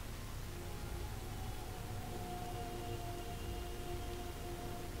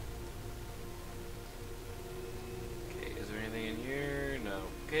 Okay, is there anything in here? No.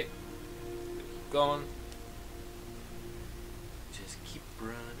 Okay. Keep going. Just keep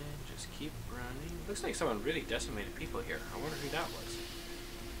running, just keep running. Looks like someone really decimated people here. I wonder who that was.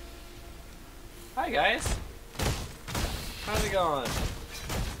 Hi guys. How's it going?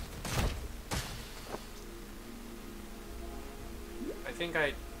 I think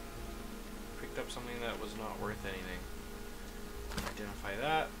I picked up something that was not worth anything. Identify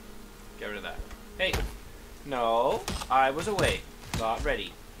that. Get rid of that. Hey! No! I was away. Not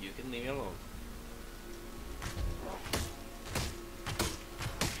ready. You can leave me alone.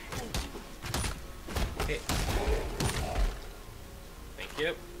 Okay. Thank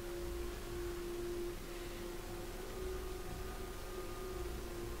you.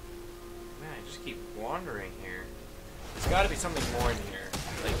 Man, I just keep wandering here. There's got to be something more in here.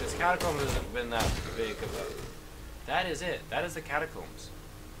 Like, this catacomb hasn't been that big of a... That is it. That is the catacombs.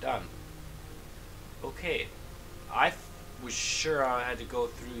 Done. Okay. I was sure I had to go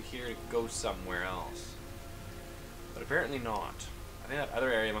through here to go somewhere else. But apparently not. I think that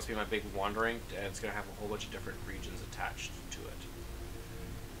other area must be my big wandering, and it's going to have a whole bunch of different regions attached to it.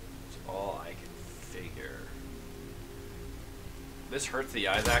 That's all I can figure. This hurts the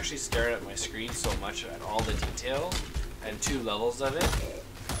eyes. I actually stared at my screen so much at all the details and 2 levels of it.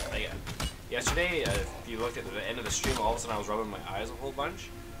 Like, yesterday, if you looked at the end of the stream, all of a sudden I was rubbing my eyes a whole bunch.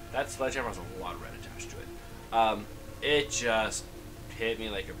 That sledgehammer has a lot of red attached to it. It just hit me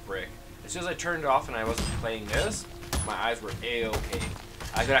like a brick. As soon as I turned it off and I wasn't playing this, my eyes were a-okay.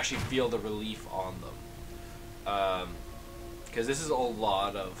 I could actually feel the relief on them. Because this is a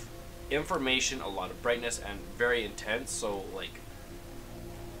lot of information, a lot of brightness, and very intense. So, like,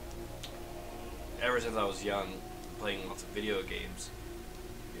 ever since I was young, playing lots of video games,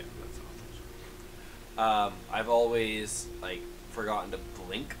 yeah, that's all. I've always, like, forgotten to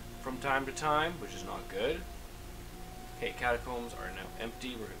blink from time to time, which is not good. Okay, catacombs are now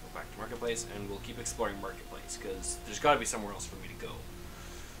empty. We're going to go back to Marketplace, and we'll keep exploring Marketplace, because there's got to be somewhere else for me to go.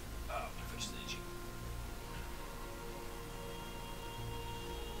 Which is itchy.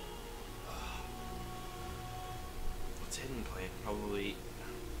 What's hidden plane? Probably...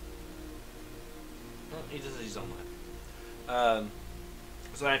 Well, he does his own life.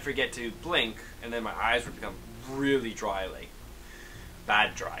 So then I forget to blink, and then my eyes would become really dry, like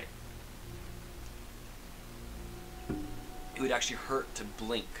bad dry. It would actually hurt to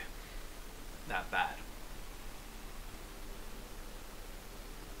blink that bad.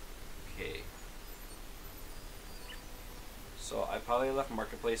 Okay. So I probably left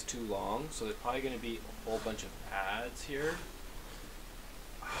Marketplace too long, so there's probably going to be a whole bunch of ads here.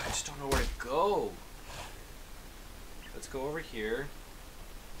 I just don't know where to go. Let's go over here.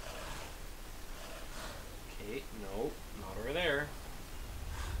 Okay, no, not over there.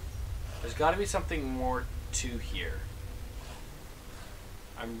 There's got to be something more to here.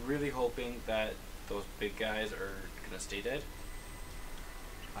 I'm really hoping that those big guys are gonna stay dead.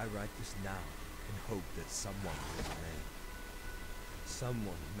 I write this now in hope that someone will remain.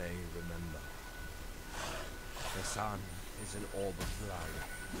 Someone may remember. The sun is an orb of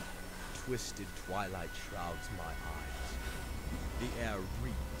blood. Twisted twilight shrouds my eyes. The air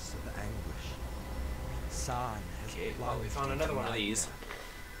reeks of anguish. San has Okay, well, we found plunged another one of into these.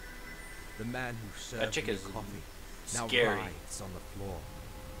 the man who served That chick me is coffee now scary. writhes on the floor.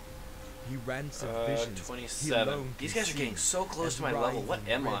 He rants of visions. 27. These guys are getting so close to my level. What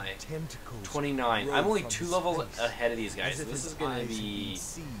am I? 29. I'm only 2 levels ahead of these guys. So this is going to be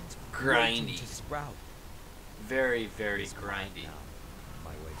grindy. Very, very grindy. My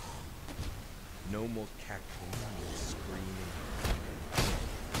way. No more cackling and screaming.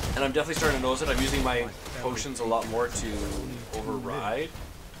 And I'm definitely starting to notice it. I'm using my potions a lot more to override.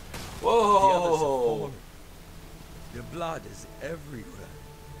 Whoa! Their blood is everywhere.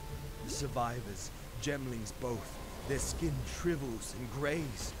 The survivors, gemlings both, their skin shrivels and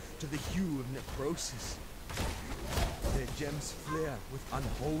grays to the hue of necrosis. Their gems flare with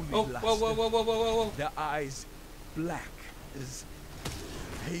unholy luster. Whoa. Their eyes black as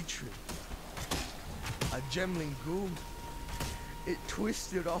hatred. A gemling ghoul. It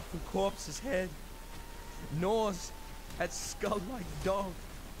twisted off the corpse's head, gnaws at skull-like dog.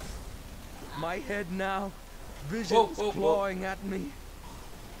 My head now, visions clawing at me.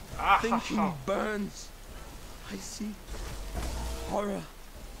 Thinking burns. I see horror.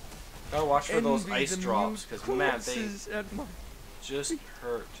 Gotta watch for those Envy ice the drops, because man, they corpses at my just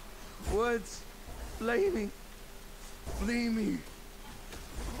hurt. words flaming. Flee me.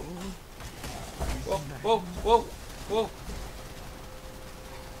 Whoa.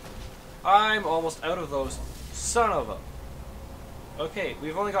 I'm almost out of those. Son of a... Okay,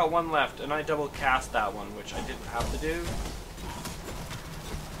 we've only got one left, and I double cast that one, which I didn't have to do.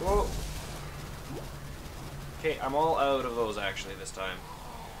 Whoa. Okay, I'm all out of those actually this time.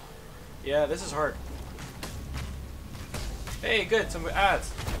 Yeah, this is hard. Hey, good, some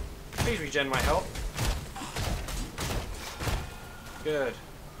ads. Please regen my health. Good.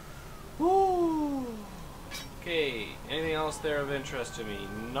 Woo. Okay, anything else there of interest to me?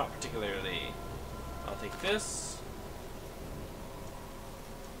 Not particularly. I'll take this.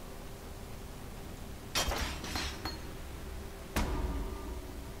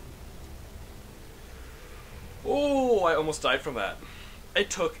 Oh, I almost died from that. It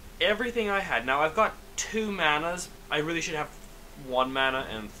took everything I had. Now I've got 2 manas. I really should have 1 mana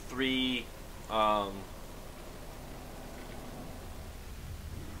and 3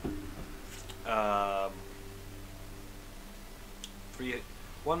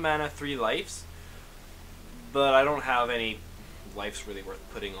 1 mana, 3 lives. But I don't have any lives really worth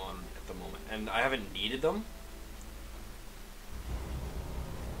putting on at the moment, and I haven't needed them.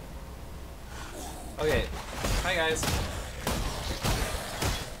 Okay, hi guys.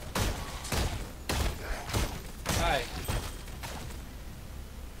 Hi.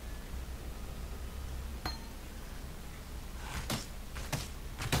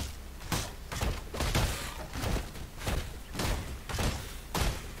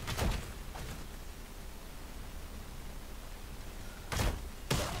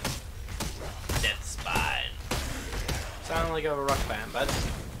 sound like a rock band, bud.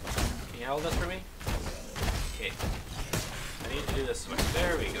 Can you hold this for me? Okay. I need to do this way.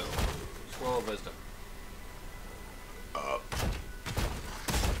 There we go. Scroll of wisdom.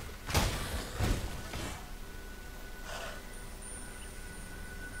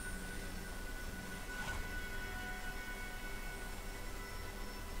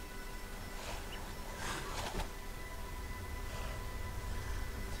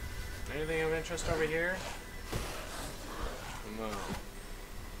 Anything of interest over here? No.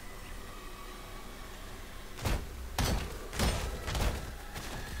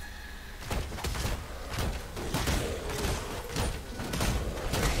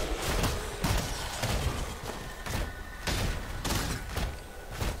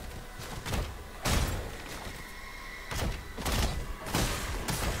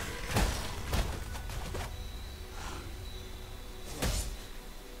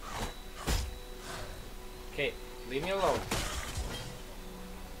 Okay, leave me alone.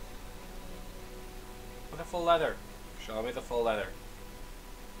 With the full leather. Show me the full leather.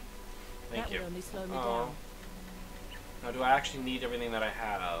 Thank That you. would only slow me Oh. down. Now, do I actually need everything that I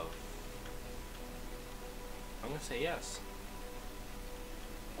have? I'm gonna say yes.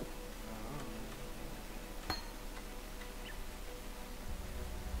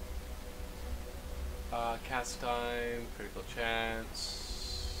 Cast time, critical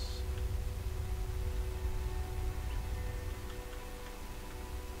chance.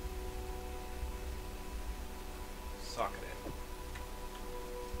 Socket it.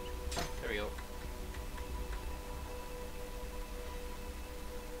 There we go.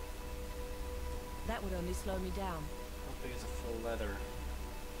 That would only slow me down. How big is a full leather?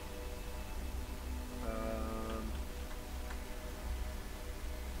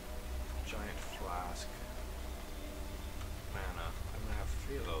 Giant flask. Mana. I'm gonna have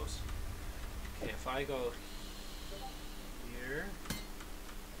 3 of those. Okay, if I go here,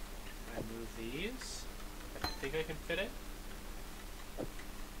 I move these. I think I can fit it.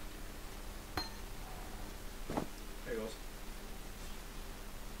 There it goes.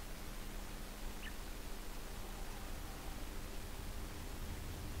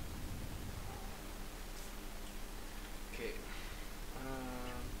 Okay.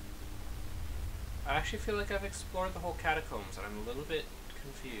 I actually feel like I've explored the whole catacombs and I'm a little bit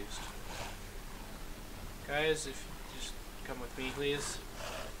confused. Guys, if you just come with me, please.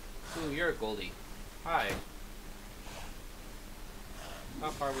 Ooh, you're a Goldie. Hi. How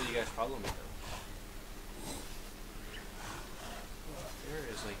far will you guys follow me, though? There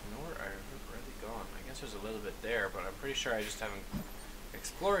is like nowhere. Where are they gone? I guess there's a little bit there, but I'm pretty sure I just haven't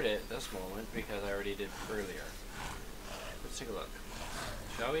explored it at this moment because I already did earlier. Let's take a look.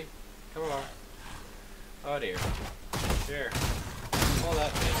 Shall we? Come along. Oh dear. Sure. All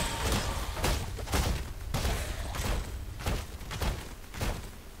that thing.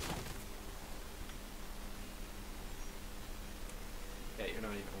 Yeah, you're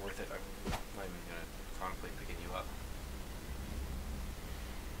not even worth it. I'm not even gonna contemplate picking you up.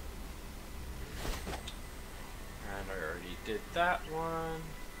 And I already did that one.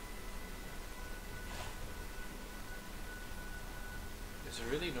 Is there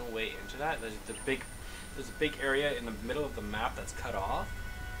really no way into that? There's a big area in the middle of the map that's cut off?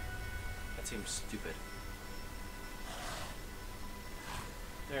 That seems stupid.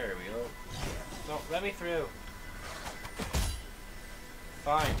 There we go. No, let me through.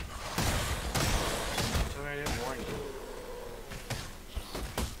 Fine. Sorry, I didn't warn you.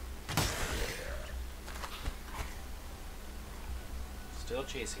 Still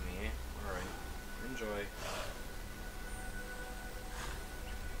chasing me, eh? Alright. Enjoy.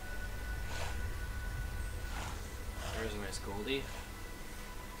 There's a nice Goldie.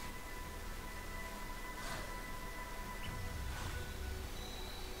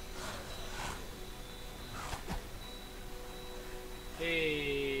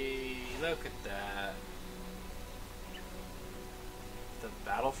 Hey, look at that. The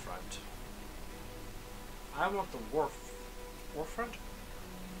battlefront. I want the warfront?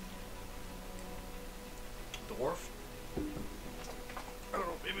 Dwarf? I don't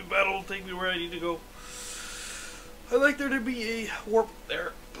know, maybe battle will take me where I need to go. I'd like there to be a warp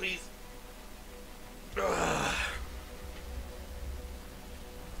there, please.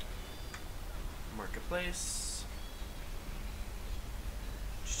 Marketplace.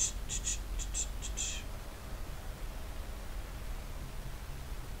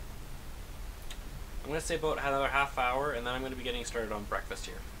 I'm going to say about another half hour, and then I'm going to be getting started on breakfast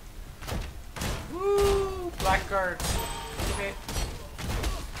here. Woo! Blackguards! Okay.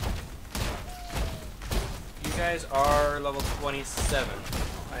 You guys are level 27.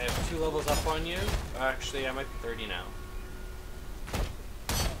 I have 2 levels up on you. Actually, I'm at 30 now.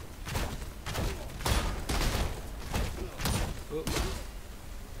 Ooh.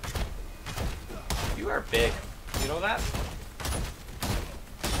 You are big. You know that?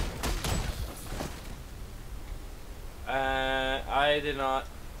 I did not.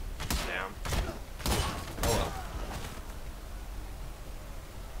 Damn. Oh well.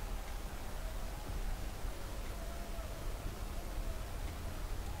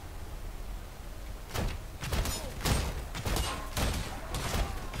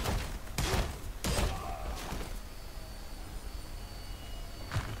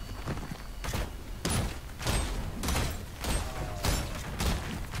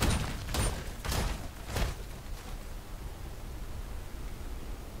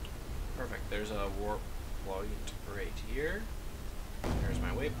 Perfect. There's a warp point right here. There's my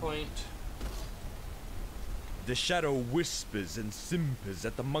waypoint. The shadow whispers and simpers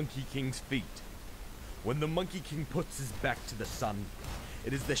at the Monkey King's feet. When the Monkey King puts his back to the sun,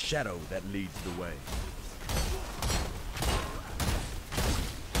 it is the shadow that leads the way.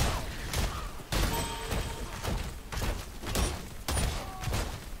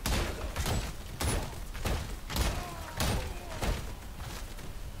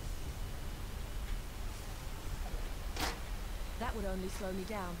 That would only slow me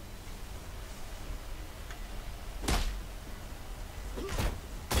down.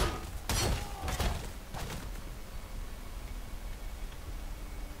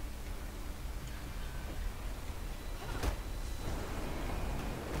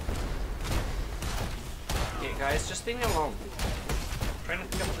 Okay, guys, just leave me alone. I'm trying to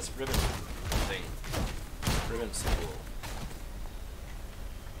pick up this ribbon thing. Ribbon spool.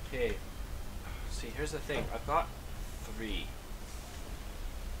 Okay. See, here's the thing. I've got 3.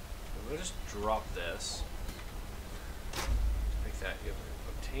 I'm gonna just drop this. Like that. You've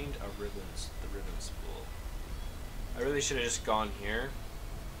obtained the ribbon spool. I really should have just gone here,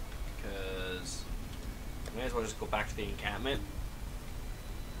 because I may as well just go back to the encampment.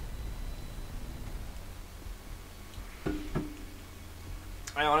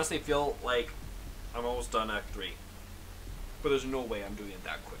 I honestly feel like I'm almost done Act 3, but there's no way I'm doing it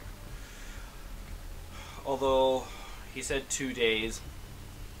that quick. Although he said 2 days,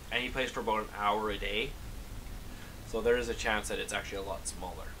 and he plays for about an hour a day, so there is a chance that it's actually a lot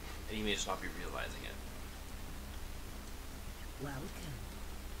smaller, and he may just not be realizing it. Welcome.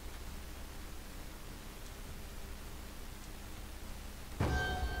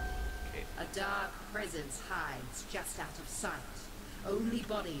 Okay. A dark presence hides just out of sight. Only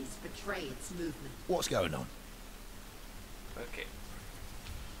bodies betray its movement. What's going on? Okay.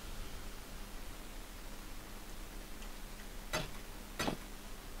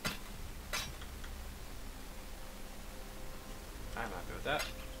 I'm happy with that.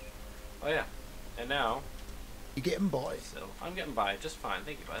 Oh yeah. And now, You getting by? so I'm getting by just fine.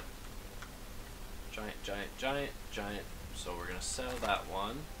 Thank you, bud. Giant, giant, giant, giant. So we're gonna sell that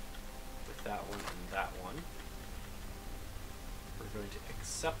one with that one and that one. We're going to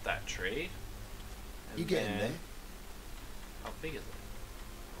accept that trade. And You getting then- there? How big is it?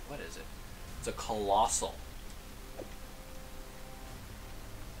 What is it? It's a colossal.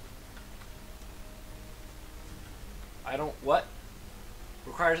 I don't. What?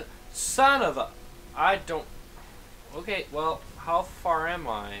 Requires. Son of a. I don't. Okay, well, how far am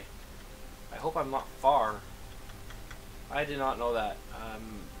I? I hope I'm not far. I did not know that.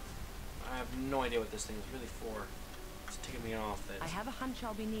 I have no idea what this thing is really for. It's taking me off this. I have a hunch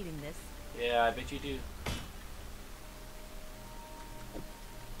I'll be needing this. Yeah, I bet you do.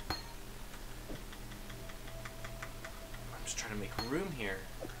 I'm just trying to make room here.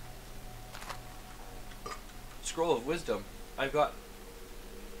 Scroll of Wisdom. I've got...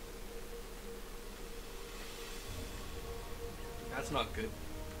 That's not good.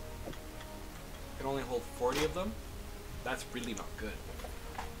 I can only hold 40 of them? That's really not good.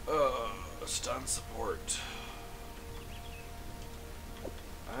 Stun support.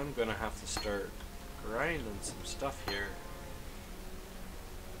 I'm gonna have to start grinding some stuff here.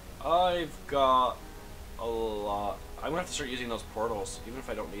 I've got a lot. I'm gonna have to start using those portals, even if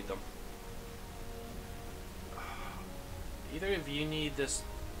I don't need them. Either of you need this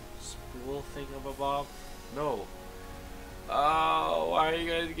spool thingamabob? No. Oh, why are you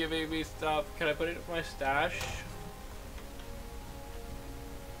guys giving me stuff? Can I put it in my stash?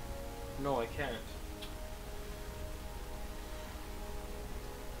 No, I can't.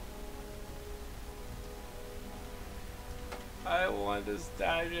 I want to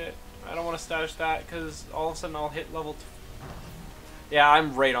stash it. I don't want to stash that because all of a sudden I'll hit level 2. Yeah,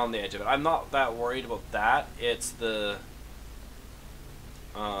 I'm right on the edge of it. I'm not that worried about that. It's the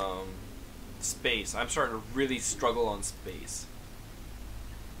space. I'm starting to really struggle on space.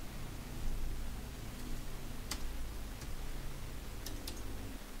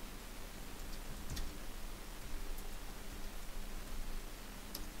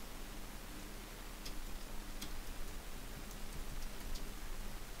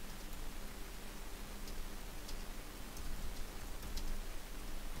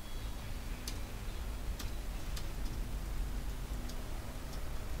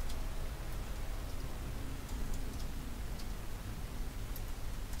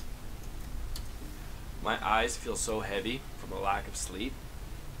 My eyes feel so heavy from the lack of sleep.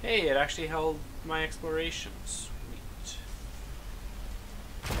 Hey, it actually held my exploration. Sweet.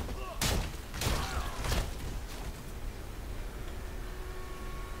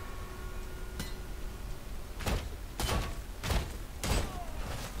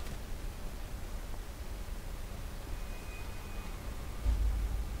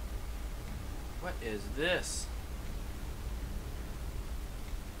 What is this?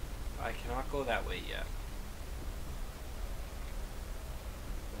 I cannot go that way yet.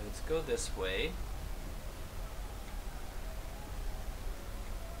 Let's go this way.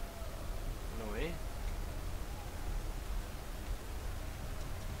 No way.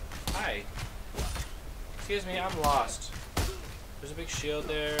 Hi. Excuse me, I'm lost. There's a big shield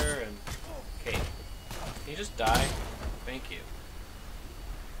there and... Okay. Can you just die? Thank you.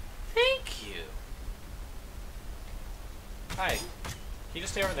 Thank you! Hi. Can you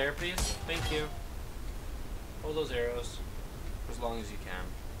just stay over there, please? Thank you. Hold those arrows for as long as you can.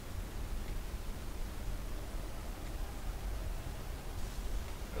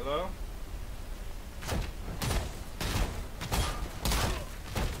 Hello?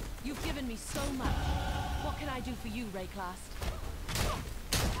 You've given me so much. What can I do for you, Rayclast?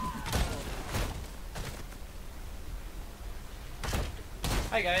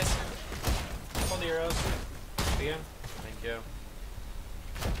 Hi guys. Hold the arrows. Again. Thank you.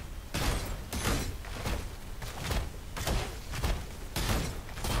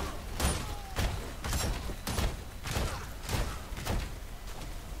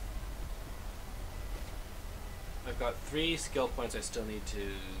 I've got 3 skill points I still need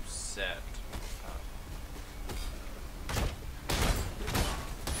to set.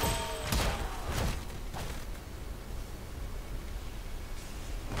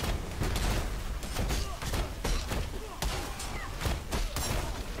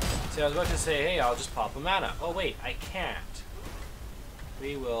 See, I was about to say, hey, I'll just pop a mana. Oh wait, I can't.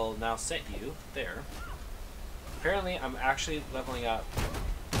 We will now set you there. Apparently, I'm actually leveling up.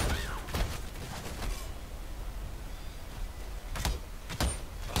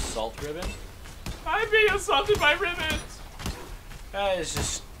 Assault ribbon? I'm being assaulted by ribbons! That is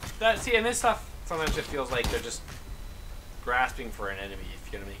just... See, and this stuff, sometimes it feels like they're just grasping for an enemy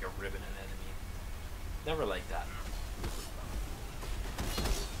if you're gonna make a ribbon an enemy. Never like that.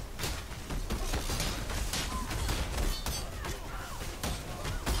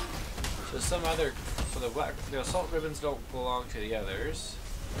 So some other... So the assault ribbons don't belong to the others.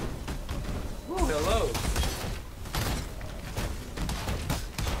 Ooh, hello!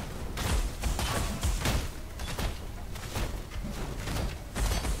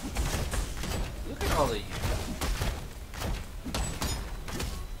 Look at all of you.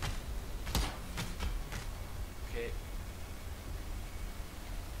 Okay.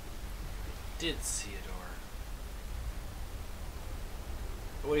 Did see a door.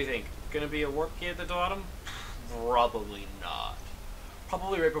 What do you think? Gonna be a warp key at the bottom? Probably not.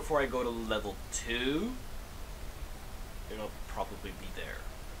 Probably right before I go to level 2, it'll probably be there.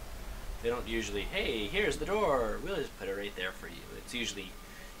 They don't usually, hey, here's the door, we'll just put it right there for you. It's usually,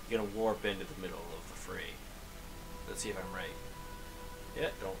 you're gonna warp into the middle of the fray. Let's see if I'm right. Yeah,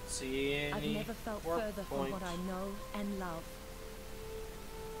 don't see any I've never felt warp further point. from what I know and love.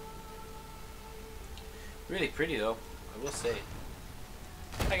 Really pretty though, I will say.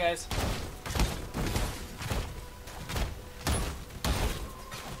 Hi guys.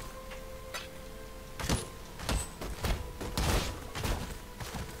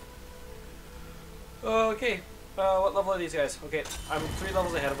 Okay, what level are these guys? Okay, I'm 3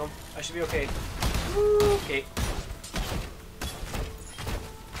 levels ahead of them. I should be okay. Okay.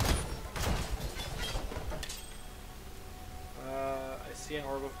 I see an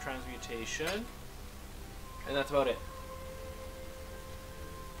orb of transmutation. And that's about it.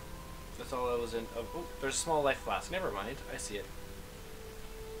 That's all that was in. Oh, there's a small life flask. Never mind. I see it.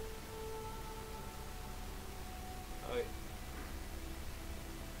 Okay.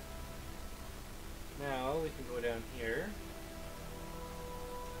 Now we can go down here.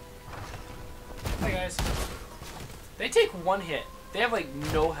 Hi guys. They take 1 hit. They have like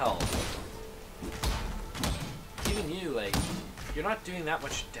no health. Even you, like, you're not doing that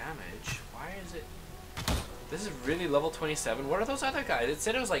much damage. Why is it? This is really level 27. What are those other guys? It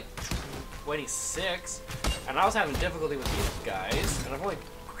said it was like 26, and I was having difficulty with these guys, and I've only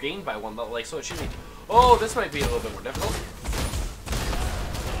gained by 1 level. Like, so it should be. Oh, this might be a little bit more difficult.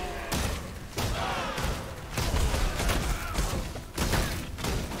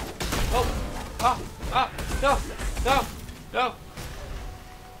 Oh, no, no, no.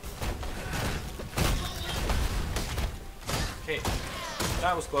 Okay,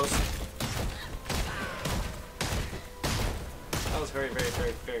 that was close. very, very,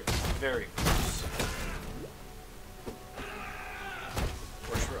 very, very, very close.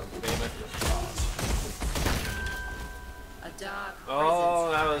 For sure, A dark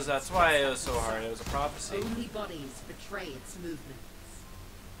oh, presence that's hides why it just was so out of hard. sight. It was a prophecy. Only bodies betray its movements.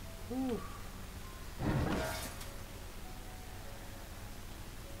 Ooh.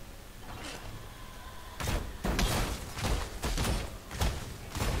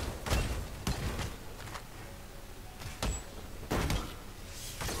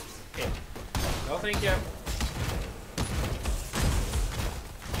 Okay. No, thank you.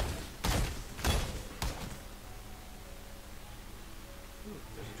 Ooh,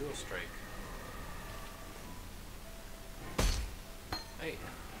 there's a dual strike. Hey.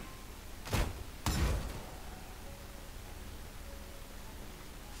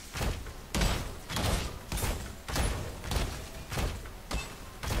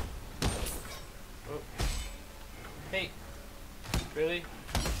 Oh. Hey. Really?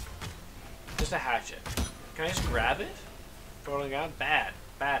 Just a hatchet. Can I just grab it? Throw it on the ground? Bad.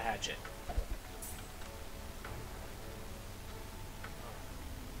 Bad hatchet.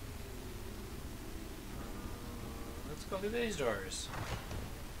 Let's go through these doors.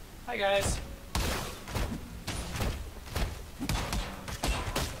 Hi guys.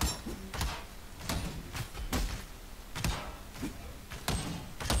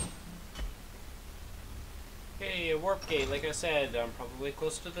 Okay, a warp gate. Like I said, I'm probably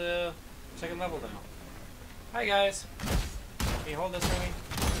close to the second level now. Hi guys. Can you hold this for me?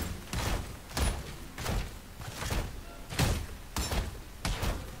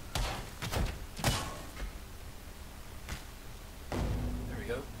 There we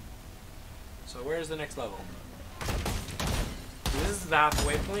go. So where's the next level? This is the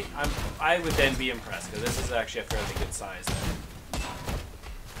halfway point. I would then be impressed because this is actually a fairly good size. There.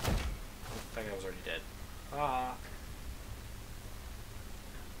 That guy was already dead. Ah.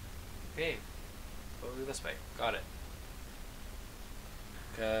 Okay. Over this way. Got it.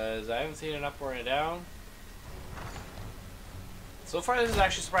 Because I haven't seen an up or a down. So far this is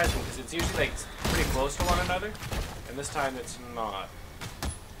actually surprising because it's usually like pretty close to one another. And this time it's not.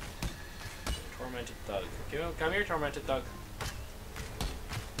 Tormented Thug. Come here, Tormented Thug.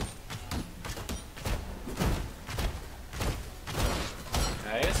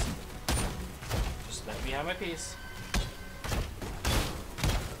 Guys. Just let me have my piece.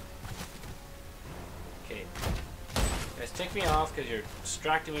 Okay. Guys, take me off because you're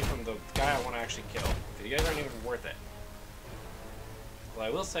distracting me from the guy I want to actually kill. Because you guys aren't even worth it. Well, I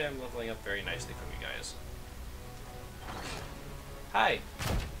will say I'm leveling up very nicely from you guys. Hi.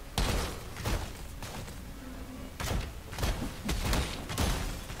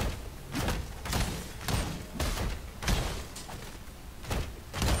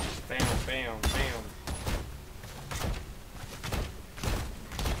 Bam, bam, bam.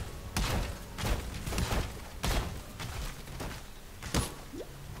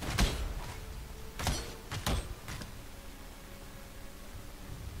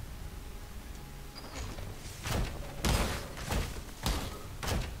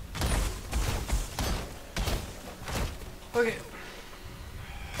 Okay.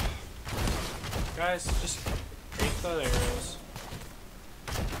 Guys, just take the arrows.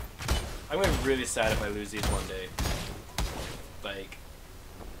 I'm gonna be really sad if I lose these one day. Like,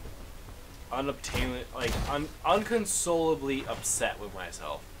 unconsolably upset with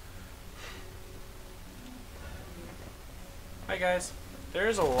myself. Hi guys. There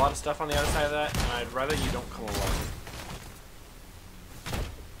is a lot of stuff on the other side of that, and I'd rather you don't come along.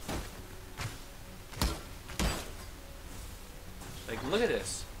 Like, look at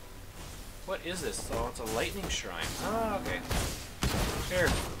this. What is this? Oh, it's a lightning shrine. Oh, okay. Here.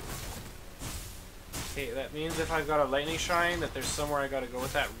 Okay, that means if I've got a lightning shrine, that there's somewhere I gotta go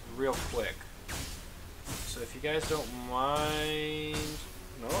with that real quick. So if you guys don't mind...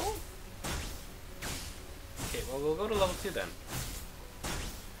 No? Okay, well, we'll go to level 2 then.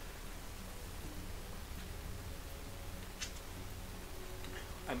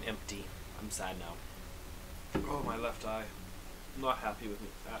 I'm empty. I'm sad now. Oh, my left eye. Not happy with me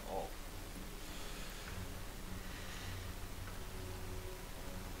at all.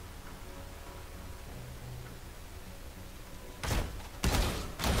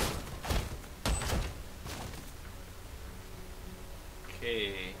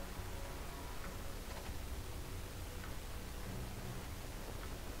 Okay.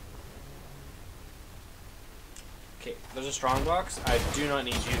 Okay, there's a strong box. I do not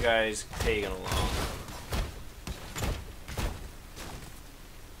need you guys tagging along.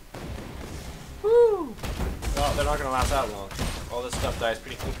 Woo! Well, they're not gonna last that long. All this stuff dies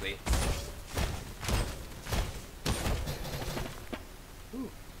pretty quickly.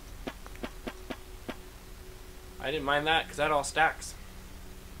 I didn't mind that because that all stacks.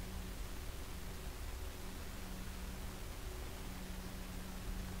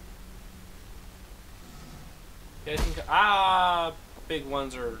 Yeah, I think big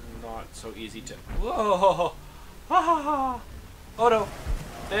ones are not so easy to. Whoa! Ha ha ha! Oh no,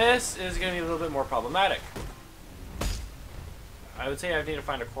 this is gonna be a little bit more problematic. I would say I need to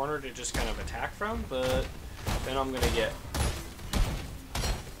find a corner to just kind of attack from, but then I'm gonna get.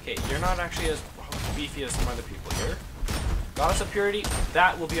 Okay, you're not actually as beefy as some other people here. Goddess of Purity,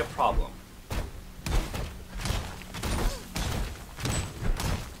 that will be a problem.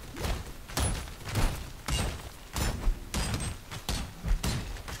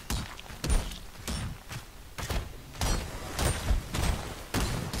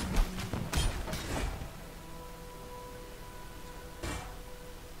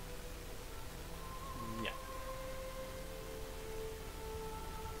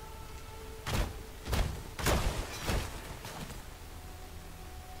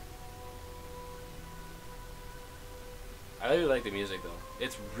 I really like the music though.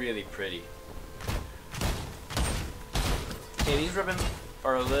 It's really pretty. Okay, these ribbons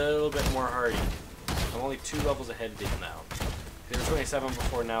are a little bit more hardy. I'm only 2 levels ahead of them now. They were 27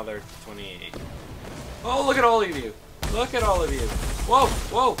 before, now they're 28. Oh, look at all of you! Look at all of you! Whoa!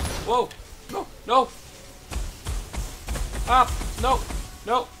 Whoa! Whoa! No! No! Ah! No!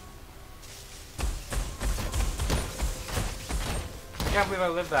 No! I can't believe I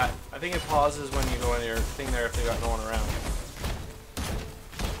lived that. I think it pauses when you go in your thing there if they got no one around.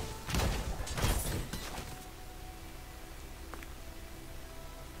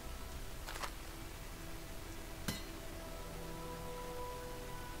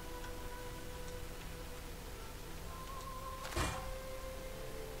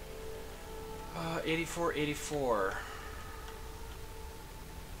 Uh, 84.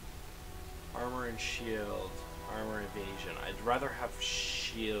 Armor and shield. Armor evasion. I'd rather have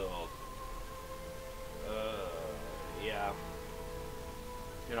shield. Yeah.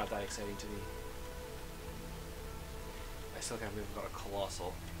 You're not that exciting to me. I still can't believe I've got a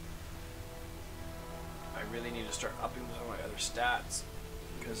colossal. I really need to start upping some of my other stats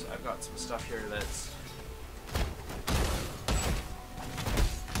because I've got some stuff here that's.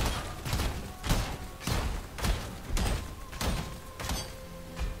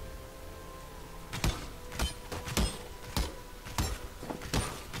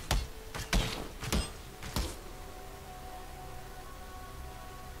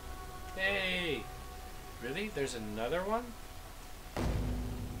 Hey! Really? There's another one?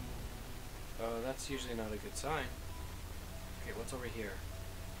 Oh, that's usually not a good sign. Okay, what's over here?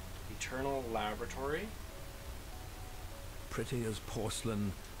 Eternal Laboratory? Pretty as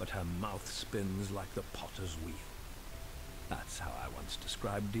porcelain, but her mouth spins like the potter's wheel. That's how I once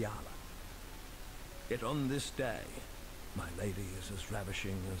described Diala. Yet on this day, my lady is as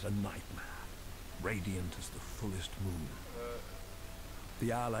ravishing as a nightmare, radiant as the fullest moon.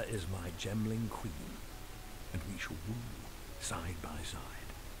 Diala is my gemling queen, and we shall woo side by side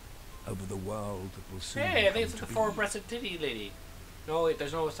over the world that will soon Hey, I think it's come the to be. four-breasted titty lady. No, wait,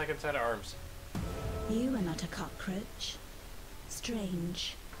 there's no second set of arms. You are not a cockroach.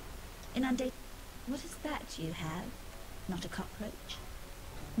 Strange. Inundate. What is that you have? Not a cockroach.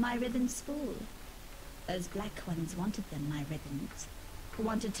 My ribbons fall. Those black ones wanted them, my ribbons.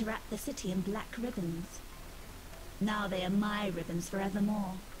 Wanted to wrap the city in black ribbons. Now they are my ribbons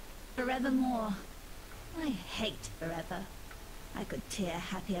forevermore. Forevermore. I hate forever. I could tear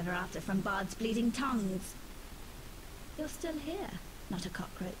happy ever after from bards' bleeding tongues. You're still here, not a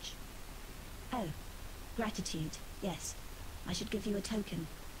cockroach. Oh, gratitude, yes. I should give you a token.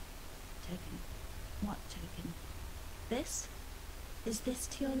 Token? What token? This? Is this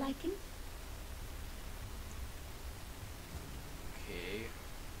to your liking? Okay.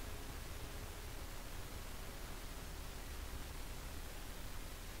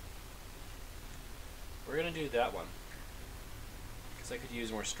 We're gonna do that one. Because I could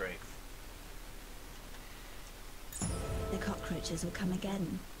use more strength. The cockroaches will come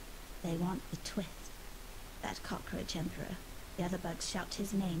again. They want the twist. That cockroach emperor. The other bugs shout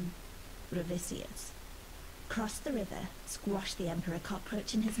his name. Revisius. Cross the river, squash the emperor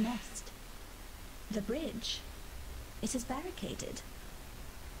cockroach in his nest. The bridge. It is barricaded.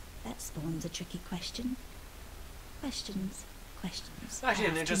 That spawns a tricky question. Questions. It's actually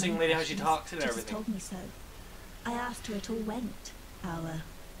an interesting lady how she talks and everything. Told me so. I asked where it all went. Our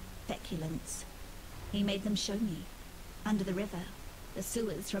feculence. He made them show me. Under the river. The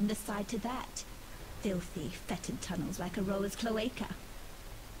sewers from this side to that. Filthy, fetid tunnels like a roller's cloaca.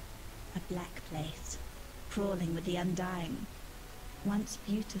 A black place. Crawling with the undying. Once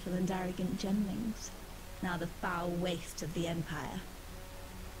beautiful and arrogant gemlings. now the foul waste of the Empire.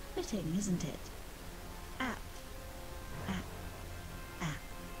 Fitting, isn't it? App. App. App.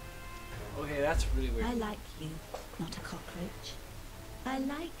 Okay, that's really weird. I like you, not a cockroach. I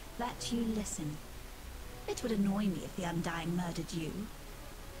like that you listen. It would annoy me if the Undying murdered you.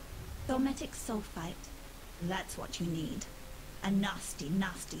 Thaumatic sulfite, that's what you need. A nasty,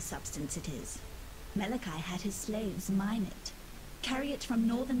 nasty substance it is. Malachi had his slaves mine it. Carry it from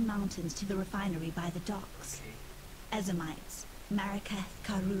northern mountains to the refinery by the docks. Okay. Ezamites, Marraketh,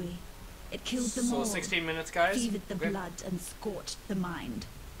 Karui. It killed them So all. 16 minutes, guys. Fevered the Okay. blood and scorched the mind.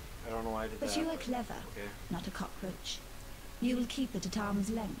 I don't know why I did But that. you are clever, Okay. not a cockroach. You will keep it at arm's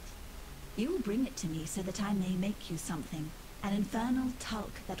length. You will bring it to me so that I may make you something. An infernal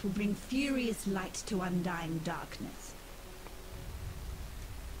tulk that will bring furious light to undying darkness.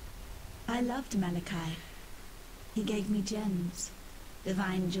 I loved Malachi. He gave me gems,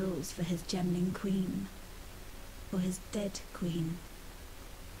 divine jewels for his gemling queen, for his dead queen.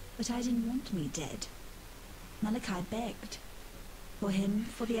 But I didn't want me dead. Malachi begged. For him,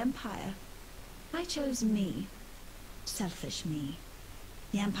 for the Empire. I chose me. Selfish me.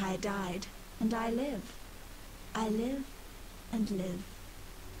 The Empire died, and I live. I live, and live,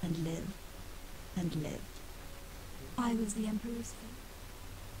 and live, and live. I was the Emperor's fate.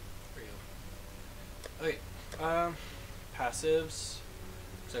 There we go. Okay, passives.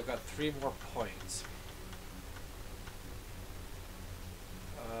 So I've got 3 more points.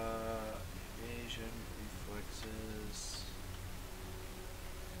 Evasion, reflexes.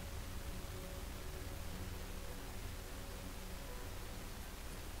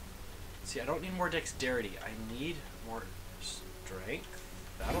 See, I don't need more dexterity. I need more strength.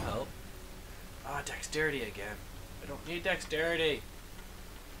 That'll help. Ah, dexterity again. I don't need dexterity.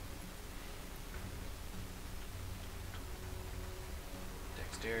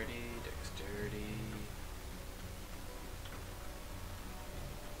 Dexterity, dexterity.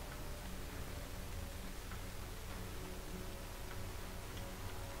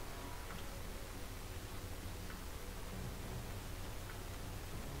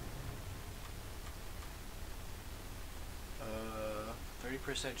 Uh,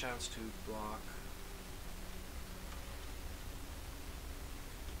 30% chance to block.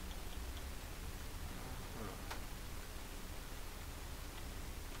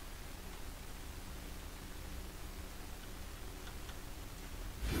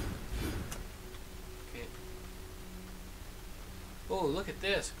 Oh, look at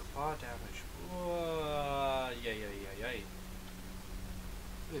this. Claw damage. Whoa. Yeah.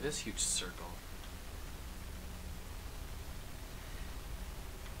 Look at this huge circle.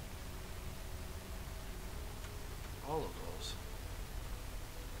 All of those.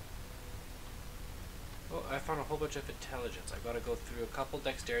 Oh, I found a whole bunch of intelligence. I've got to go through a couple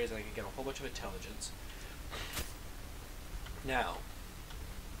dexterities and I can get a whole bunch of intelligence. Now,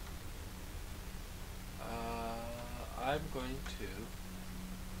 I'm going to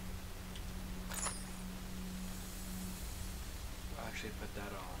actually put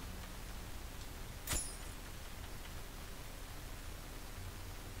that on.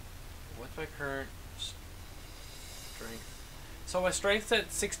 What's my current strength? So my strength's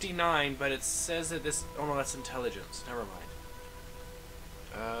at 69, but it says that this... Oh no, that's intelligence. Never mind.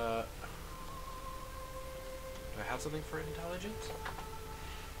 Do I have something for intelligence?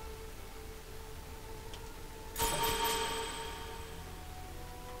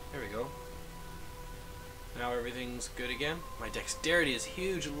 There we go. Now everything's good again. My dexterity is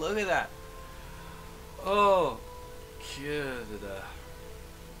huge. Look at that. Oh, good.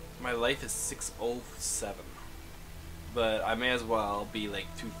 My life is 607. But I may as well be like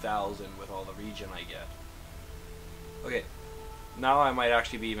 2,000 with all the regen I get. Okay. Now I might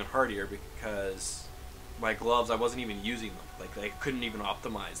actually be even hardier because my gloves, I wasn't even using them. Like, I couldn't even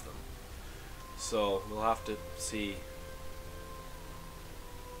optimize them. So we'll have to see.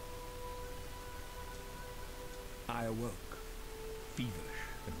 I awoke, feverish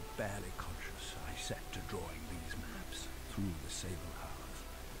and barely conscious. I set to drawing these maps through the sable hours.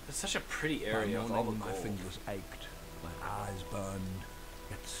 It's such a pretty area with all the my gold. fingers ached, my eyes burned,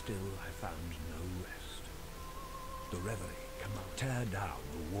 yet still I found no rest. The reverie cannot tear down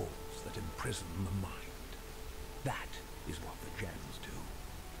the walls that imprison the mind. That is what the gems do.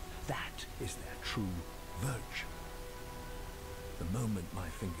 That is their true virtue. The moment my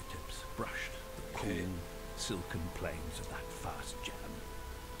fingertips brushed the cool, silken plains of that first gem,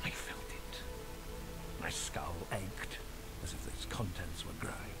 I felt it. My skull ached as if its contents were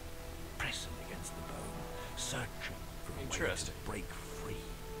growing, pressing against the bone, searching for a way to break free.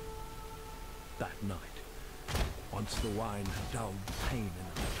 That night, once the wine had dulled the pain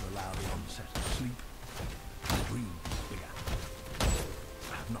enough to allow the onset of sleep, The dream began.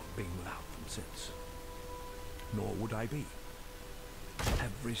 I have not been without them since. Nor would I be.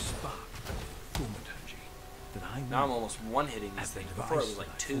 Every spark of thaumaturgy that I Now I'm know, almost one-hitting these every things. Before it was device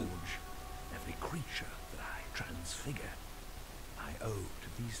like that I 2. forge, every creature that I transfigure, I owe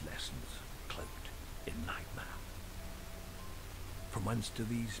to these lessons cloaked in nightmare. From whence do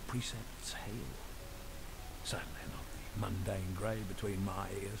these precepts hail? Certainly not the mundane grey between my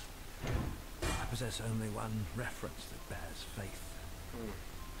ears. I possess only one reference that bears faith.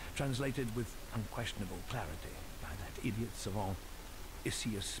 Translated with unquestionable clarity by that idiot savant,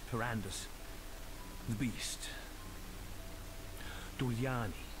 Isius Pirandus, the beast.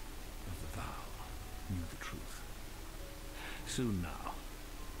 Duliani of the Vow knew the truth. Soon now,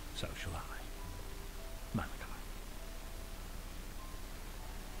 so shall I. Malachi.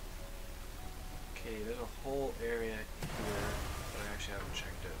 Okay, there's a whole area here that I actually haven't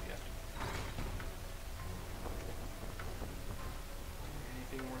checked out yet.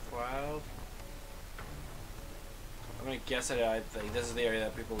 Anything worthwhile? I'm gonna guess that I think this is the area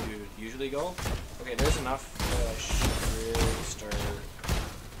that people usually go. Okay, there's enough that I should really start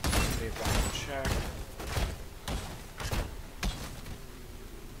getting back and check.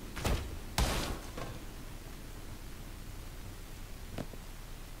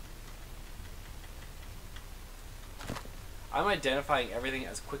 I'm identifying everything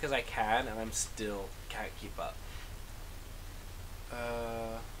as quick as I can, and I'm still can't keep up.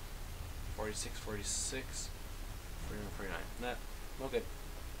 46, 46, 49, 49. Nah, no good.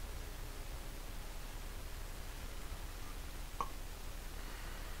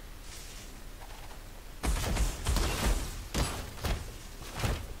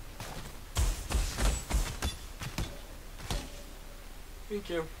 Thank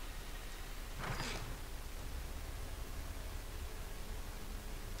you.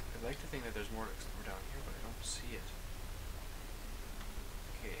 I'd like to think that there's more to explore down here, but I don't see it.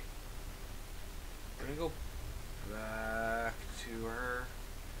 Okay. We're gonna go back to her.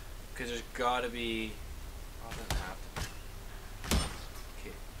 Because there's gotta be... Oh, it doesn't have to.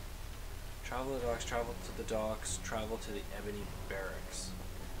 Okay. Travel to the docks, travel to the docks, travel to the Ebony Barracks.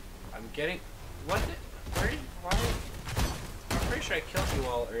 I'm getting... What the... Where did... Why... I'm pretty sure I killed you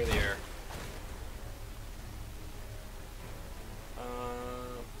all earlier.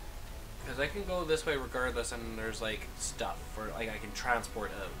 Because I can go this way regardless, and there's like stuff for like I can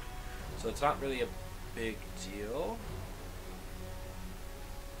transport out, so it's not really a big deal.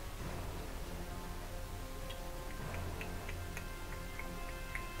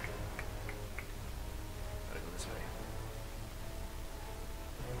 Gotta go this way.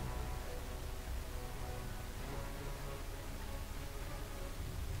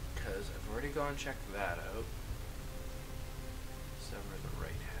 Because I've already gone and checked that out. Sever the right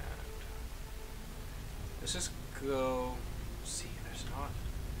hand. Let's just go. See, there's not.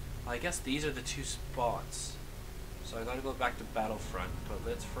 Well, I guess these are the 2 spots. So I gotta go back to Battlefront. But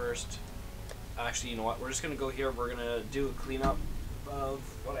let's first. Actually, you know what? We're just gonna go here. We're gonna do a cleanup of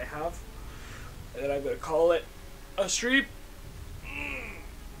what I have. And then I'm gonna call it a stream.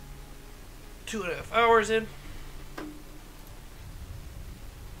 2.5 hours in.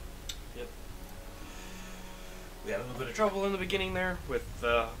 Yep. We had a little bit of trouble in the beginning there with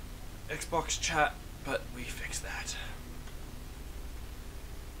Xbox chat. But we fixed that.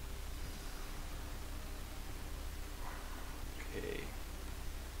 Okay.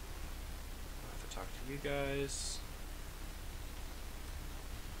 I'll have to talk to you guys.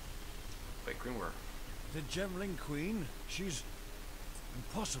 Wait, Grimwar. The Gemling Queen? She's...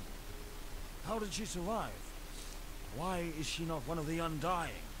 impossible. How did she survive? Why is she not one of the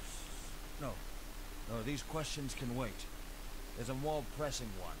Undying? No. No, these questions can wait. There's a more pressing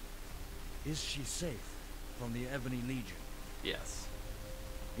one. Is she safe from the Ebony Legion? Yes.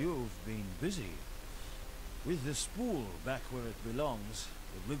 You've been busy. With the spool back where it belongs,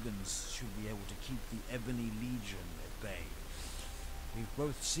 the Ribbons should be able to keep the Ebony Legion at bay. We've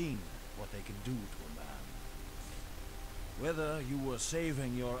both seen what they can do to a man. Whether you were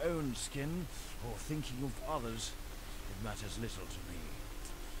saving your own skin or thinking of others, it matters little to me.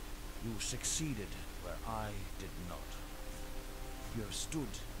 You succeeded where I did not. You have stood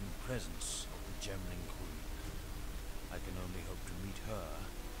in presence of the Gemling Queen. I can only hope to meet her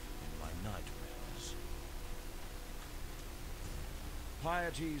in my nightmares.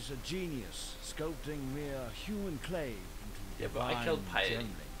 Piety's a genius, sculpting mere human clay into Yeah, but I divine killed Piety.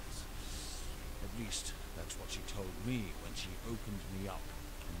 gemlings. At least that's what she told me when she opened me up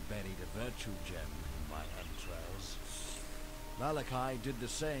and buried a virtue gem in my entrails. Malachi did the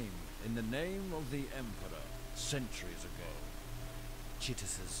same in the name of the Emperor centuries ago.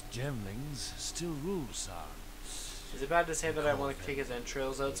 Chittis's gemlings still rule Sarn. Is it bad to say that I want to kick his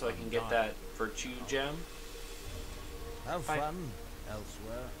entrails out so I can get that virtue gem? Have fun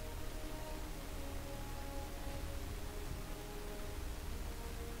elsewhere.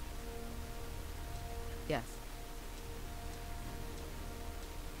 Yes.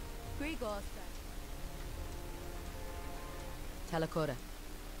 Grigor said. Telakora.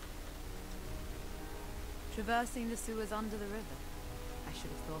 Traversing the sewers under the river. I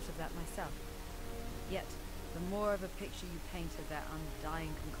should have thought of that myself. Yet, the more of a picture you paint of that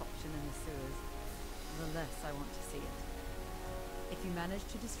undying concoction in the sewers, the less I want to see it. If you manage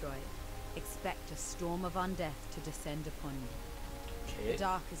to destroy it, expect a storm of undeath to descend upon you. Okay. The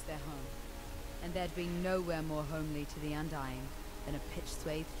dark is their home, and there'd be nowhere more homely to the undying than a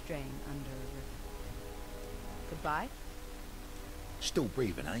pitch-swathed drain under a river. Goodbye? Still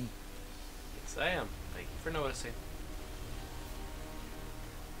breathing, eh? Yes, I am. Thank you for noticing.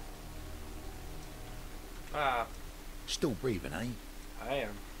 Ah, Still breathing, eh? I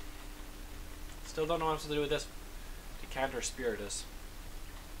am. Still don't know what I'm supposed to do with this. Decanter Spiritus.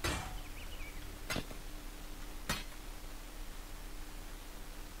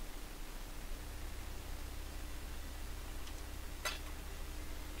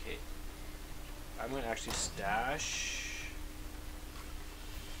 Okay. I'm going to actually stash.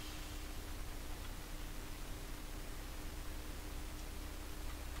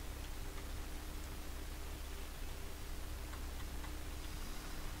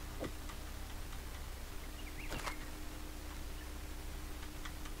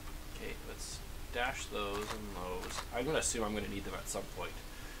 Dash those and those. I'm gonna assume I'm gonna need them at some point.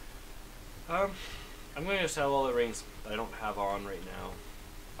 I'm gonna sell all the rings that I don't have on right now.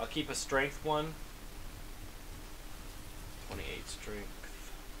 I'll keep a strength one. 28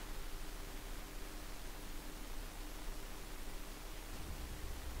 strength.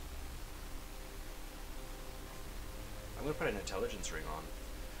 I'm gonna put an intelligence ring on.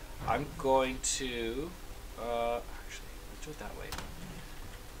 I'm going to actually let's do it that way.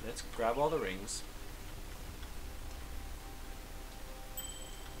 Let's grab all the rings.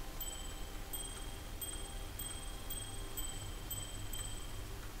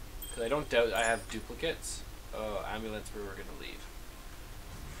 Because I don't doubt I have duplicates. Amulets where we're going to leave.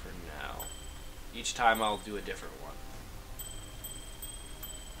 For now. Each time I'll do a different one.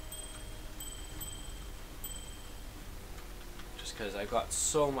 Just because I've got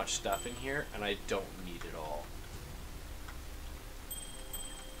so much stuff in here and I don't need it all.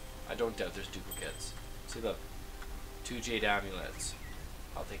 I don't doubt there's duplicates. See, look. 2 jade amulets.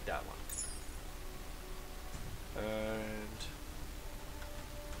 I'll take that one. And...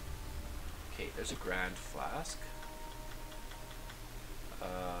 okay, there's a grand flask.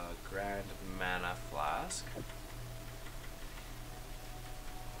 Grand mana flask.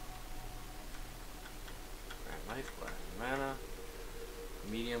 Grand life, grand mana.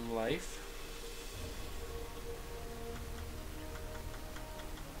 Medium life.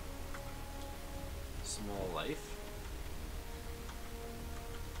 Small life.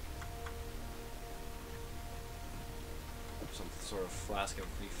 Some sort of flask of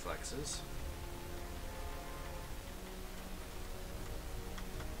reflexes.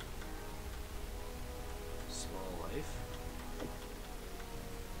 Small life.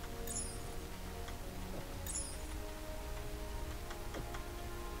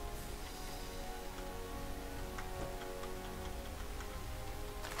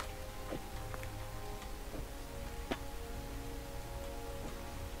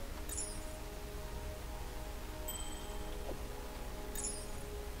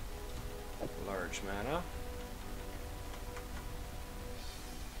 Large mana.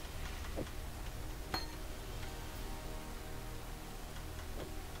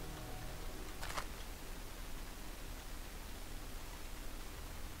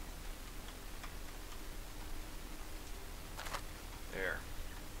 There.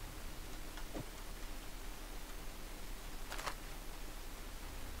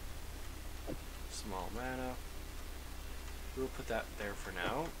 Small mana. We'll put that there for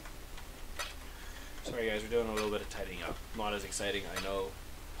now. Sorry guys, we're doing a little bit of tidying up. Not as exciting, I know.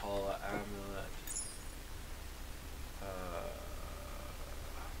 Paula Amulet.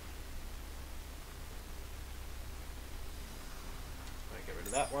 I get rid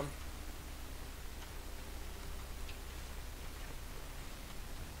of that one.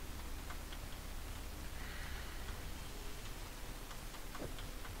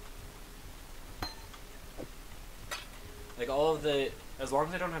 Like all of the, as long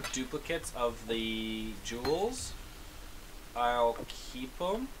as I don't have duplicates of the jewels, I'll keep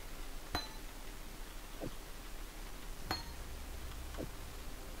them.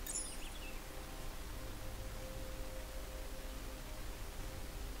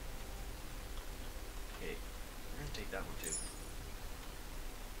 take that one too.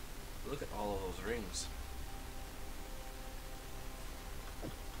 Look at all of those rings.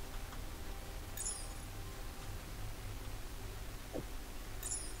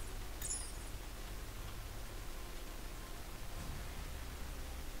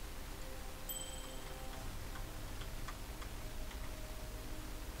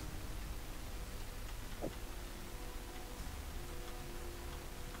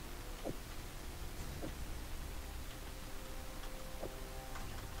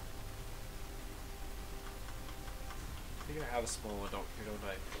 You're gonna have a small one, don't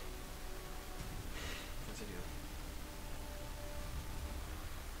I? Yes, I do.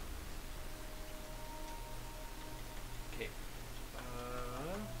 Okay.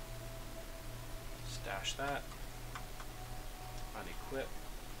 Stash that. Unequip.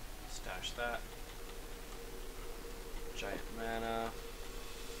 Stash that. Giant mana.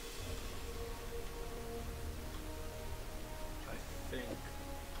 I think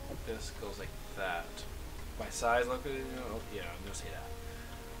this goes like that. By size, look at it. Oh, yeah, I'm gonna say that.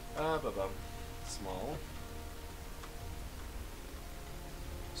 Small.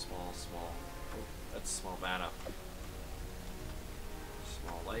 Small. Oh, that's small mana.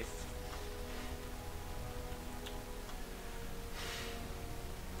 Small life.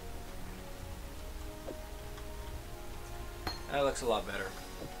 That looks a lot better.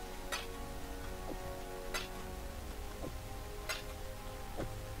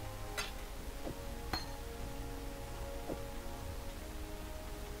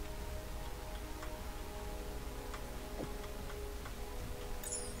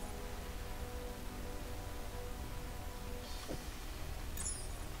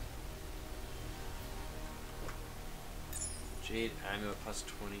 Jade Amulet plus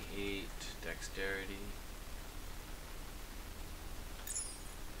 28 dexterity.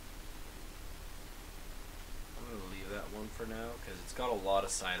 I'm going to leave that one for now because it's got a lot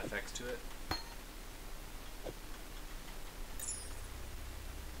of side effects to it.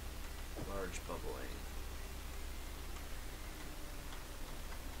 Large bubbling.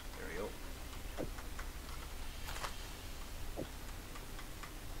 There we go.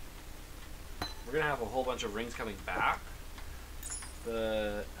 We're going to have a whole bunch of rings coming back.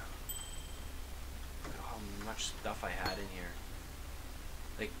 But look at how much stuff I had in here.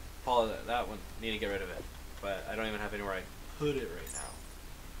 Like, Paul, that one, need to get rid of it. But I don't even have anywhere I put it right now.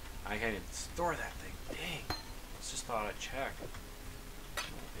 I can't even store that thing. Dang. Let's just thought I'd check.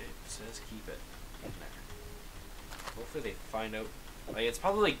 It says keep it in there. Hopefully they find out. Like, it's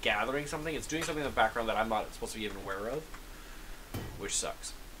probably gathering something. It's doing something in the background that I'm not supposed to be even aware of. Which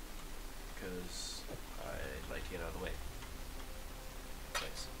sucks. Because I'd like to get out of the way.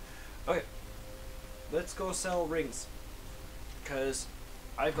 Okay, let's go sell rings, because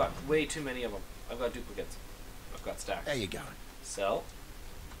I've got way too many of them. I've got duplicates. I've got stacks. There you go. Sell.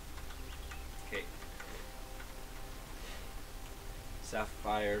 Okay.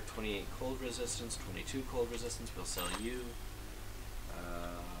 Sapphire, 28 cold resistance, 22 cold resistance. We'll sell you.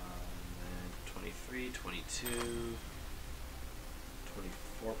 And 23, 22,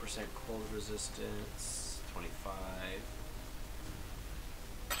 24% cold resistance, 25.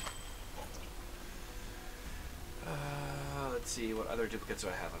 Let's see, what other duplicates do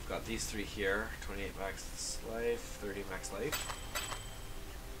I have? I've got these three here. 28 max life, 30 max life.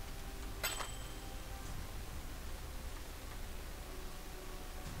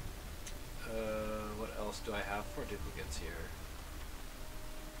 What else do I have for duplicates here?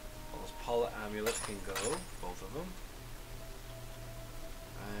 Well, those Paula amulets can go, both of them.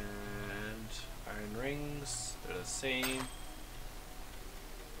 And iron rings, they're the same.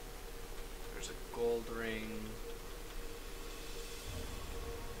 There's a gold ring.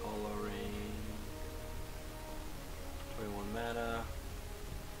 Paula ring. 21 mana.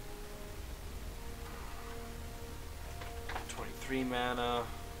 23 mana.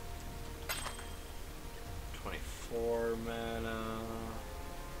 24 mana.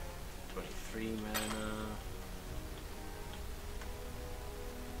 23 mana.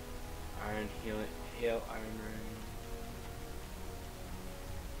 Iron hail iron ring.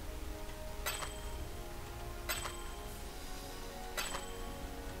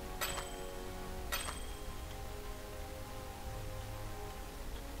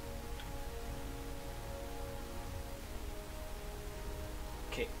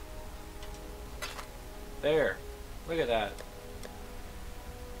 Okay. There. Look at that.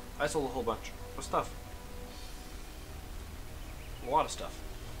 I sold a whole bunch of stuff. A lot of stuff.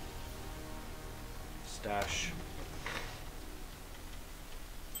 Stash.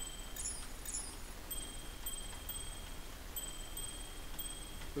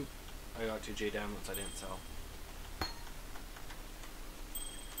 Oop. I got 2 Jade amulets I didn't sell.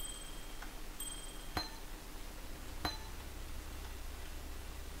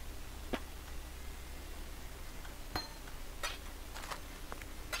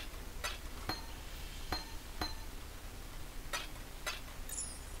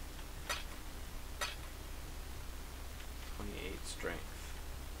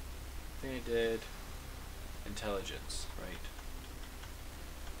 did intelligence, right?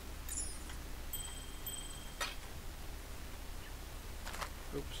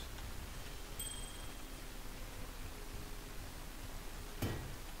 Oops.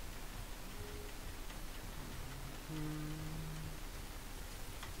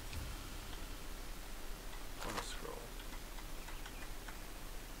 Bonus scroll.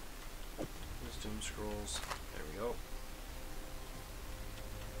 Wisdom scrolls. There we go.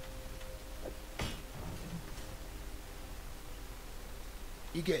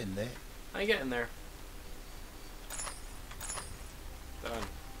 You getting there? I get in there. Done.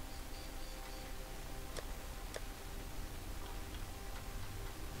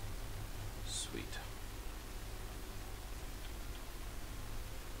 Sweet.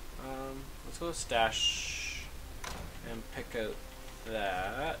 Let's go to stash and pick out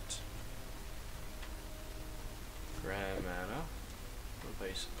that. Grab mana.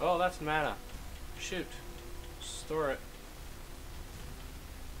 Replace. Oh, that's mana. Shoot. Store it.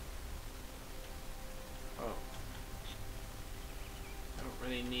 Oh. I don't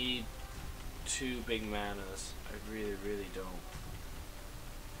really need 2 big manas. I really, really don't.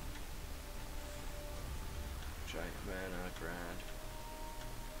 Giant mana, grand.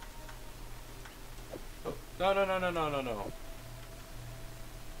 Oh, no, no, no, no, no, no, no.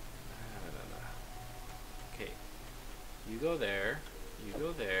 Okay. You go there, you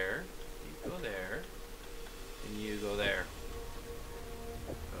go there, you go there, and you go there.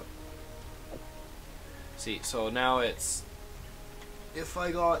 Oh. See, so now it's, if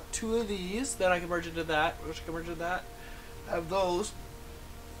I got 2 of these, then I can merge into that, which I can merge into that. Have those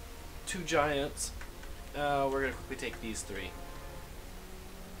 2 giants. We're gonna quickly take these 3,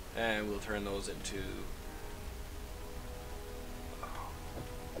 and we'll turn those into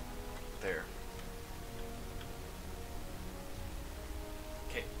there.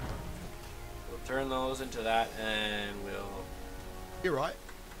 Okay, we'll turn those into that, and we'll. You're right.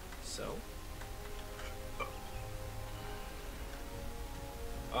 So.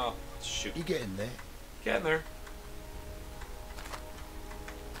 Oh, shoot. You getting there? Getting there.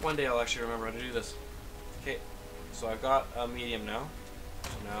 One day I'll actually remember how to do this. Okay, so I've got a medium now.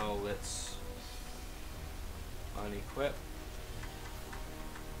 So now let's unequip,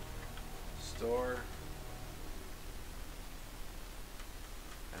 store,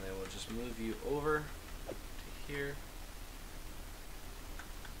 and then we'll just move you over to here.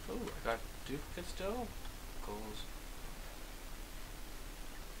 Oh, I got duplicate still. Goals.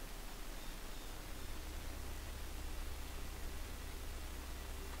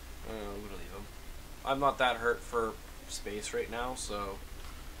 I'm gonna leave them. I'm not that hurt for space right now, so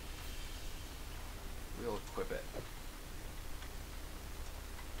we'll equip it.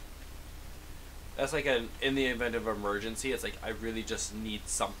 That's like in the event of emergency, it's like I really just need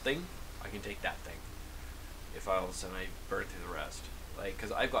something. I can take that thing. If all of a sudden I burn through the rest, like,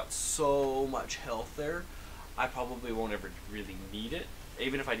 because I've got so much health there, I probably won't ever really need it.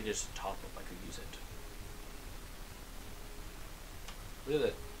 Even if I need just to top up, I could use it. Look at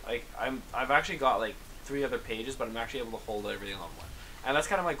it. Like I've actually got like 3 other pages, but I'm actually able to hold everything on one. And that's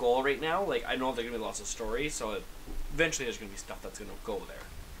kind of my goal right now. Like, I know there's gonna be lots of stories, so eventually there's gonna be stuff that's gonna go there.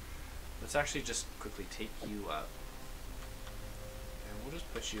 Let's actually just quickly take you up, and we'll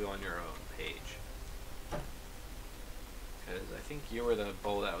just put you on your own page, because I think you were the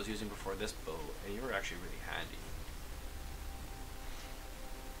bow that I was using before this bow, and you were actually really handy.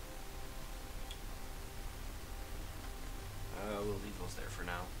 We'll leave those there for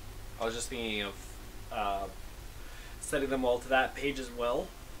now. I was just thinking of setting them all to that page as well,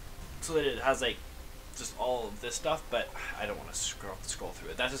 so that it has like just all of this stuff, but I don't want to scroll through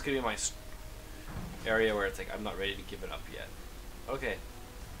it. That's just gonna be my area where it's like I'm not ready to give it up yet. Okay.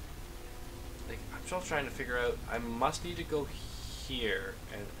 Like, I'm still trying to figure out. I must need to go here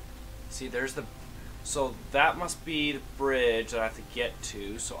and see. There's the. So that must be the bridge that I have to get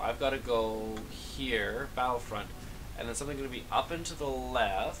to. So I've got to go here, Battlefront, and then something going to be up and to the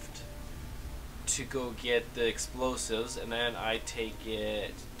left to go get the explosives, and then I take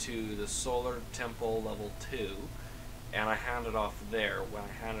it to the Solar Temple level 2, and I hand it off there. When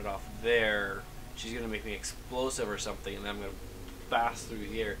I hand it off there, she's going to make me explosive or something, and then I'm going to pass through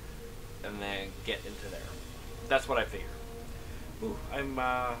here and then get into there. That's what I figure. Ooh, I'm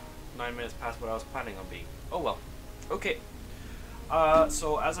 9 minutes past what I was planning on being. Oh well. Okay.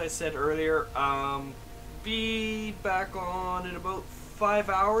 So as I said earlier, be back on in about 5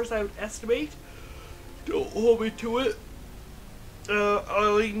 hours, I would estimate. Don't hold me to it.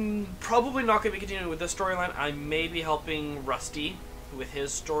 I'm probably not going to be continuing with this storyline. I may be helping Rusty with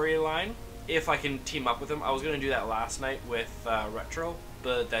his storyline if I can team up with him. I was going to do that last night with Retro,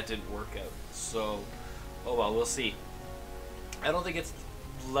 but that didn't work out. So, oh well, we'll see. I don't think it's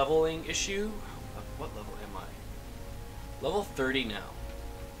leveling issue. What level am I? Level 30 now.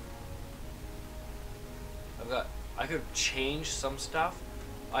 I could change some stuff.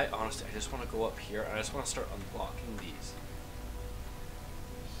 I honestly just want to go up here and I just want to start unlocking these.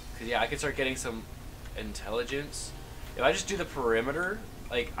 Cause yeah, I can start getting some intelligence. If I just do the perimeter,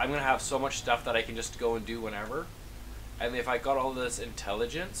 like I'm gonna have so much stuff that I can just go and do whenever. And if I got all this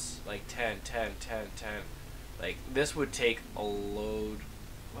intelligence, like 10, 10, 10, 10, like this would take a load.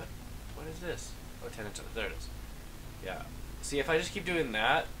 What is this? Oh, 10 intelligence. There it is. Yeah. See, if I just keep doing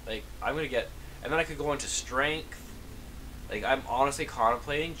that, like I'm gonna get, and then I could go into strength. Like I'm honestly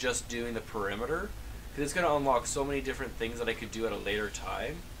contemplating just doing the perimeter, because it's gonna unlock so many different things that I could do at a later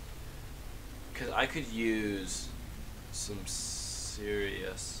time. Because I could use some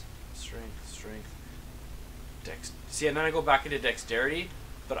serious strength, see, and then I go back into dexterity,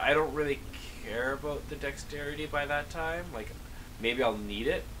 but I don't really care about the dexterity by that time. Like, maybe I'll need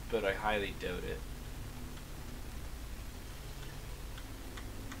it, but I highly doubt it.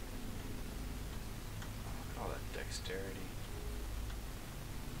 Look at all that dexterity.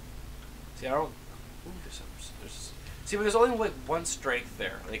 See, I don't. Ooh, there's see, but there's only like one strength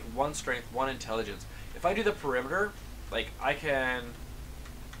there. Like one strength, one intelligence. If I do the perimeter, like I can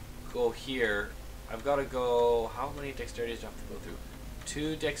go here. I've got to go. How many dexterities do I have to go through?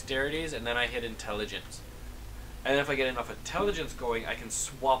 2 dexterities, and then I hit intelligence. And if I get enough intelligence going, I can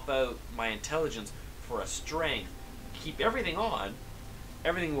swap out my intelligence for a strength. Keep everything on.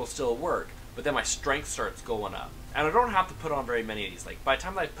 Everything will still work, but then my strength starts going up. And I don't have to put on very many of these. Like, by the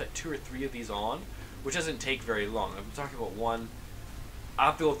time I put 2 or 3 of these on, which doesn't take very long. I'm talking about 1. I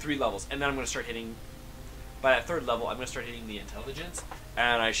have to go 3 levels, and then I'm going to start hitting. By that 3rd level, I'm going to start hitting the intelligence,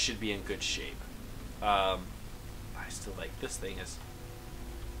 and I should be in good shape. I still like this thing is.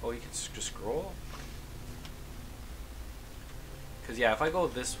 Oh, you can just scroll. Because yeah, if I go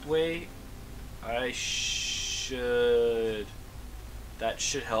this way, I should. That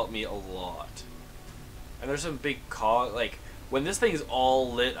should help me a lot. And there's some big like when this thing is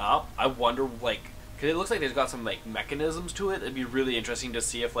all lit up, I wonder like, because it looks like they've got some like mechanisms to it. It'd be really interesting to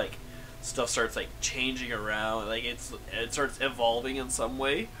see if like stuff starts like changing around, like it starts evolving in some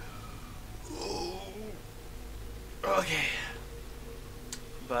way. Okay,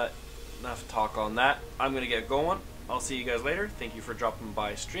 but enough talk on that. I'm gonna get going. I'll see you guys later. Thank you for dropping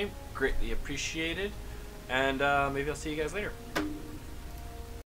by stream. Greatly appreciated. And maybe I'll see you guys later.